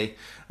 50-50,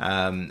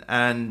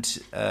 and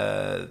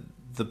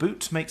the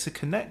boot makes a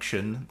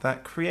connection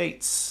that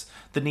creates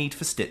the need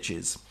for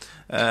stitches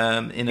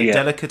in a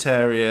delicate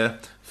area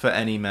for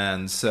any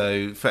man.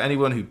 So for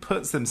anyone who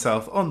puts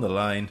themselves on the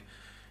line,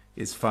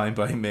 is fine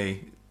by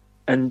me.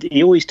 And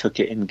he always took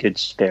it in good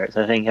spirits.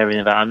 I think everything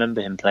about. I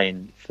remember him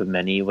playing for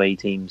many away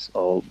teams,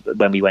 or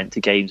when we went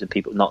to games and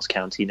people, Notts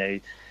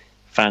County,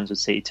 fans would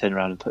see, turn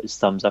around and put his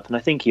thumbs up. And I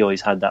think he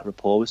always had that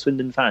rapport with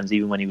Swindon fans,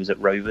 even when he was at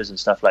Rovers and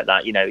stuff like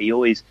that.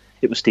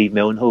 It was Steve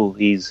Mildenhall.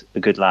 He's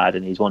a good lad,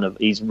 and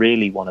he's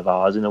really one of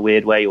ours in a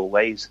weird way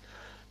always.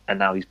 And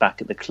now he's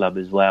back at the club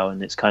as well,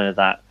 and it's kind of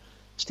that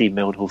Steve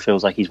Mildenhall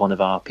feels like he's one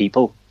of our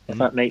people. If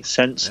that makes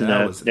sense, in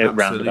a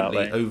roundabout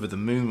way. Over the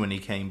moon when he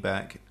came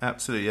back.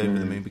 Absolutely over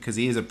the moon, because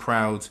he is a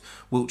proud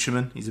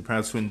Wiltshireman. He's a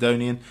proud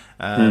Swindonian.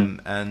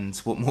 And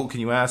what more can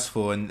you ask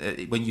for? And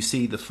when you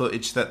see the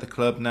footage that the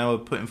club now are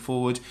putting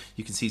forward,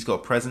 you can see he's got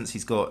a presence.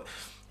 He's got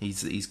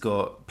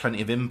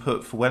plenty of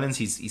input for Wellens.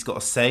 He's got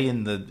a say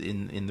in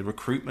the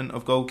recruitment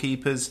of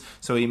goalkeepers.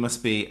 So he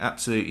must be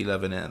absolutely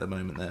loving it at the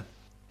moment there.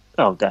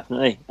 Oh,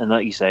 definitely. And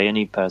like you say,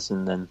 any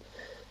person then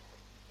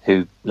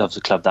who loves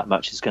the club that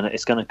much it's going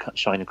to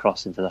shine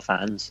across into the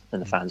fans,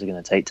 and the fans are going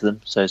to take to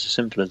them. So it's as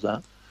simple as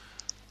that.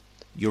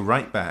 You're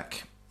right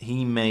back.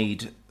 He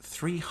made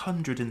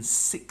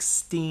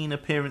 316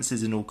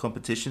 appearances in all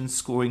competitions,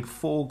 scoring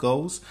 4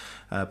 goals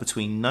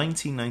between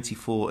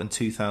 1994 and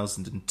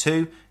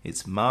 2002.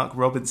 It's Mark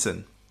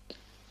Robinson.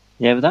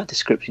 Yeah, but that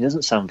description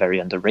doesn't sound very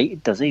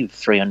underrated, does he?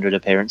 300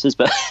 appearances,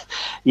 but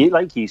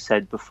like you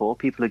said before,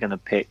 people are going to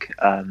pick.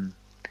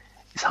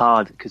 It's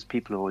hard because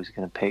people are always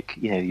going to pick,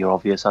 your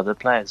obvious other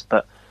players.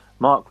 But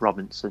Mark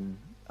Robinson,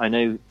 I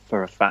know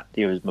for a fact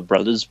he was my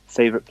brother's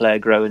favourite player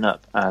growing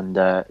up, and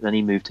then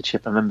he moved to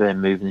Chippenham. I remember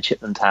him moving to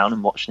Chippenham Town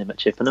and watching him at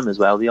Chippenham as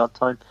well the odd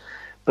time.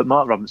 But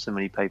Mark Robinson,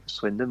 when he played for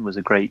Swindon, was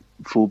a great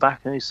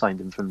fullback. And he signed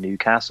him from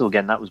Newcastle.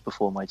 Again, that was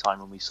before my time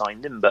when we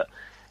signed him, but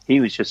he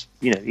was just,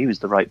 he was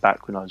the right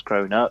back when I was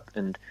growing up,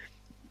 and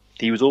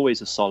he was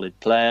always a solid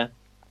player.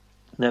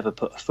 Never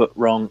put a foot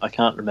wrong. I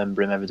can't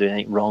remember him ever doing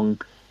anything wrong.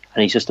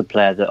 And he's just a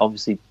player that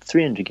obviously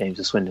 300 games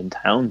for Swindon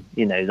Town,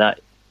 that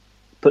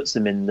puts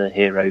them in the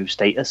hero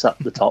status up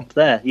the top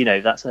there.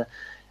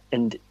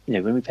 And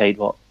when we paid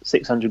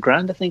 600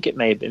 grand, I think it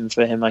may have been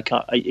for him.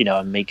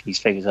 I'm making these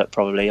figures up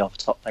probably off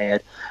the top of my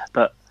head,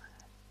 but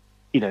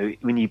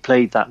when you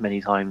played that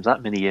many times,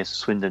 that many years for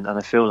Swindon, and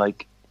I feel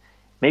like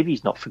maybe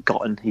he's not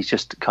forgotten. He's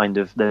just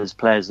there's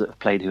players that have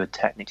played who are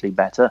technically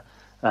better,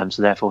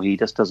 so therefore he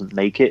just doesn't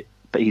make it.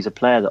 But he's a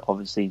player that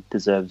obviously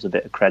deserves a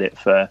bit of credit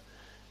for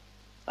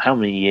how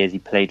many years he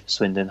played for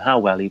Swindon, how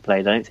well he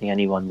played. I don't think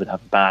anyone would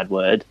have a bad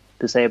word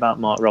to say about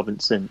Mark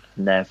Robinson,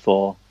 and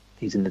therefore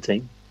he's in the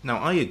team. Now,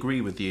 I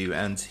agree with you,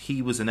 and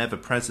he was an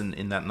ever-present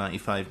in that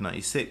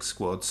 95-96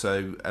 squad,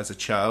 so as a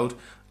child,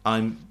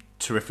 I'm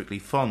terrifically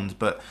fond,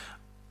 but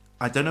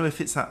I don't know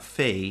if it's that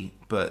fee,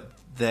 but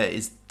there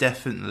are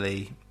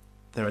definitely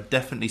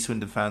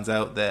Swindon fans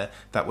out there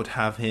that would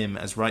have him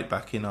as right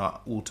back in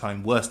our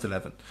all-time worst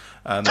 11,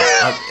 and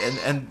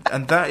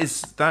that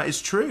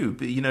is true.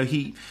 But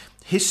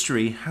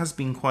history has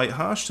been quite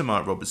harsh to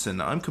Mark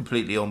Robinson. I'm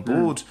completely on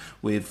board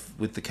with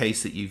the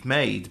case that you've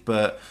made,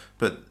 but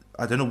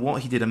I don't know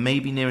what he did, and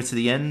maybe nearer to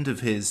the end of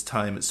his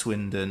time at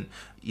Swindon,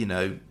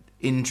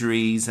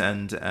 injuries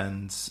and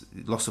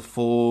loss of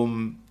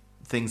form,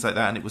 things like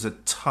that, and it was a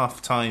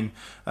tough time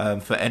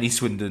for any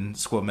Swindon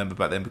squad member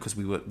back then because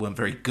we weren't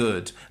very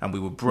good and we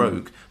were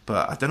broke.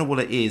 But I don't know what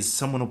it is.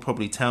 Someone will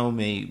probably tell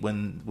me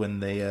when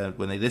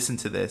they listen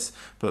to this.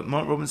 But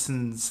Mark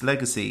Robinson's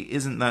legacy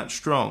isn't that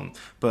strong.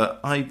 But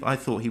I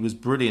thought he was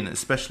brilliant,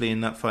 especially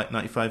in that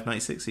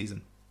 95-96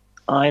 season.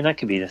 That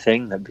could be the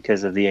thing, that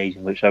because of the age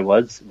in which I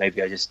was,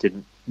 maybe I just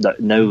didn't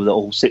know the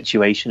whole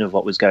situation of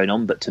what was going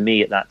on. But to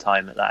me, at that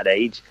time, at that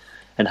age,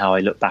 and how I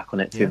look back on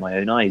it through my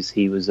own eyes,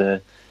 he was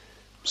a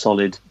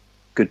solid,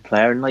 good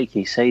player. And like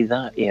you say,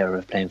 that era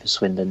of playing for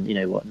Swindon,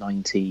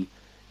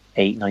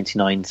 98,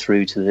 99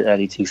 through to the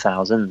early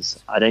 2000s,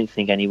 I don't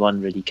think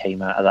anyone really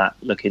came out of that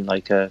looking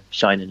like a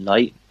shining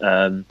light.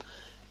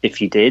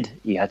 If you did,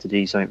 you had to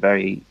do something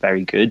very,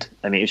 very good.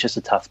 I mean, it was just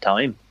a tough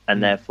time,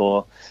 and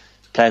therefore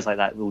players like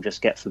that will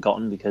just get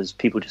forgotten because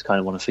people just kind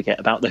of want to forget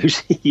about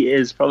those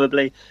years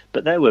probably.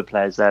 But there were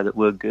players there that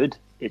were good.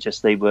 It's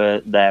just they were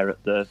there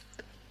at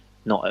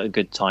not at a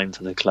good time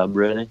for the club,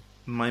 really.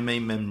 My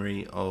main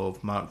memory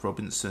of Mark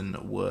Robinson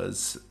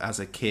was as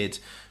a kid,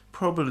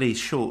 probably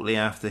shortly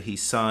after he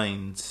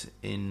signed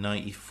in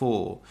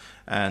 94,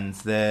 and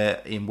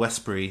there in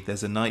Westbury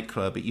there's a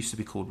nightclub. It used to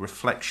be called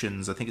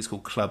Reflections. I think it's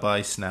called Club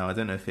Ice now. I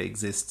don't know if it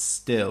exists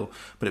still,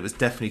 but it was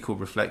definitely called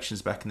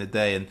Reflections back in the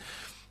day. And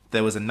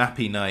there was a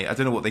nappy night. I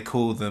don't know what they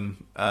call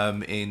them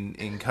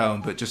in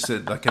Calne, but just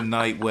like a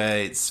night where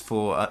it's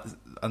for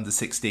under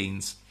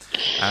 16s.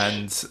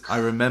 And I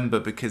remember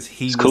because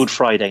it's called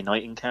Friday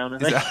Night in Calne, I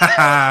think.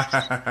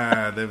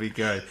 There we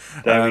go.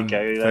 There we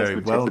go. That's a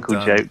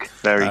typical joke.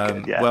 Very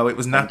good. Yeah. Well, it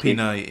was nappy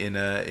night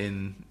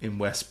in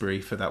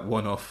Westbury for that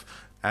one-off,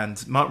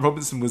 and Mark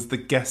Robinson was the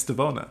guest of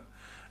honour,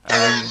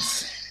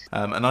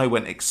 and I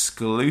went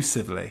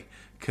exclusively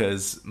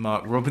because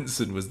Mark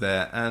Robinson was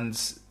there, and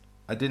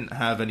I didn't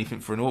have anything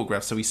for an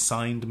autograph, so he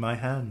signed my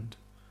hand.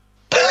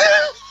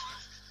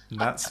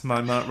 That's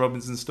my Mark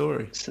Robinson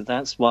story. So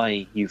that's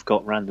why you've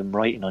got random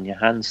writing on your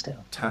hand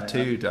still.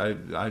 Tattooed. I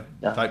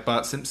like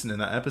Bart Simpson in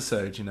that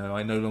episode.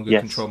 I no longer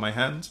control my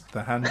hand.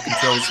 The hand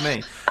controls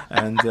me,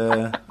 and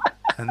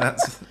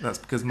that's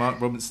because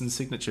Mark Robinson's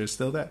signature is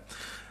still there.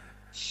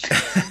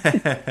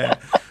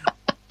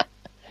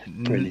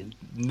 Brilliant.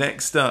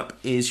 Next up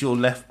is your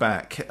left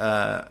back.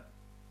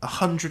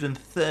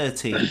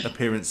 130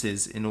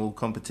 appearances in all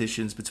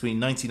competitions between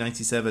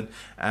 1997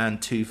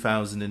 and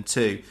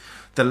 2002.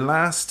 The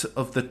last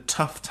of the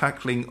tough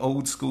tackling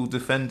old school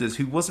defenders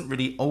who wasn't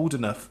really old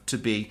enough to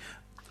be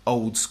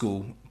old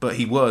school, but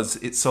he was.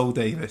 It's Sol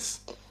Davis.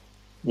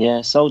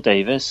 Yeah, Sol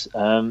Davis.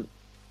 The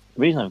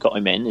reason I've got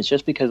him in is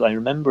just because I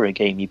remember a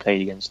game he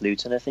played against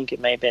Luton. I think it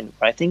may have been.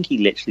 I think he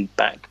literally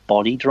back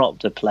body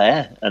dropped a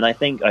player, and I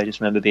just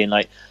remember being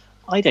like,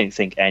 I don't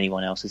think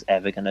anyone else is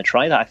ever going to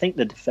try that. I think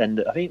the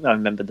defender. I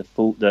remember the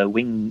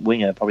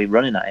winger probably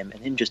running at him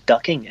and him just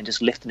ducking and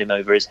just lifting him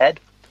over his head.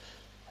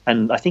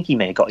 And I think he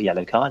may have got a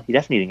yellow card. He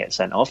definitely didn't get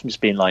sent off. And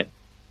just being like,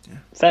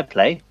 fair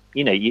play.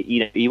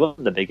 He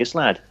wasn't the biggest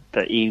lad,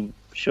 but he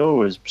sure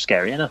was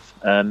scary enough.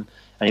 And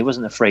he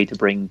wasn't afraid to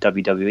bring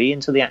WWE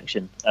into the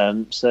action.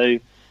 So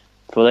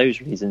for those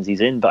reasons,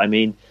 he's in. But I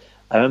mean,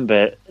 I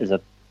remember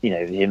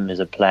him as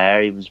a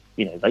player, he was,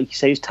 like you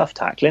say, he was tough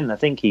tackling. I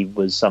think he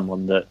was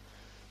someone that,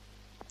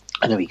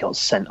 I know he got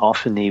sent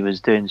off and he was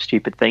doing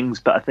stupid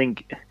things, but I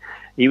think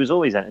he was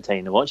always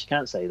entertaining to watch. You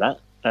can't say that.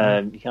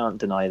 You can't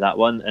deny that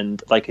one.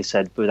 And like I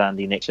said, with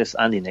Andy Nicholas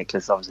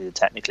obviously a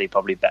technically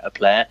probably better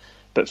player,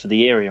 but for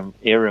the era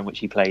in which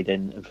he played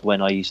in,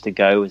 when I used to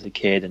go as a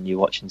kid and you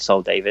watching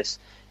Sol Davis,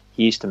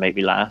 he used to make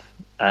me laugh,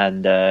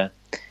 and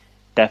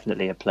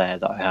definitely a player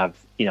that I have,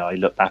 I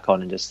look back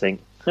on and just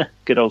think,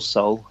 good old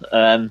Sol.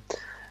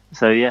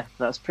 So yeah,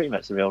 that's pretty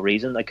much the real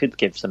reason. I could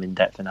give some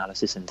in-depth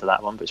analysis into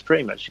that one, but it's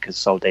pretty much because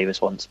Sol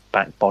Davis once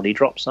back body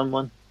dropped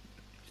someone.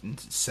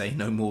 Say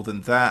no more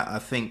than that. I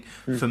think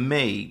for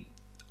me,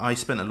 I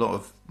spent a lot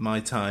of my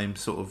time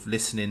sort of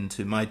listening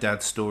to my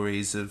dad's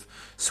stories of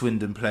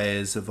Swindon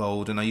players of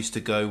old, and I used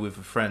to go with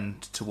a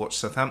friend to watch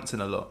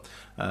Southampton a lot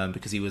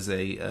because he was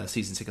a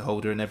season ticket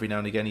holder, and every now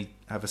and again he'd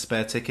have a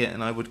spare ticket,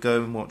 and I would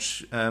go and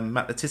watch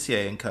Matt Le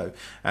Tissier and co.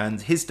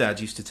 And his dad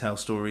used to tell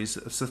stories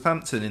of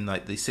Southampton in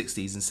like the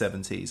 60s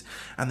and 70s,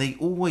 and they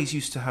always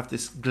used to have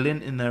this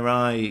glint in their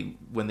eye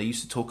when they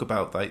used to talk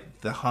about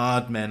like the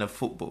hard men of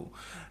football.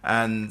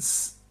 And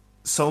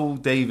Sol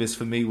Davis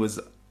for me was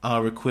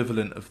our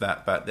equivalent of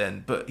that back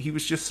then, but he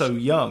was just so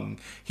young.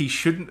 He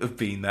shouldn't have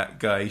been that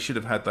guy. He should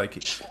have had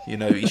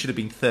he should have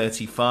been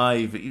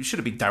 35. He should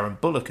have been Darren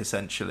Bullock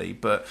essentially,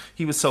 but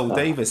he was Sol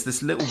Davis,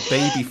 this little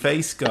baby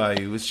face guy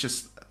who was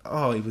just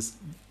he was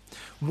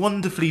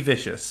wonderfully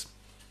vicious.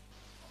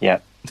 Yeah,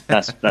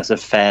 that's a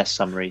fair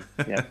summary.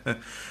 Yeah.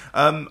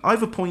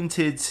 I've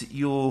appointed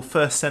your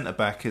first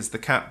centre-back as the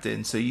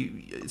captain, so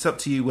it's up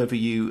to you whether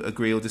you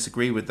agree or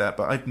disagree with that,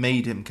 but I've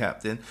made him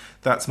captain.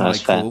 That's my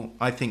call. Fair.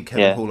 I think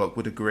Kevin Horlock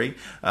would agree.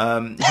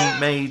 He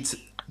made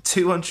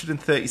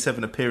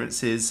 237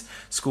 appearances,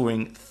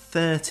 scoring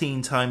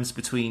 13 times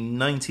between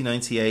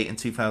 1998 and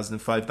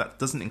 2005. That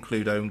doesn't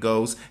include own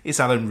goals. It's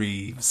Alan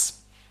Reeves.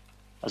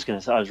 I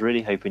was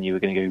really hoping you were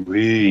going to go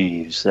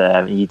Reeves.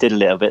 You did a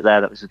little bit there.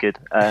 That was good.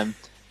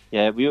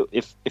 Yeah,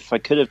 if I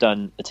could have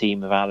done a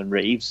team of Alan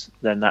Reeves,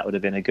 then that would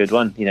have been a good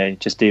one.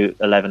 Just do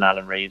 11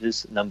 Alan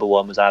Reeves. Number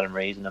 1 was Alan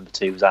Reeves, and number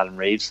 2 was Alan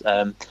Reeves.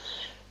 That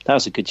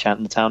was a good chant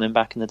in the town in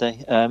back in the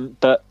day.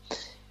 But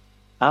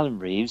Alan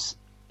Reeves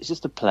is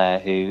just a player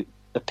who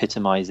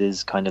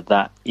epitomises kind of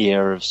that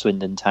era of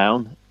Swindon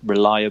Town.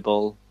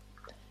 Reliable,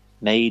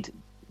 made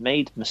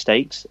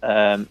mistakes.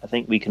 I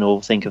think we can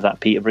all think of that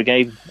Peterborough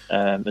game,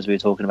 as we were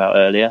talking about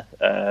earlier.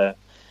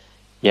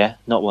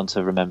 Not one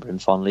to remember him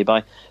fondly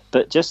by.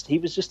 But he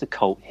was just a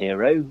cult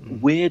hero,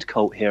 weird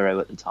cult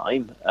hero at the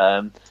time.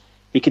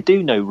 He could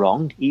do no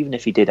wrong, even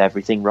if he did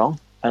everything wrong.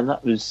 And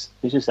it was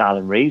just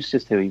Alan Reeves,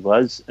 just who he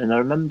was. And I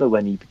remember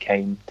when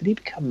did he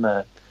become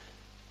a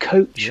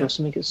coach or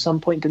something at some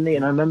point, didn't he?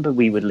 And I remember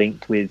we were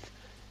linked with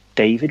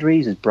David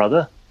Reeves, his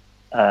brother.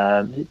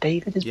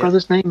 David, his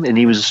brother's name? And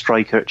he was a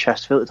striker at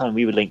Chesterfield at the time.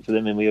 We were linked with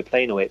him, and we were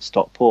playing away at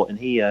Stockport, and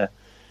he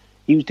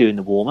was doing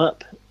the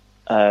warm-up.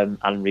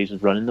 Alan Reeves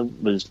was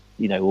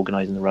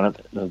organising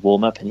the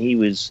warm-up, and he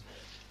was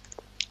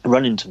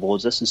running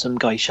towards us, and some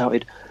guy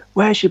shouted,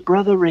 "Where's your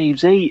brother,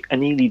 Reeves?" And all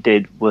he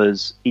did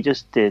was he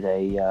just did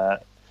the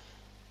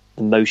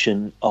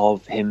motion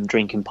of him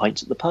drinking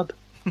pints at the pub.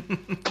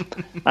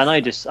 And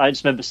I just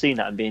remember seeing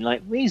that and being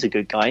like, well, he's a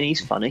good guy and he's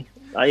funny,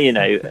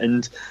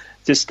 and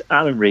just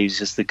Alan Reeves is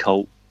just the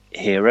cult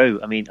hero.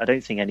 I mean, I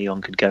don't think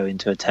anyone could go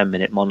into a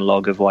 10-minute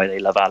monologue of why they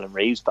love Alan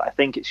Reeves, but I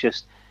think it's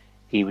just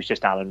he was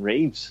just Alan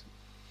Reeves.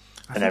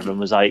 And everyone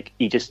was like,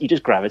 he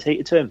just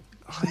gravitated to him.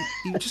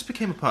 He just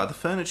became a part of the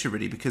furniture,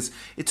 really, because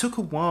it took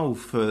a while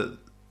for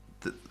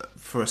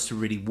us to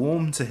really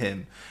warm to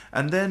him.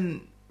 And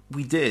then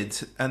we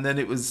did, and then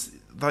it was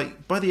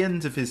like, by the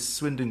end of his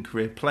Swindon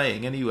career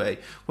playing anyway,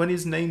 when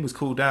his name was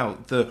called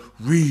out, the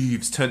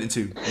Reeves turned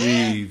into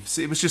Reeves.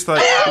 It was just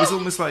like, it was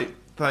almost like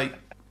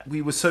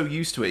we were so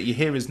used to it. You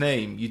hear his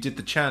name, you did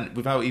the chant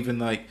without even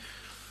like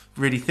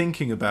really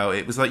thinking about it.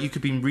 It was like you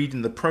could be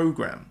reading the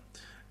programme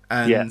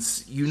and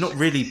you're not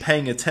really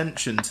paying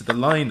attention to the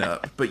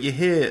lineup, but you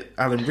hear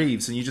Alan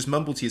Reeves and you just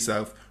mumble to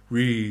yourself,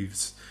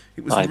 Reeves.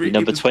 It was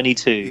number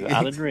 22,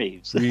 Alan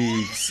Reeves.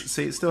 Reeves.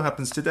 See, it still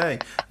happens today.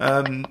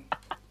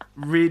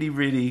 Really,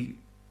 really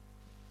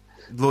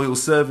loyal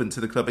servant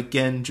to the club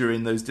again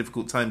during those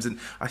difficult times. And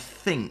I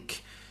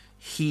think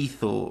he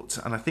thought,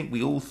 and I think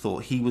we all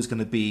thought, he was going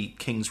to be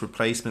King's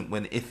replacement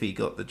when Iffy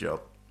got the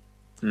job.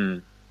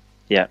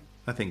 Yeah.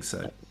 I think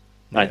so.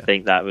 Yeah. I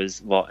think that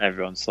was what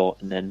everyone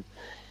thought. And then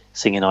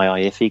Singing Aye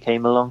Aye Iffy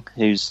came along,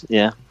 who's,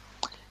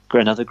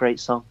 another great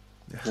song.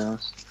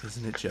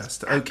 Isn't it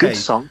just? Okay.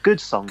 Good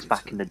songs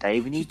back in the day.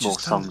 We need more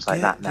songs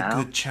like that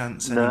now. Good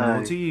chants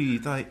anymore, do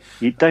you?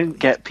 You don't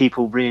get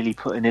people really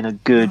putting in a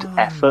good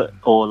effort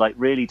or like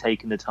really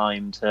taking the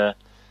time to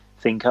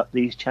think up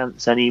these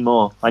chants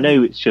anymore. I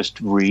know it's just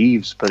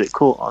Reeves, but it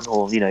caught on.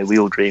 Or we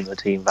all dream of a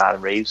team of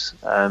Alan Reeves.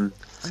 And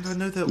I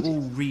know they're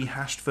all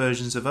rehashed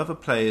versions of other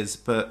players,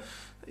 but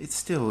it's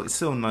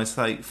still nice.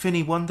 Like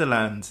Finney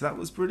Wonderland, that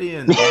was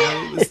brilliant.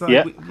 It was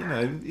like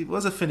it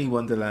was a Finney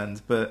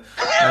Wonderland, but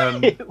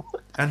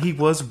and he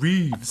was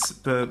Reeves,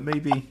 but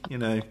maybe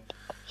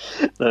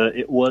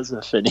it was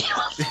a Finney.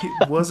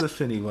 It was a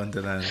Finney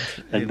Wonderland,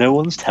 and no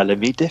one's telling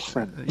me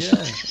different.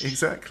 Yeah,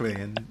 exactly,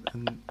 and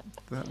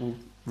that will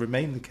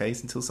remain the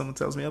case until someone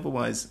tells me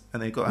otherwise,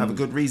 and they've got to have a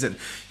good reason.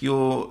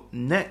 Your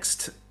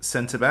next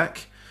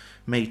centre-back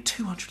made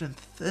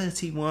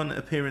 231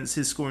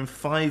 appearances, scoring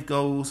 5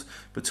 goals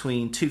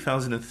between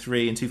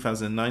 2003 and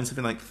 2009,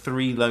 something like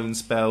 3 loan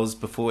spells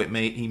before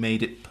he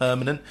made it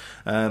permanent.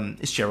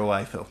 It's Gerald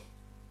Eiffel.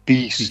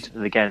 Beast.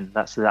 And again,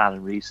 that's the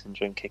Alan Reeve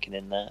syndrome kicking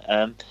in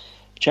there.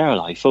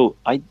 Gerald Eiffel,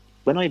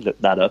 when I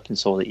looked that up and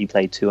saw that he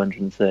played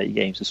 230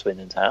 games for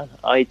Swindon Town,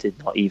 I did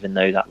not even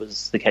know that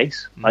was the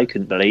case. I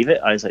couldn't believe it.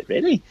 I was like,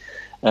 really?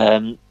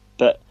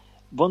 But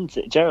one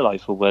thing, Gerald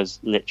Eiffel was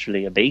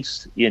literally a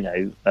beast,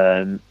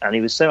 and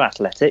he was so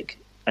athletic,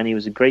 and he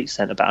was a great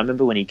centre-back. I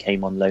remember when he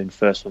came on loan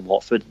first from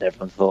Watford, and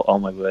everyone thought, oh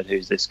my word,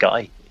 who's this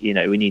guy? We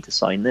need to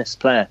sign this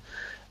player.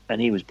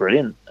 And he was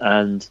brilliant.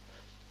 And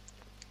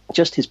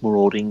just his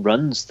marauding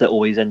runs that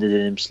always ended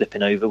in him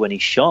slipping over when he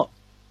shot,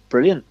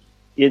 brilliant.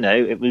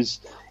 It was,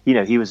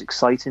 he was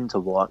exciting to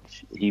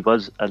watch. He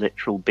was a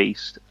literal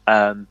beast.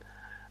 And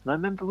I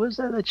remember, was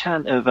there the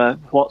chant of,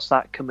 what's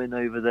that coming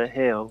over the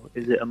hill?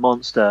 Is it a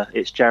monster?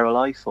 It's Gerald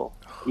Eiffel.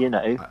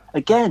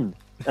 Again,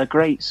 a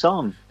great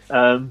song.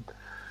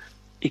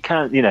 He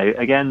can't,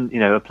 again,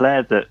 a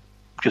player that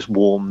just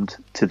warmed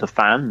to the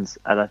fans.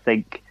 And I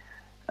think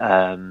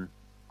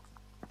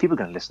people are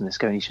going to listen to this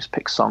going, he's just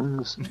picked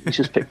songs. He's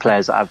just picked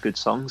players that have good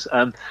songs.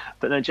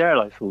 But no,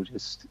 Gerald Eiffel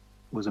just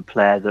was a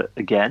player that,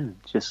 again,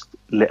 just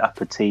lit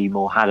up a team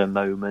or had a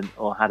moment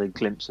or had a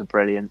glimpse of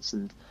brilliance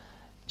and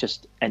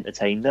just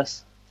entertained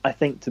us, I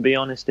think, to be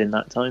honest, in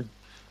that time.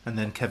 And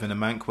then Kevin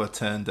Amankwa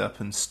turned up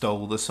and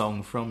stole the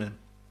song from him.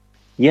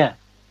 Yeah,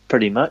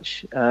 pretty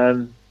much.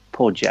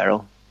 Poor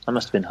Gerald. That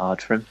must have been hard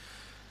for him.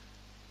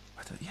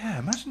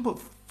 Imagine what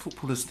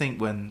footballers think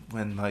when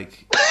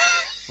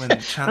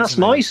that's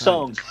my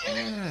song.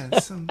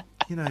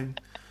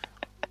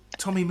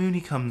 Tommy Mooney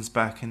comes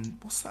back and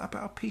what's that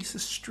about a piece of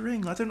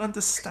string? I don't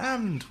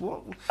understand. Why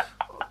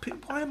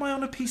am I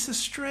on a piece of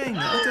string?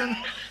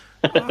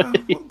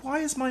 Why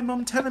is my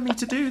mum telling me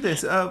to do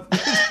this?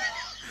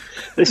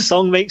 This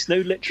song makes no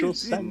literal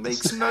sense. It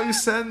makes no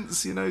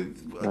sense.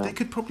 They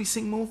could probably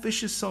sing more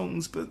vicious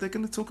songs, but they're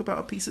going to talk about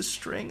a piece of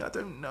string. I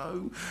don't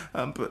know.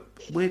 But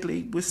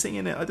weirdly, we're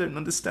singing it. I don't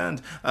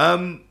understand.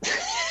 I'm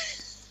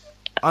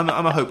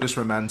a hopeless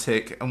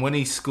romantic, and when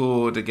he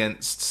scored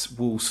against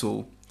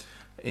Walsall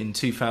in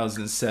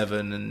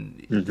 2007,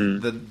 and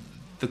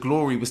the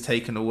glory was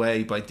taken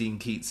away by Dean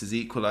Keats'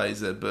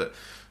 equaliser, but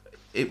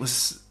it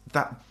was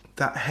that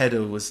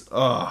header was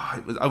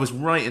I was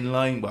right in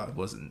line. Well, I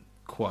wasn't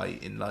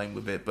quite in line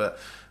with it, but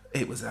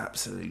it was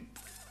absolute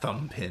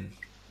thumping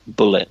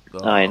bullet.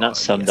 And that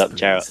summed up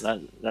Gerald.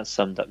 That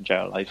summed up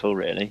Gerald Eiffel,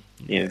 really.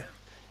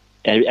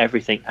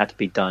 Everything had to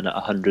be done at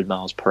 100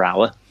 miles per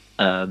hour.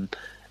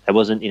 There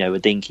wasn't, a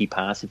dinky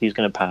pass. If he was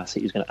going to pass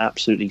it, he was going to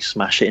absolutely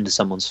smash it into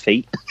someone's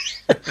feet.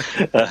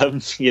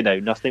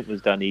 Nothing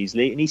was done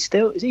easily. And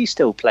is he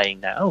still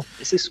playing now?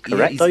 Is this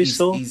correct?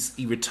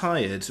 He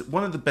retired.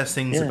 One of the best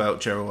things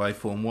about Gerald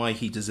Eiffel and why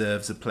he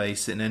deserves a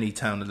place in any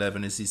Town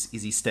 11 is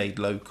he stayed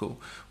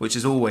local, which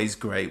is always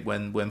great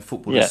when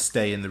footballers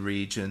stay in the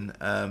region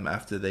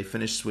after they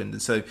finish Swindon.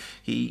 So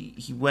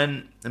he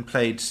went and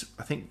played,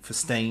 I think, for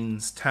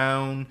Staines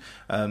Town,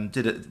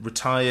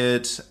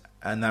 retired.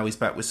 And now he's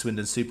back with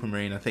Swindon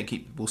Supermarine. I think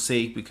we'll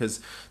see,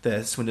 because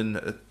they're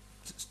Swindon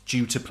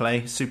due to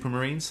play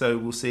Supermarine. So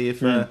we'll see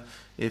if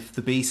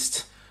the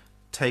Beast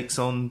takes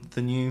on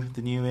the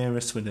new era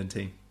Swindon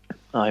team.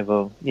 We're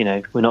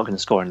not going to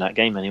score in that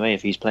game anyway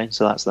if he's playing.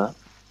 So that's that.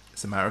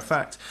 As a matter of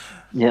fact.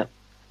 Yeah.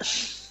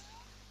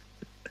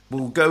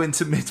 We'll go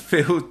into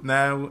midfield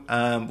now.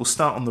 We'll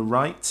start on the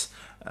right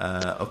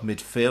of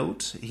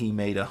midfield. He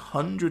made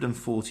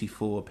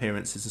 144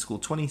 appearances and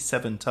scored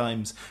 27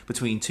 times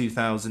between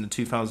 2000 and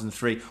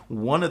 2003.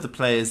 One of the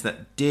players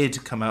that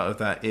did come out of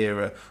that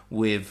era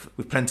with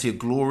plenty of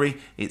glory,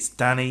 it's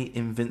Danny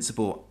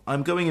Invincible.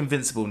 I'm going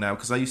Invincible now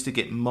because I used to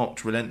get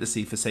mocked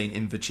relentlessly for saying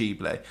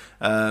Invincible.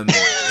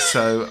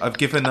 So I've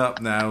given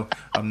up now.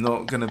 I'm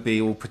not going to be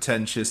all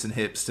pretentious and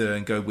hipster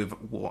and go with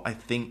what I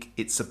think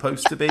it's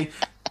supposed to be.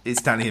 It's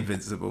Danny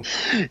Invincible.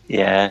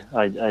 Yeah,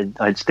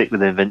 I'd stick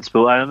with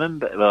Invincible. I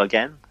remember,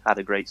 again, had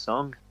a great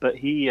song, but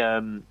he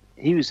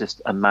was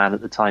just a man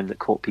at the time that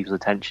caught people's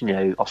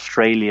attention.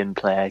 Australian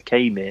player,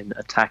 came in,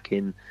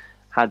 attacking,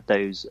 had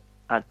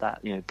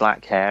that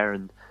black hair,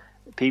 and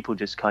people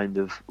just kind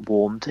of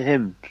warmed to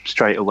him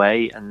straight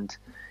away. And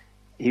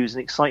he was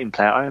an exciting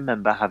player. I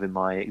remember having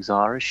my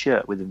Xara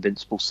shirt with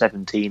Invincible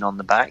 17 on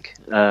the back,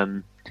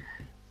 and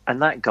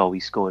that goal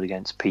he scored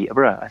against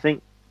Peterborough, I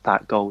think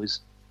that goal was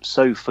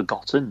so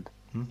forgotten.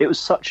 It was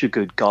such a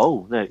good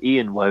goal.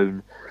 Ian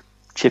Wone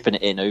chipping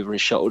it in over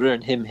his shoulder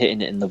and him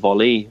hitting it in the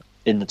volley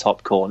in the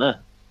top corner.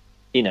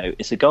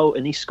 It's a goal,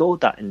 and he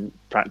scored that in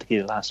practically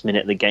the last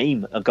minute of the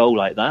game. A goal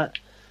like that,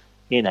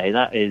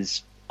 that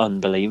is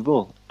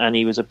unbelievable. And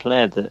he was a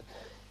player that,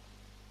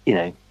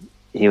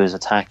 he was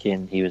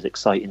attacking, he was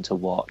exciting to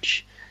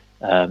watch.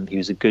 He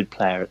was a good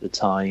player at the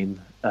time.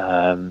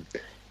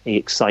 He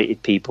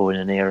excited people in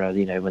an era,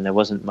 when there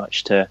wasn't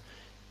much to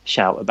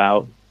shout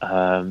about.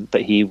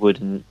 but he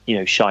wouldn't,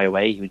 shy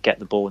away. He would get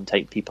the ball and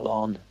take people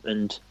on,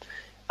 and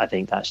I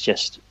think that's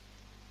just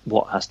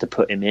what has to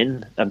put him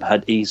in.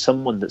 He's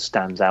someone that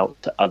stands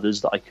out to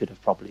others that I could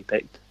have probably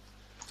picked.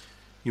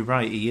 You're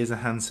right, he is a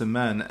handsome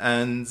man,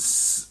 and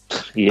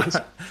He is.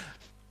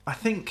 I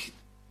think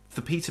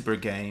the Peterborough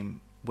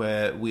game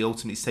where we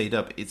ultimately stayed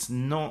up, it's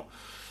not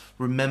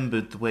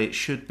remembered the way it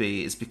should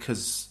be. It's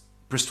because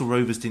Bristol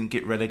Rovers didn't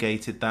get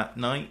relegated that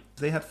night.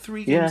 They had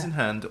 3 games in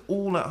hand,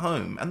 all at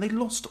home, and they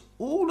lost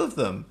all of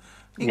them.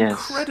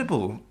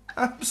 Incredible. Yes.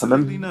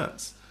 Absolutely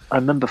nuts. I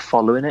remember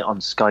following it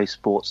on Sky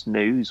Sports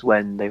News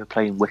when they were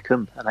playing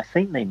Wickham, and I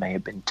think they may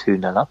have been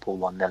 2-0 up or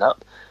 1-0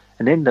 up,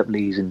 and ended up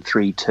losing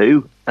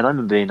 3-2. And I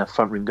remember being in a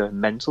front room going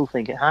mental,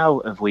 thinking,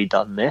 how have we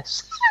done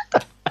this?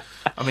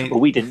 I mean, well,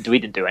 we didn't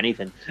do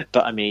anything,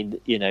 but I mean,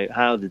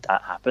 how did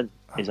that happen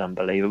is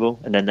unbelievable.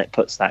 And then that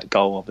puts that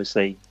goal,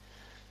 obviously,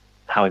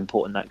 how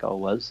important that goal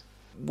was.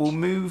 We'll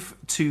move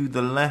to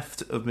the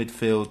left of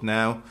midfield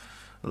now.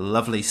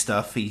 Lovely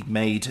stuff. He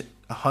made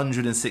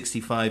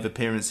 165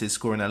 appearances,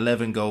 scoring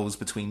 11 goals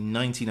between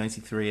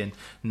 1993 and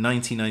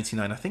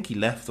 1999. I think he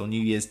left on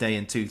New Year's Day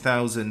in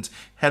 2000.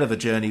 Hell of a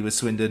journey with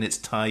Swindon. It's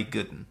Ty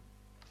Gooden.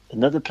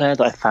 Another player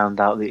that I found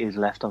out that is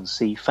left on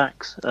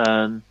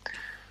CFAX.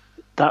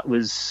 That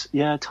was,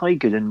 Ty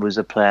Gooden was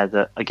a player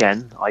that,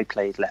 again, I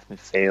played left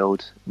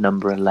midfield,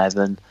 number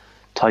 11.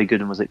 Ty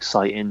Gooden was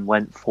exciting,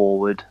 went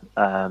forward,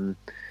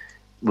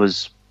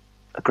 was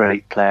a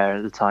great player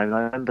at the time. And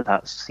I remember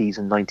that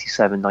season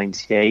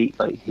 97-98,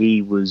 like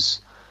he was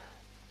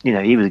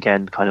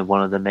again kind of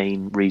one of the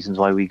main reasons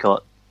why we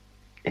got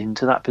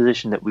into that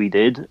position that we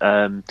did.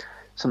 Some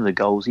of the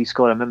goals he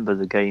scored, I remember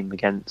the game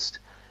against,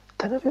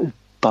 I don't know if it was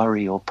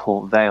Bury or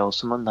Port Vale,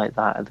 someone like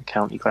that at the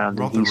county ground,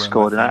 and he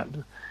scored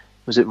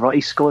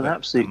he scored an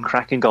absolute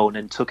cracking goal and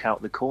then took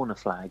out the corner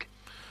flag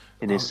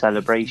in his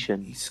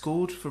celebration. He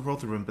scored for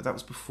Rotherham, but that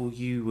was before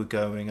you were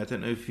going. I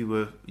don't know if you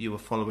were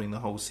following the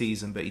whole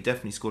season, but he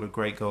definitely scored a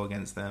great goal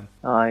against them.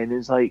 And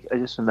it's like, I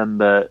just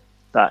remember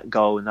that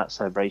goal and that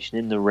celebration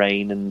in the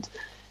rain, and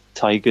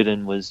Ty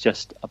Gooden was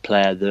just a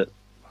player that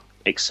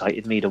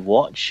excited me to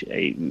watch.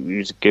 He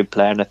was a good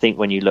player, and I think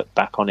when you look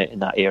back on it in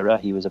that era,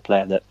 he was a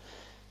player that,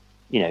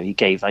 he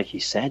gave, like you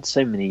said,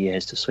 so many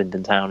years to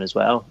Swindon Town as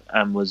well,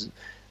 and was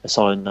a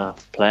solid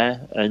enough player.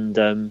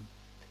 And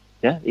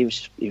he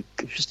was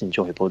just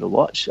enjoyable to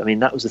watch. I mean,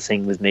 that was the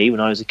thing with me when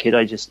I was a kid.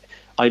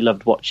 I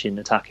loved watching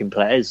attacking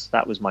players.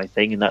 That was my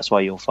thing, and that's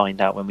why you'll find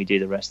out when we do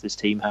the rest of this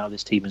team how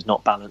this team is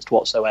not balanced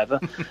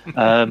whatsoever.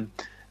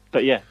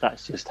 But yeah,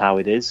 that's just how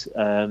it is.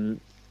 Ty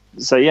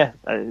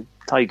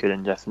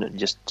Gooden definitely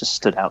just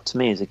stood out to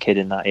me as a kid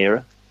in that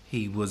era.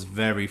 He was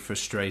very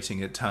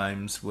frustrating at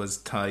times, was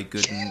Ty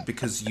Gooden,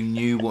 because you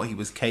knew what he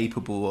was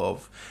capable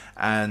of,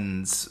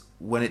 and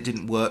when it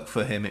didn't work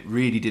for him, it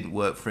really didn't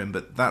work for him.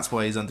 But that's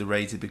why he's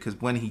underrated,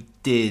 because when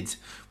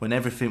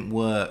everything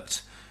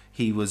worked,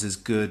 he was as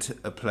good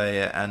a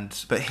player.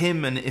 But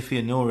him and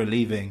Ifeanyi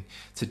leaving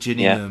to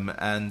Gillingham,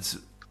 and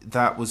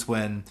that was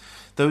when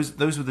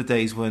those were the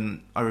days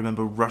when I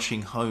remember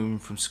rushing home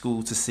from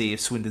school to see if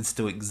Swindon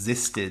still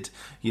existed.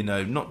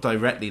 Not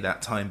directly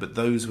that time, but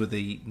those were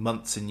the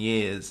months and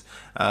years.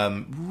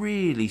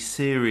 Really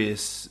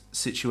serious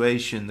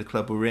situation the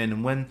club were in,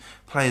 and when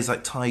players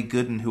like Ty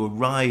Gooden, who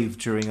arrived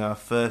during our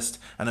first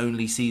and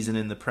only season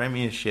in the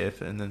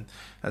Premiership, and then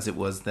as it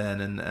was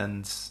then,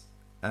 and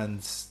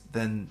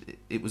then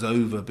it was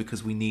over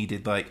because we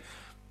needed like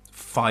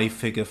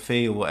 5-figure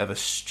fee or whatever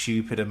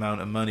stupid amount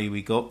of money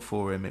we got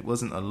for him. It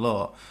wasn't a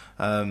lot.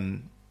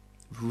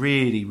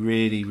 Really,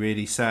 really,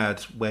 really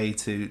sad way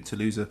to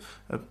lose a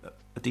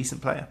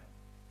decent player.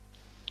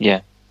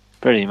 Yeah,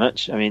 pretty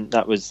much. I mean,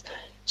 that was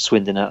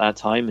Swindon at that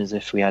time. As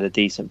if we had a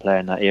decent player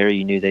in that era,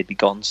 you knew they'd be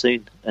gone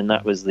soon. And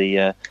that was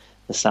the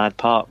sad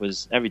part,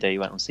 was every day you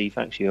went on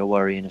CFAX, you were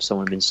worrying if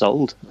someone had been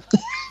sold.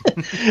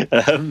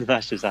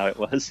 That's just how it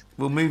was.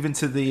 We'll move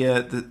into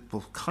the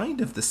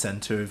kind of the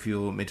centre of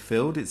your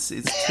midfield. It's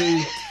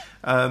two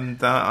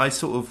that I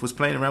sort of was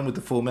playing around with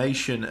the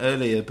formation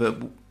earlier, but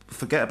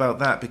forget about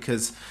that,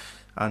 because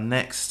our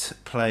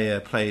next player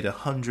played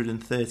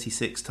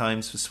 136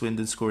 times for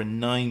Swindon, scoring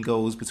 9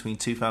 goals between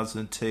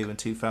 2002 and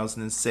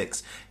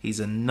 2006. He's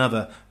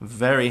another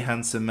very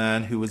handsome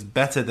man who was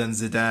better than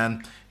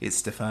Zidane. It's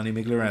Stefani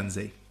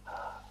Migloranzi.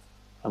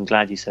 I'm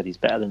glad you said he's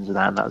better than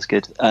Zidane. That was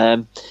good. I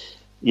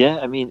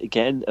mean,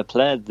 again, a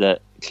player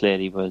that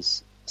clearly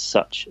was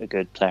such a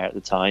good player at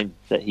the time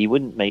that he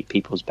wouldn't make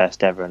people's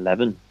best ever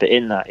 11. But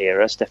in that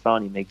era,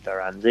 Stefani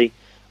Migloranzi,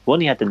 one,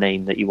 he had the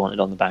name that you wanted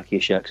on the back of your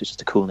shirt because it's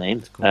just a cool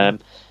name. Cool.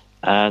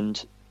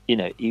 And,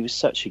 he was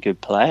such a good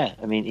player.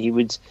 I mean,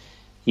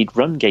 he'd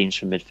run games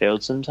from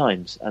midfield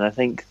sometimes. And I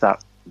think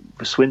that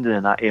for Swindon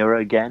in that era,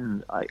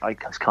 again, I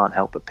just can't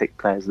help but pick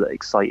players that are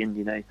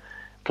exciting,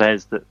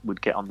 players that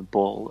would get on the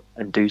ball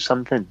and do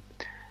something.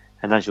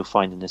 And as you'll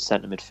find in the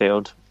centre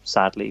midfield,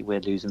 sadly, we're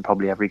losing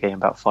probably every game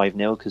about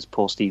 5-0 because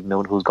poor Steve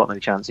Mildenhall's got no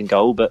chance in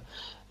goal. But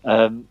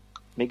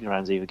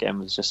Migloranzi, again,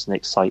 was just an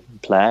exciting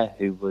player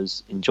who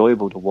was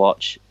enjoyable to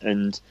watch.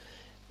 And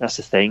that's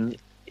the thing.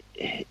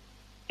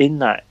 in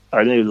that,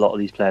 I know a lot of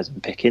these players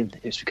I'm picking,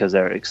 it's because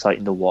they're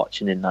exciting to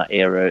watch, and in that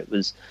era it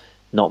was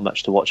not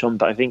much to watch on.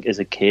 But I think as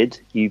a kid,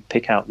 you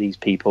pick out these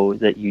people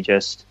that you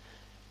just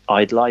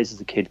idolise as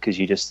a kid because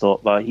you just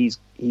thought, well, he's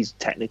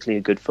technically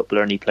a good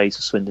footballer and he plays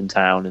for Swindon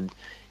Town and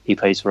he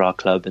plays for our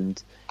club.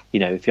 And,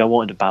 if I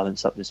wanted to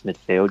balance up this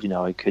midfield,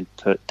 I could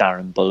put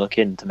Darren Bullock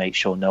in to make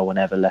sure no one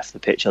ever left the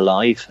pitch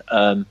alive.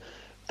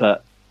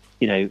 But,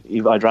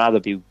 I'd rather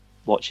be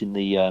watching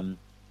the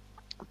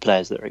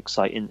players that are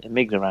exciting. And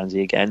Mignolet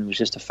Ramsey, again, was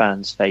just a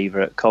fan's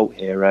favourite, cult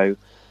hero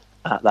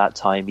at that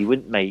time. He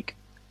wouldn't make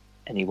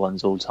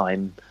anyone's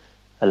all-time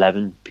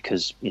 11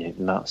 because the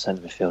amount of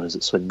centre midfielders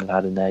that Swindon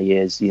had in their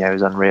years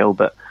is unreal,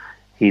 but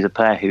he's a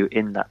player who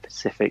in that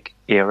Pacific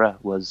era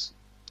was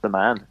the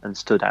man and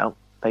stood out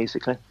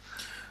basically.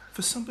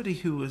 For somebody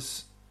who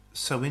was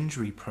so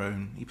injury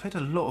prone, he played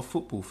a lot of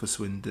football for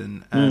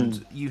Swindon,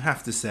 and you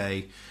have to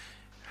say,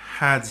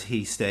 had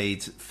he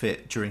stayed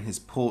fit during his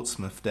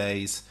Portsmouth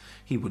days,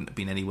 he wouldn't have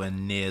been anywhere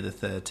near the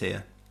third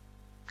tier.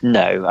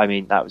 No, I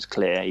mean that was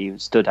clear. He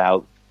stood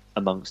out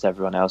amongst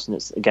everyone else, and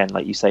it's, again,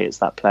 like you say, it's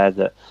that player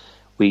that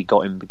we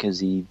got him because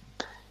he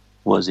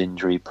was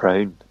injury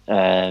prone,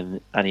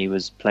 and he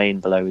was playing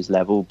below his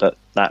level, but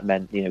that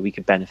meant we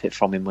could benefit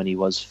from him when he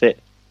was fit,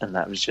 and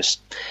that's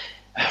just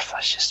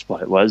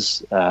what it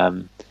was.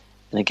 And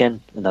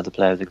again, another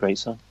player with a great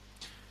song.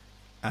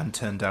 And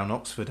turned down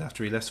Oxford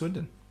after he left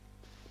Swindon.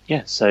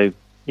 Yeah, so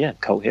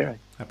cult hero.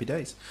 Happy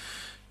days.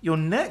 Your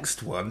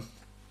next one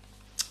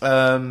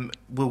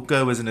will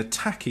go as an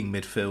attacking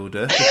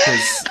midfielder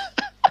because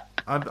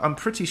I'm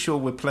pretty sure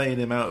we're playing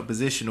him out of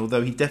position,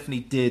 although he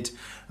definitely did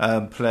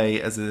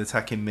play as an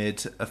attacking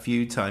mid a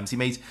few times. He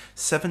made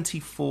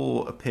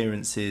 74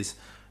 appearances,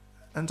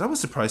 and I was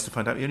surprised to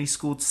find out he only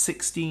scored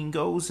 16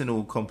 goals in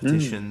all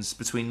competitions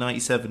between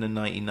 97 and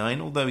 99,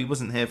 although he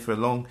wasn't here for a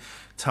long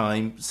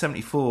time.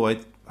 74,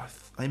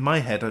 in my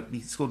head,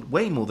 he scored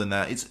way more than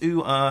that. It's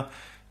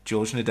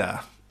George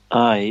Nadar.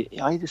 I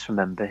just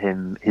remember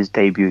his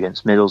debut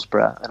against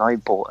Middlesbrough, and I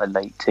bought a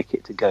late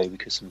ticket to go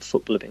because some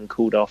football had been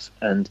called off,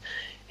 and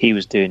he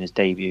was doing his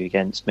debut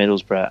against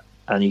Middlesbrough,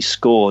 and he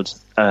scored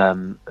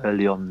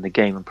early on in the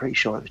game. I'm pretty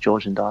sure it was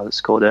George Nadar that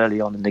scored early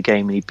on in the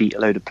game, and he beat a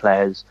load of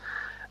players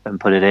and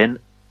put it in.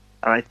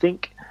 And I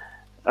think,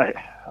 I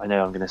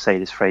know I'm going to say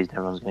this phrase and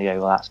everyone's going to go,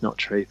 well, that's not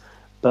true,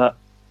 but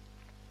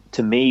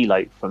to me,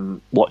 like,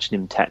 from watching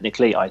him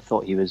technically, I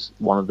thought he was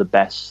one of the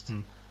best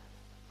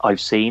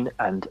I've seen,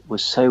 and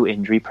was so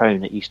injury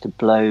prone it used to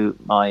blow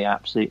my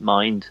absolute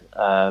mind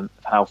of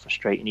how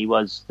frustrating he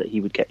was that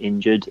he would get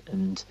injured,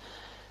 and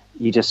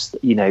you just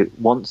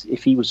once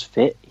if he was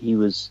fit,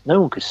 no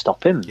one could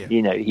stop him.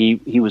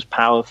 He was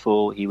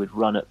powerful, he would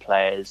run at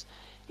players,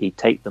 he'd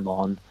take them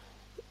on,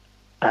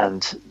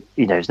 and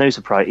it's no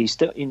surprise he's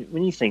still,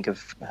 when you think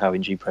of how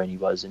injury prone he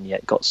was and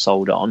yet got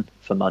sold on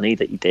for money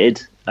that he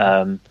did,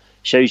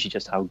 shows you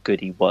just how good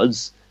he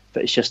was.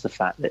 But it's just the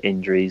fact that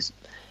injuries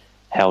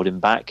held him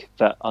back.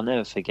 But I'll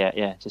never forget,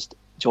 just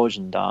George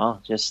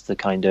Nadar, just the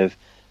kind of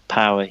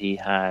power he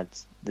had,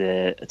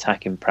 the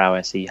attacking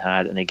prowess he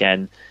had. And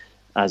again,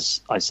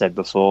 as I said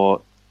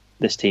before,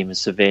 this team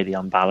is severely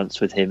unbalanced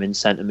with him in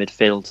centre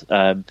midfield.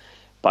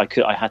 But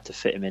I had to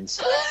fit him in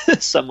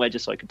somewhere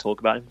just so I could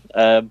talk about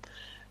him.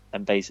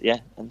 And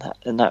basically,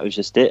 and that was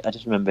just it. I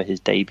just remember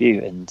his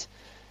debut and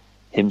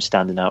him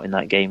standing out in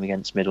that game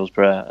against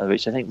Middlesbrough,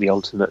 which I think we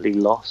ultimately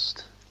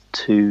lost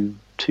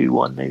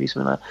 2-1, maybe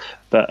something like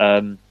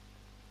that.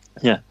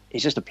 But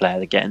he's just a player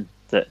again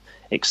that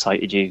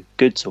excited you,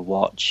 good to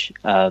watch,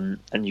 and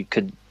you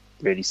couldn't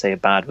really say a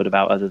bad word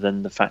about other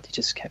than the fact he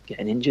just kept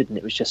getting injured, and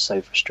it was just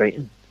so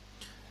frustrating.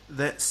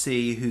 Let's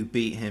see who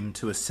beat him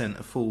to a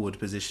centre forward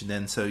position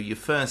then. So your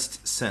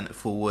first centre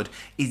forward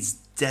is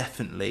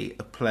definitely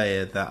a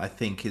player that I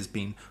think has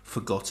been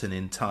forgotten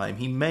in time.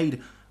 He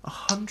made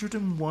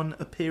 101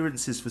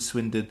 appearances for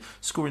Swindon,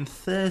 scoring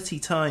 30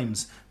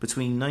 times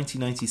between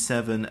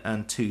 1997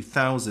 and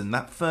 2000.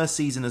 That first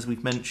season, as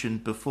we've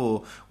mentioned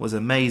before, was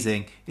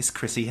amazing. It's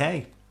Chrissy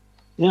Hay.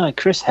 Yeah,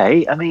 Chris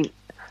Hay. I mean,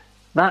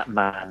 that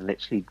man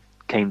literally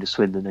came to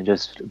Swindon and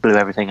just blew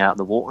everything out of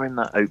the water in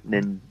that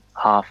opening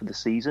half of the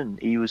season.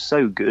 He was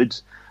so good.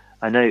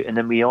 I know, and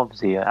then we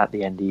obviously, at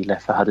the end, he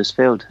left for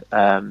Huddersfield.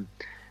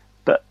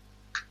 But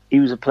he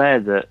was a player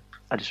that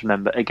I just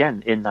remember,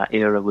 again, in that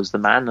era was the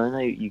man. I know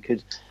you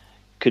could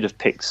have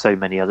picked so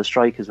many other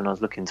strikers when I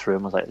was looking through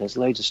them. I was like, there's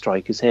loads of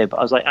strikers here. But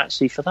I was like,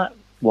 actually, for that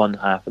one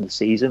half of the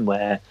season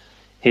where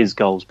his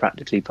goals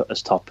practically put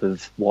us top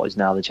of what is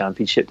now the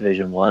Championship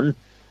Division 1,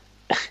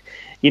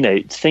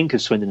 think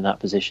of Swindon in that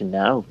position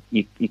now.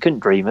 You couldn't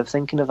dream of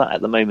thinking of that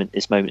at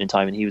this moment in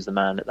time. And he was the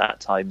man at that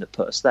time that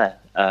put us there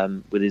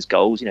with his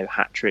goals,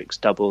 hat-tricks,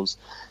 doubles,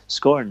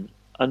 scoring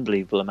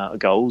unbelievable amount of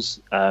goals.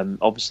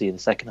 Obviously in the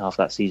second half of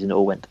that season it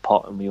all went to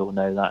pot, and we all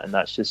know that, and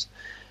that's just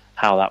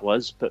how that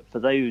was. But for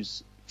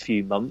those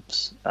few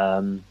months,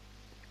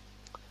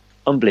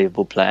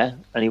 unbelievable player.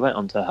 And he went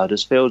on to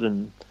Huddersfield,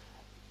 and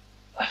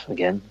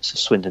again, it's a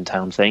Swindon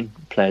Town thing.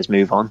 Players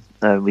move on.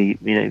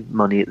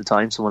 Money at the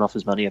time, someone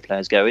offers money, a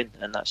player's going,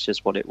 and that's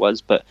just what it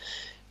was. But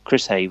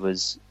Chris Hay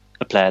was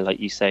a player, like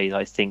you say, that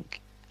I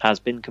think has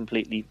been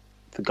completely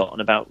forgotten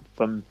about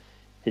from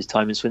his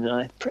time in Swindon.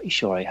 I'm pretty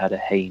sure I had a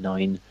Hay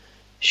 9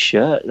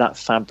 shirt, that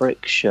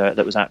fabric shirt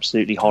that was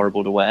absolutely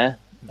horrible to wear.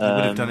 They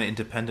would have done it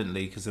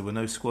independently because there were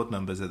no squad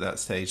numbers at that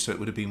stage, so it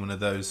would have been one of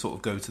those sort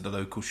of go to the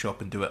local shop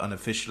and do it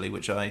unofficially,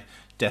 which I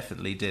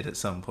definitely did at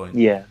some point.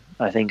 Yeah,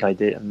 I think I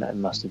did. I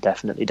must have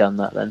definitely done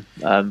that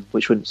then,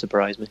 which wouldn't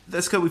surprise me.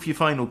 Let's go with your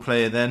final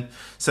player then.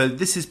 So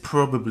this is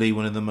probably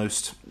one of the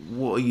most,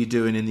 what are you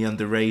doing in the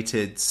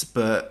underrateds?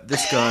 But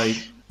this guy,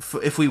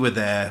 if we were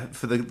there,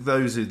 for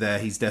those who are there,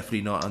 he's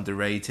definitely not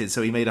underrated.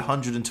 So he made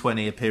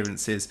 120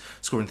 appearances,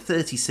 scoring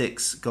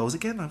 36 goals.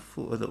 Again, I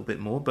thought a little bit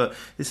more, but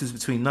this was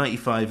between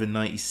 95 and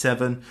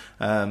 97.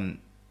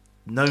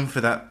 Known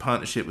for that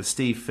partnership with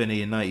Steve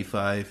Finney in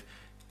 95.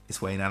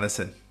 It's Wayne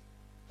Allison.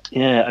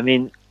 Yeah, I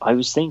mean, I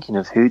was thinking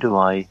of who do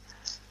I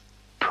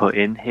put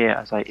in here.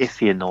 I was like, Ife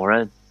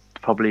Anora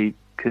probably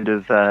could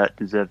have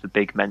deserved a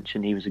big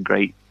mention. He was a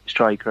great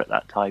striker at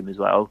that time as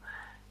well.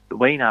 But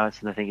Wayne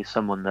Allison, I think, is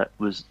someone that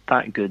was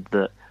that good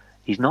that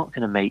he's not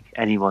going to make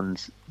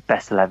anyone's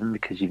best 11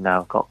 because you've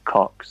now got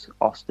Cox,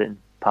 Austin,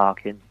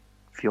 Parkin,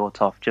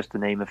 Fjortoft, just to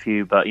name a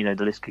few. But, the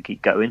list could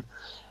keep going.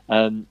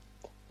 And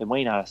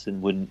Wayne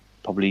Allison wouldn't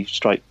probably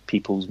strike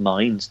people's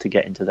minds to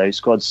get into those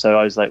squads. So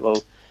I was like,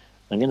 well,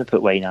 I'm going to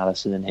put Wayne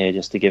Allison in here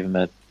just to give him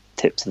a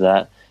tip to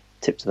the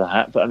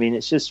hat. But I mean,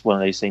 it's just one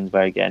of those things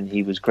where, again,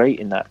 he was great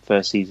in that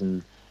first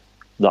season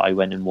that I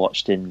went and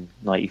watched in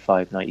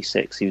 95,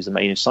 96. He was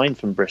signed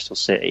from Bristol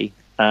City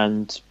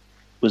and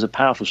was a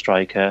powerful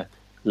striker.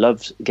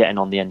 Loved getting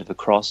on the end of a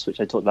cross, which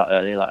I talked about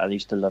earlier. Like, I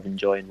used to love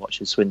enjoying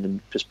watching Swindon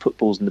just put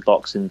balls in the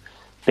box and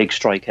big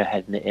striker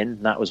heading it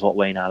in. That was what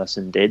Wayne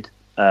Allison did.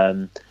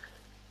 And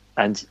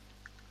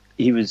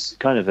he was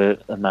kind of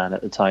a man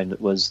at the time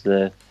that was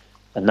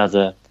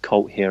another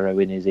cult hero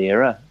in his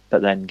era,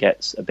 but then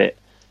gets a bit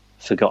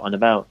forgotten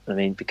about. I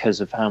mean,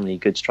 because of how many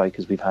good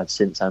strikers we've had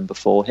since and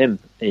before him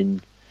in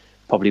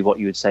probably what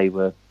you would say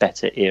were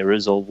better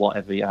eras or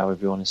however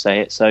you want to say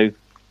it. So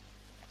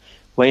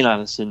Wayne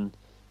Allison,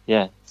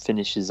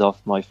 finishes off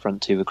my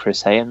front two with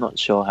Chris Hay. I'm not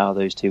sure how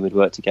those two would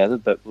work together,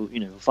 but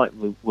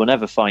we'll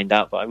never find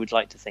out. But I would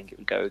like to think it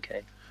would go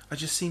okay. I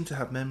just seem to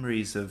have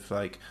memories of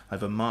like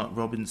either Mark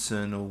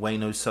Robinson or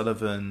Wayne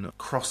O'Sullivan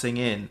crossing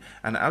in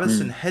and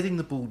Allison heading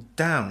the ball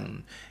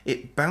down.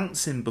 It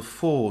bouncing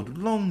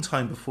long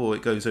time before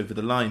it goes over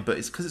the line, but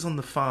it's because it's on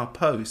the far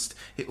post.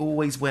 It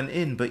always went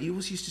in, but he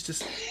always used to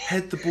just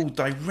head the ball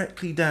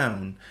directly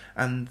down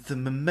and the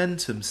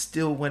momentum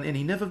still went in.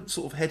 He never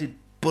sort of headed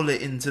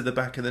bullet into the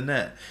back of the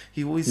net.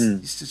 He always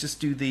used to just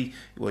do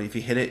if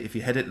you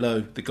head it low,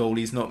 the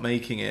goalie's not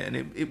making it, and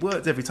it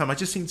worked every time. I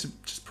just seem to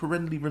just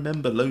perennially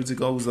remember loads of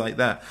goals like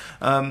that.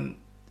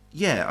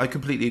 I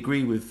completely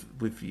agree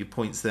with your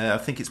points there. I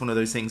think it's one of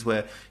those things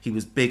where he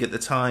was big at the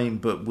time,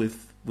 but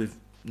with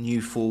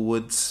new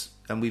forwards,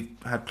 and we've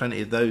had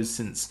plenty of those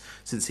since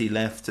he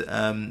left,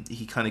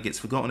 he kind of gets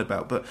forgotten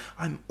about. But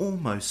I'm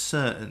almost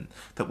certain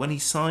that when he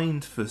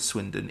signed for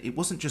Swindon, it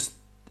wasn't just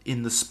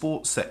in the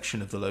sports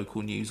section of the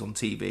local news on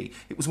TV.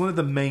 It was one of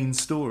the main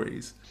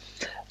stories.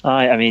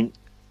 I mean,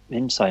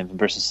 him signing from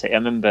Bristol City, I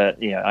remember,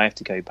 I have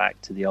to go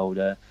back to the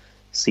older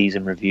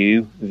season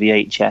review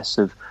VHS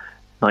of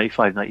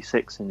 95,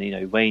 96,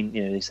 and Wayne,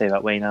 they say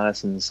about Wayne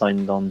Allison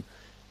signed on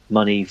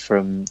money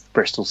from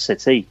Bristol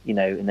City,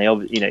 and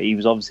he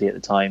was obviously at the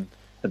time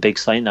a big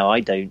sign. Now I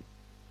don't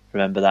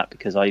remember that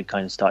because I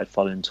kind of started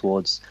following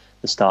towards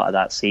the start of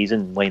that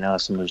season. Wayne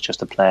Allison was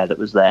just a player that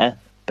was there,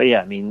 but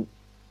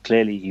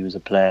clearly he was a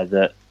player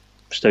that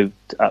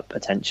stoked up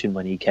attention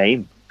when he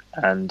came,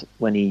 and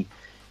when he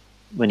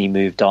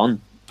moved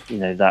on,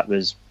 that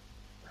was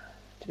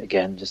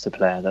again just a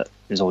player that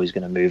is always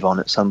going to move on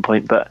at some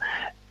point. But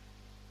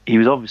he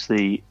was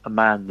obviously a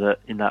man that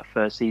in that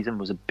first season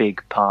was a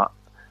big part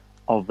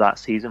of that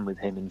season with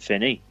him and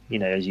Finney.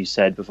 As you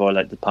said before,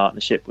 like the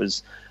partnership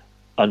was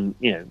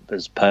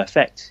was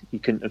perfect. You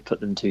couldn't have put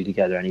them two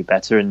together any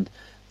better. And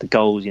the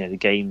goals, the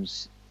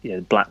games,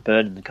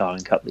 Blackburn and the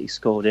Carling Cup that he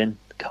scored in.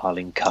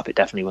 Carling Cup, it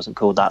definitely wasn't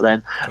called that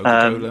then.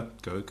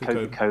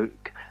 Coca-Cola.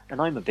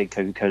 And I'm a big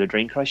Coca-Cola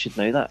drinker, I should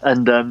know that.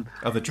 And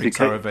other drinks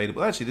are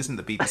available. Actually, this isn't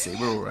the BBC,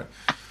 we're all right.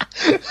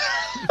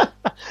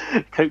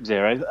 Coke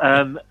Zero.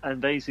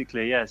 And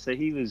basically, so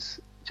he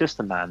was just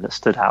a man that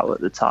stood out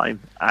at the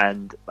time.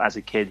 And as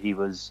a kid, he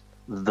was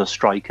the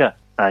striker.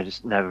 I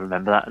just never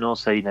remember that. And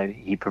also,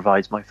 he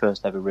provides my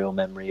first ever real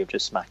memory of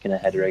just smacking a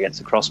header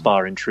against a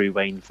crossbar in true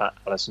Wayne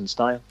Allison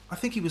style. I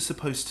think he was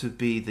supposed to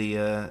be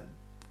the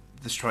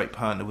strike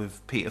partner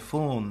with Peter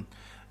Thorne,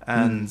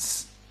 and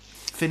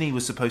Finney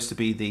was supposed to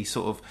be the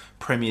sort of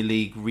Premier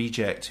League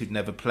reject who'd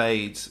never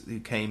played, who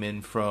came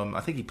in from,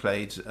 I think he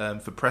played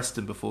for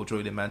Preston before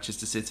joining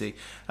Manchester City,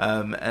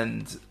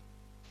 and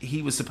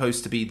he was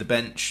supposed to be the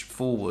bench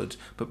forward,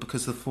 but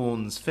because of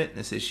Fawn's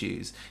fitness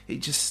issues, it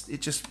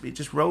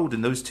just rolled,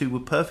 and those two were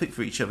perfect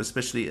for each other,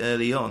 especially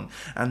early on.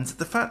 And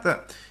the fact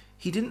that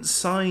he didn't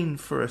sign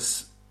for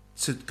us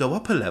to go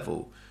up a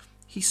level.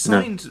 He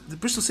signed the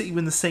Bristol City were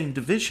in the same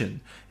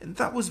division, and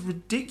that was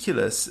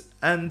ridiculous.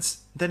 And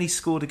then he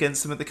scored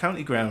against them at the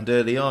county ground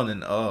early on,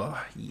 and and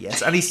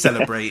he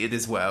celebrated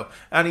as well.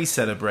 And he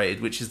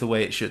celebrated, which is the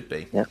way it should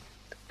be. Yeah,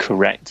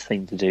 correct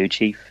thing to do,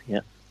 Chief. Yeah.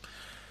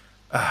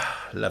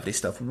 Lovely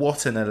stuff.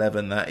 What an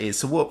 11 that is.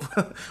 So what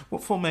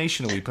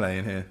formation are we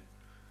playing here?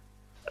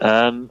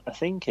 I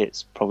think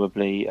it's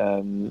probably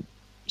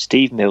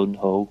Steve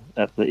Mildenhall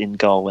in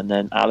goal, and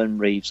then Alan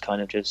Reeves kind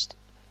of just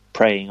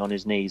praying on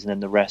his knees, and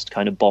then the rest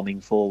kind of bombing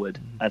forward.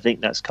 I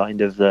think that's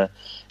kind of the...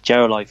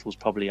 Gerald Eiffel's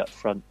probably up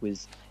front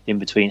with in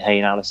between Hay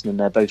and Allison, and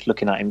they're both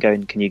looking at him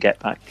going, can you get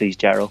back please,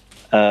 Gerald?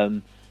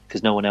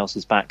 Because no one else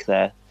is back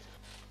there.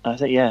 I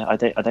think, I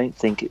don't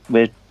think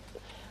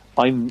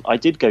I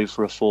did go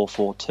for a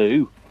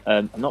 4-4-2.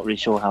 I'm not really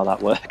sure how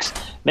that works.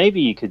 Maybe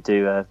you could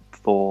do a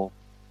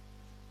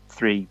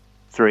 4-3-3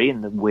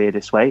 in the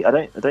weirdest way. I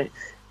don't.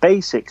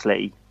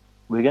 Basically,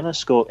 we're going to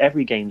score.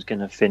 Every game's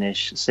going to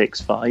finish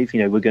 6-5.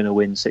 We're going to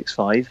win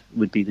 6-5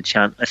 would be the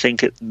chant, I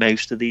think, at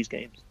most of these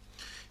games.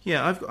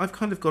 Yeah, I've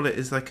kind of got it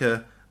as like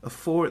a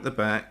 4 at the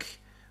back,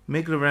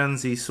 Migla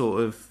Ramsey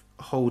sort of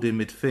holding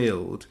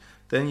midfield.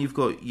 Then you've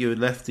got your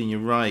left and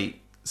your right.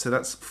 So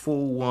that's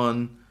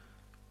 4-1-2-1-2.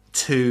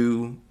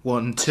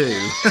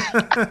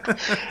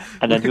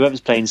 And then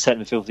whoever's playing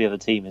centre midfield for the other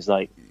team is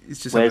like,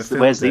 it's just where's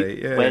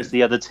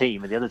the other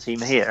team? Are the other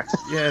team here?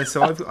 Yeah,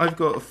 so I've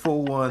got a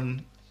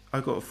 4-1.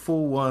 I've got a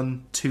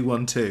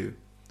 4-1-2-1-2.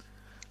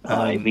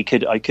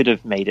 I could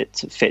have made it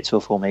to fit to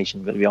a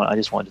formation, but to be honest, I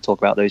just wanted to talk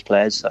about those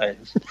players. So.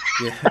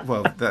 Yeah,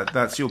 well,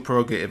 that's your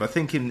prerogative. I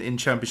think in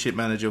Championship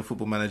Manager or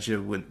Football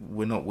Manager,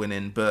 we're not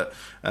winning, but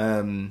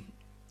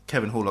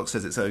Kevin Horlock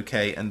says it's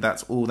okay, and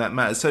that's all that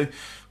matters. So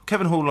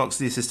Kevin Horlock's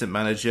the assistant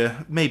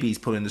manager. Maybe he's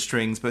pulling the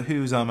strings, but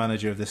who's our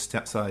manager of this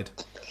side?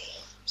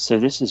 So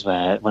this is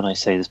where, when I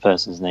say this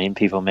person's name,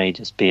 people may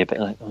just be a bit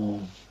like,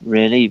 oh,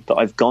 really? But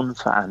I've gone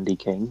for Andy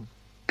King,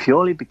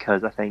 purely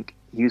because I think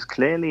he was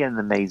clearly an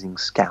amazing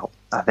scout.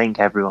 I think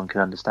everyone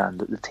can understand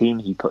that the team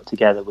he put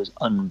together was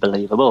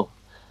unbelievable.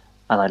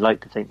 And I'd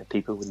like to think that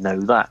people would know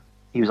that.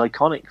 He was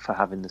iconic for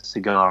having the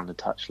cigar on the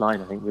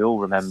touchline. I think we all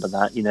remember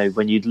that.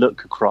 When you'd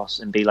look across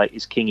and be like,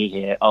 is Kingy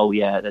here? Oh,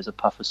 yeah, there's a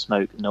puff of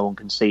smoke. No one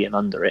can see him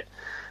under it.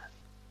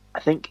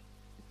 I think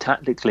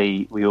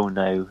tactically we all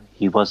know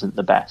he wasn't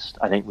the best.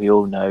 I think we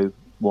all know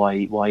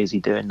why is he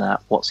doing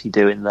that? What's he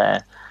doing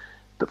there?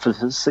 But for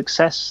the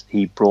success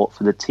he brought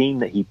for the team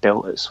that he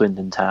built at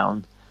Swindon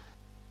Town,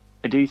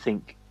 I do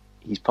think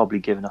he's probably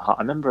given a heart.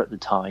 I remember at the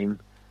time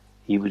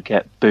he would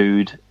get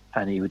booed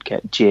and he would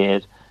get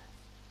jeered.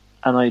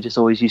 And I just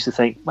always used to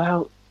think,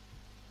 well,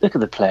 look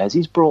at the players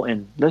he's brought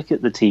in. Look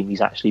at the team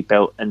he's actually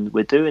built. And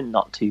we're doing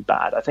not too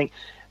bad. I think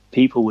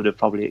people would have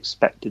probably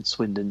expected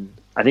Swindon.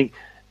 I think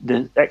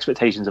the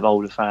expectations of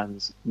older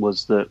fans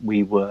was that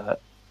we were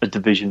a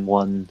Division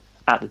 1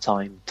 at the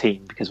time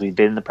team because we'd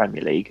been in the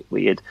Premier League.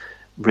 We had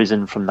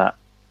risen from that,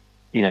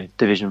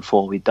 Division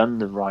 4. We'd done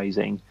the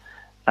rising,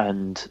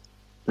 and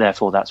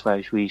therefore that's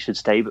where we should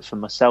stay. But for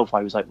myself,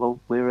 I was like, well,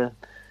 we're a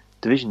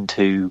Division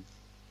 2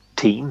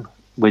 team.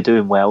 We're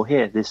doing well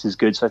here. This is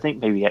good. So I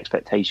think maybe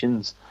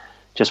expectations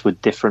just were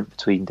different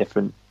between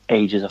different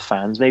ages of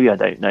fans. Maybe, I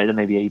don't know. There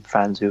may be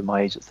fans who are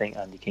my age that think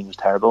Andy King was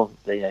terrible.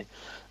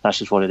 That's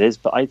just what it is.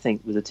 But I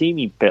think with the team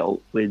he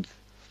built, with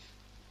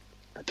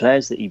the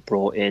players that he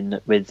brought in,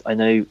 I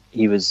know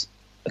he was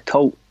a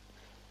cult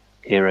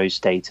hero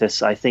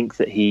status. I think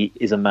that he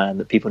is a man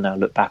that people now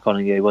look back on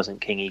and go, he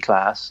wasn't Kingy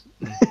class.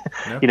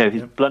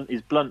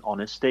 His blunt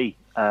honesty.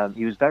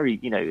 He was very,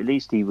 at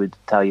least he would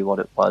tell you what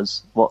it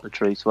was, what the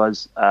truth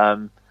was.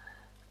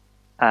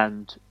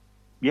 And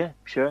yeah,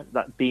 sure,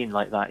 that being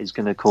like that is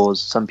going to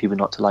cause some people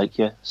not to like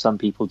you, some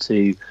people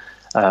to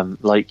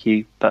like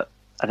you. But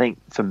I think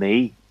for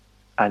me,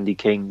 Andy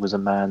King was a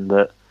man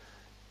that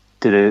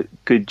did a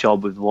good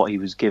job with what he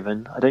was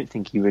given. I don't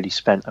think he really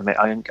spent. I mean,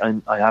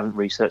 I haven't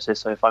researched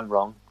this, so if I'm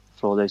wrong,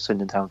 for all those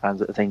Swindon Town fans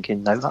that are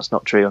thinking, no, that's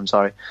not true, I'm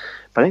sorry.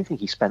 But I don't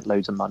think he spent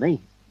loads of money.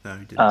 No,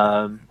 he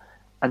didn't.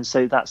 And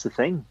so that's the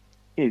thing.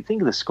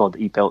 Think of the squad that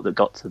he built that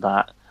got to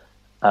that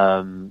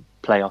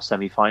playoff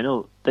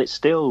semi-final. That's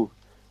still,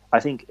 I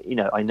think,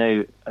 I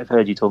know I've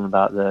heard you talking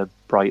about the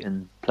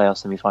Brighton playoff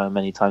semi-final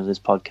many times in this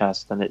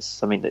podcast, and it's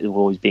something that will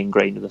always be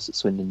ingrained with us at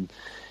Swindon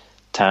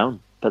Town.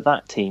 But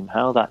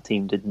how that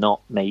team did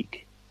not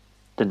make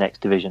the next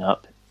division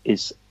up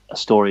is a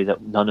story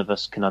that none of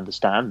us can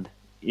understand.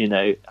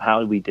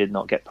 How we did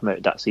not get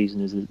promoted that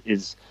season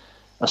is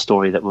a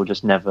story that we'll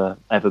just never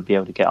ever be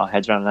able to get our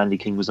heads around. And Andy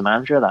King was the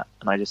manager of that,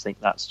 and I just think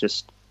that's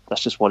just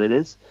what it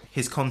is.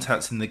 His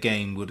contacts in the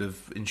game would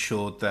have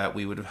ensured that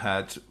we would have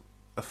had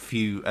a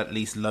few, at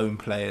least, loan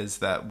players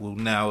that will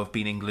now have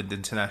been England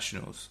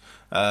internationals.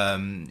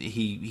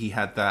 He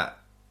had that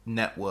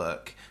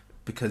network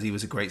because he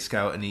was a great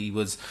scout and he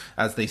was,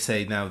 as they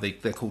say now,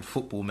 they're called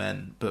football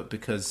men, but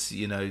because,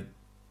 you know,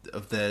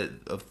 of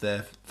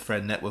their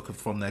friend network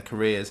from their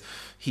careers,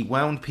 he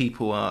wound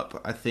people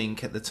up, I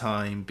think, at the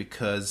time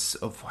because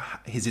of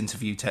his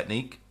interview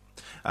technique.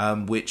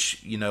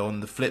 Which, you know, on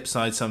the flip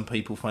side, some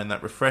people find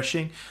that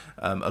refreshing.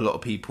 A lot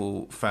of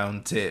people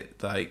found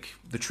it like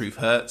the truth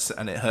hurts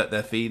and it hurt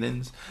their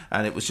feelings.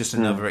 And it was just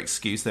another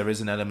excuse. There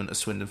is an element of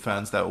Swindon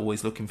fans that are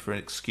always looking for an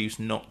excuse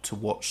not to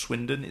watch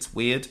Swindon. It's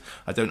weird.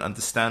 I don't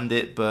understand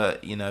it.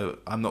 But, you know,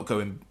 I'm not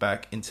going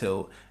back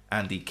until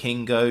Andy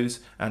King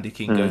goes. Andy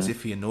King goes,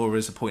 if Ionora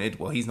is appointed,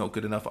 well, he's not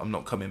good enough. I'm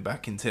not coming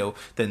back until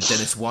then.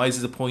 Dennis Wise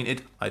is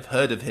appointed. I've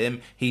heard of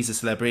him. He's a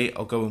celebrity.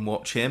 I'll go and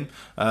watch him.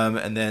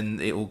 And then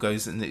it all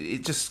goes, and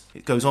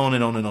it goes on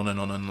and on and on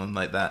and on and on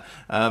like that.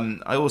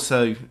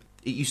 It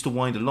used to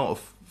wind a lot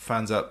of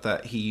fans up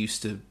that he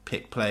used to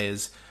pick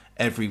players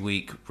every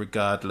week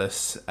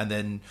regardless, and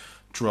then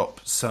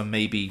drop some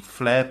maybe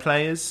flair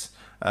players.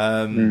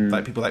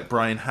 Like people like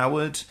Brian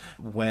Howard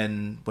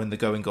when the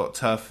going got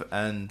tough,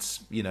 and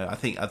you know, I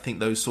think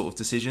those sort of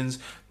decisions.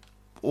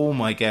 All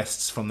my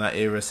guests from that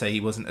era say he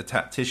wasn't a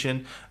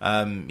tactician.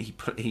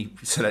 He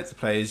selected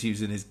players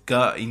using his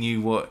gut.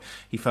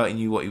 He felt he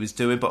knew what he was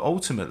doing, but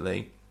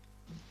ultimately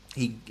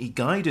he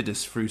guided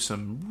us through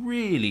some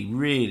really,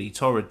 really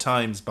torrid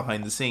times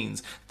behind the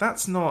scenes.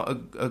 That's not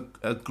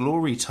a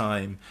glory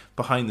time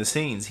behind the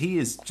scenes. He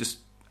is just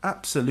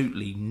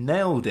absolutely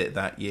nailed it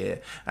that year.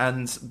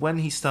 And when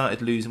he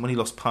started losing, when he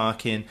lost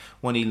Parkin,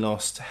 when he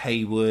lost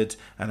Hayward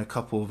and a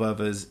couple of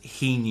others,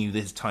 he knew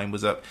his time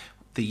was up.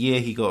 The year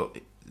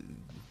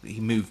he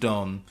moved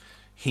on,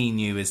 he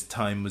knew his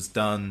time was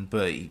done,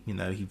 but he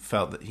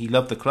felt that he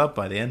loved the club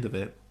by the end of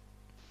it.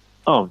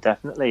 Oh,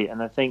 definitely.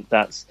 And I think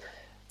that's,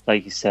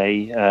 like you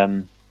say,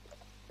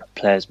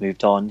 players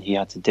moved on. He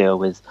had to deal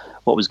with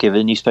what was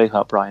given. You spoke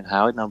about Brian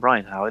Howard. Now,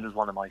 Brian Howard was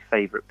one of my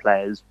favourite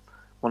players,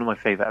 one of my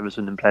favourite ever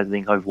Swindon players I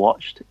think I've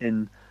watched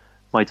in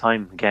my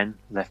time. Again,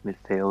 left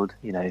midfield,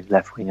 you know,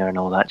 left winger and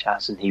all that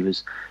jazz. And he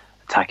was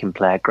attacking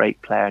player,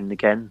 great player. And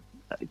again,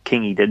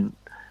 Kingy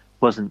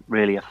wasn't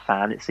really a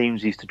fan. It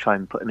seems he used to try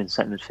and put him in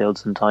centre midfield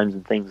sometimes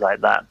and things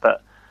like that.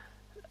 But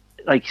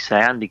like you say,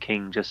 Andy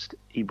King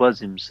he was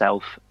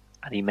himself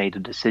and he made a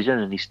decision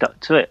and he stuck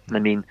to it. And I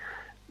mean,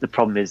 the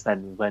problem is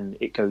then when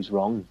it goes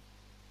wrong,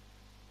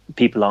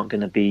 people aren't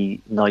going to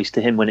be nice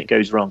to him when it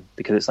goes wrong,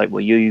 because it's like,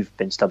 well, you've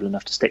been stubborn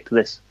enough to stick to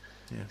this.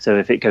 Yeah. So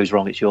if it goes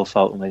wrong, it's your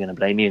fault and we're going to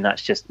blame you. And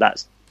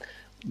that's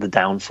the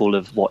downfall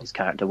of what his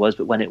character was.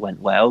 But when it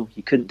went well,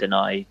 you couldn't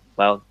deny,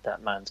 well,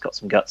 that man's got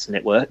some guts and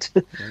it worked.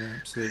 Yeah,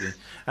 absolutely.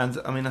 And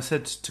I mean, I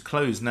said to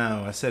close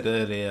now, I said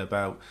earlier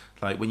about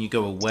like when you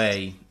go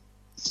away,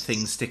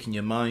 things stick in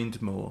your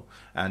mind more,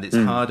 and it's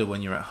harder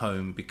when you're at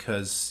home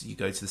because you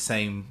go to the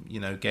same, you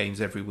know, games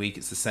every week.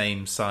 It's the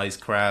same size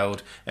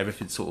crowd.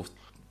 Everything sort of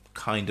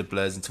kind of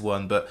blurs into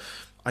one. But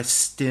I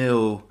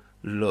still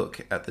look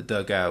at the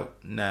dugout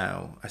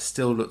now. I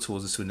still look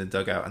towards the Swindon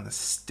dugout and I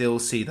still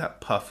see that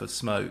puff of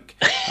smoke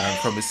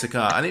from his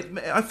cigar, and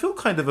I feel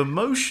kind of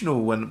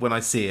emotional when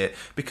I see it,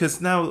 because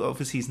now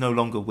obviously he's no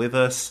longer with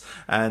us,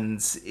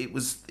 and he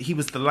was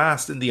the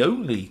last and the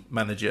only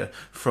manager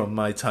from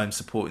my time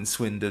supporting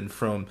Swindon,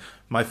 from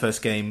my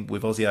first game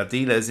with Ozzy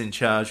Ardiles in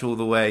charge all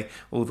the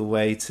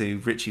way to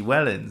Richie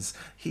Wellens.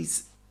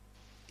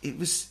 It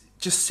was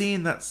just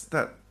seeing that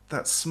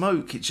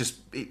smoke. It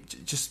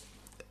just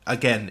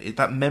again,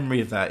 that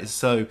memory of that is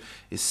so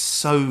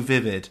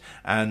vivid,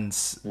 and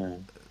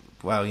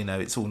well, you know,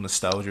 it's all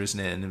nostalgia, isn't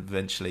it? And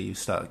eventually you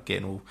start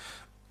getting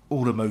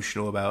all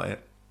emotional about it.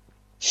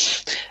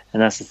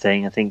 And that's the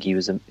thing. I think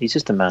he's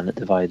just a man that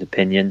divided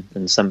opinion,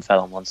 and some fell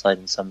on one side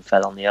and some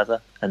fell on the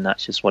other, and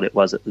that's just what it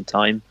was at the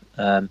time.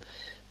 But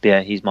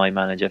yeah, he's my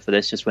manager for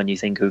this. Just when you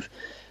think of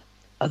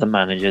other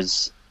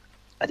managers,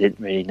 I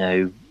didn't really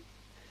know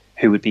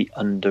who would be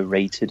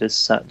underrated as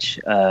such.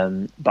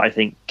 But I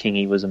think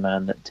Kingy was a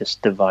man that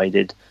just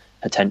divided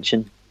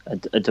attention,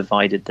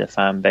 divided the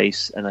fan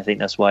base. And I think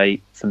that's why,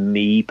 for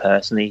me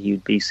personally, he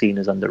would be seen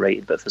as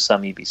underrated. But for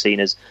some, he'd be seen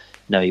as,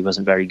 no, he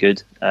wasn't very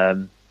good.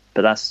 But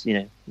that's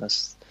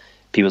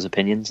people's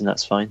opinions, and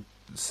that's fine.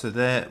 So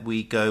there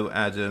we go,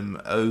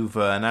 Adam,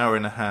 over an hour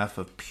and a half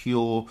of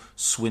pure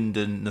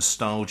Swindon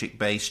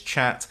nostalgic-based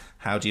chat.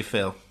 How do you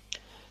feel?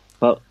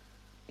 Well,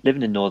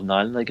 living in Northern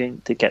Ireland, I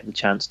going to get the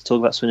chance to talk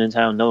about Swindon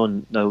Town. No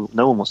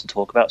one wants to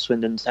talk about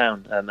Swindon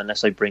Town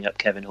unless I bring up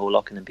Kevin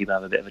Horlock, and then people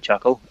have a bit of a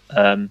chuckle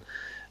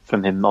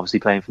from him obviously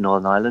playing for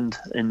Northern Ireland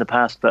in the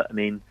past. But I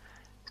mean,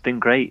 it's been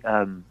great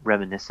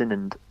reminiscing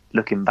and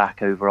looking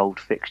back over old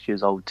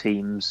fixtures, old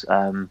teams.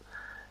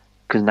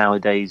 Because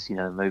nowadays, you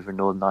know, I'm over in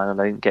Northern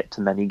Ireland, I don't get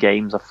to many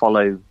games. I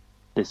follow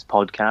this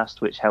podcast,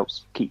 which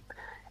helps keep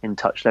in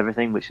touch with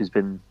everything, which has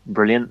been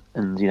brilliant.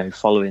 And, you know,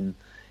 following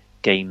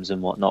games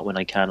and whatnot when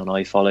I can on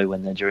iFollow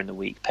when they're during the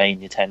week,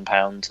 paying you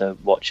 £10 to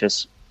watch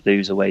us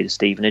lose away to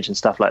Stevenage and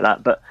stuff like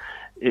that. But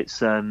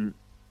it's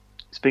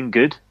been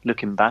good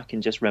looking back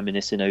and just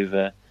reminiscing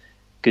over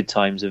good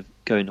times of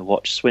going to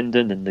watch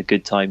Swindon and the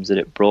good times that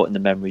it brought and the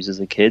memories as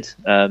a kid.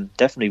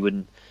 Definitely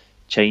wouldn't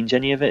change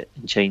any of it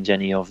and change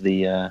any of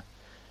the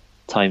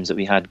times that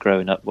we had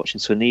growing up watching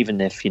Swindon. Even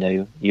if,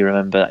 you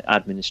remember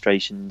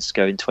administrations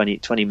going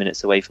 20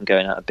 minutes away from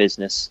going out of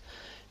business,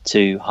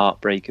 to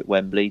heartbreak at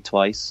Wembley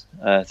twice,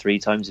 3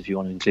 times if you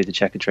want to include the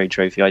Checkatrade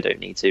Trophy. I don't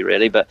need to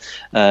really, but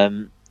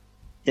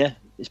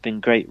it's been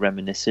great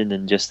reminiscing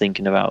and just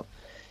thinking about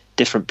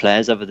different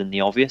players other than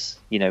the obvious.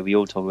 We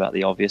all talk about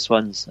the obvious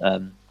ones,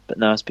 but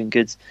no, it's been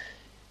good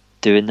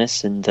doing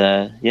this and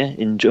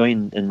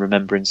enjoying and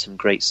remembering some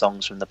great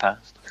songs from the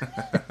past.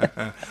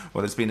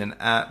 Well, it's been an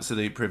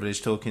absolute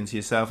privilege talking to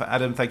yourself,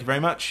 Adam. Thank you very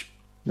much.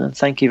 No,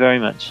 thank you very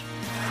much.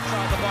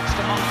 Inside the box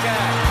to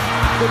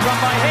Moncur. Good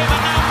run by him,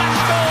 and now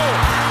Maskell.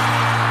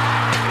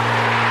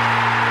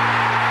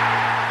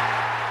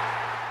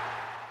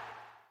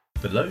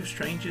 The Low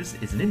Strangers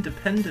is an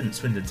independent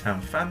Swindon Town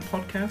fan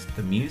podcast.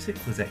 The music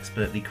was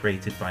expertly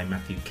created by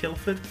Matthew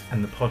Kilford,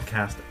 and the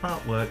podcast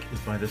artwork is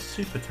by the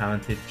super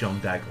talented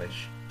John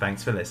Daglish.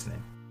 Thanks for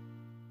listening.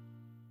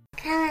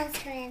 Come on,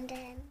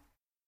 Swindon.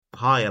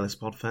 Hi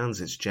LSPod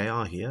fans, it's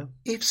JR here.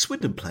 If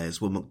Swindon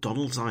players were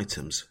McDonald's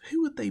items,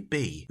 who would they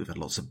be? We've had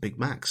lots of Big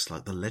Macs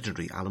like the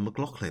legendary Alan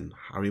McLaughlin,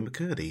 Harry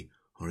McCurdy,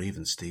 or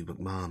even Steve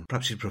McMahon.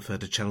 Perhaps you'd prefer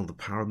to channel the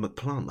power of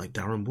McPlant like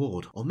Darren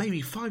Ward, or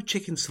maybe 5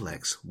 chicken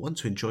selects, one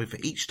to enjoy for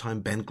each time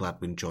Ben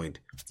Gladwin joined.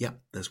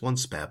 Yep, there's one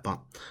spare, but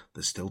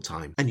there's still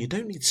time. And you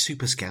don't need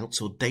Super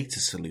Scouts or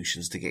data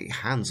solutions to get your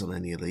hands on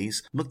any of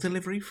these.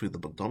 McDelivery through the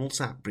McDonald's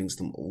app brings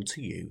them all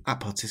to you. At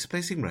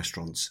participating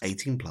restaurants,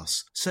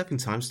 18+. Serving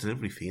times,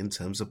 delivery fee and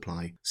terms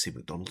apply. See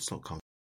mcdonalds.com.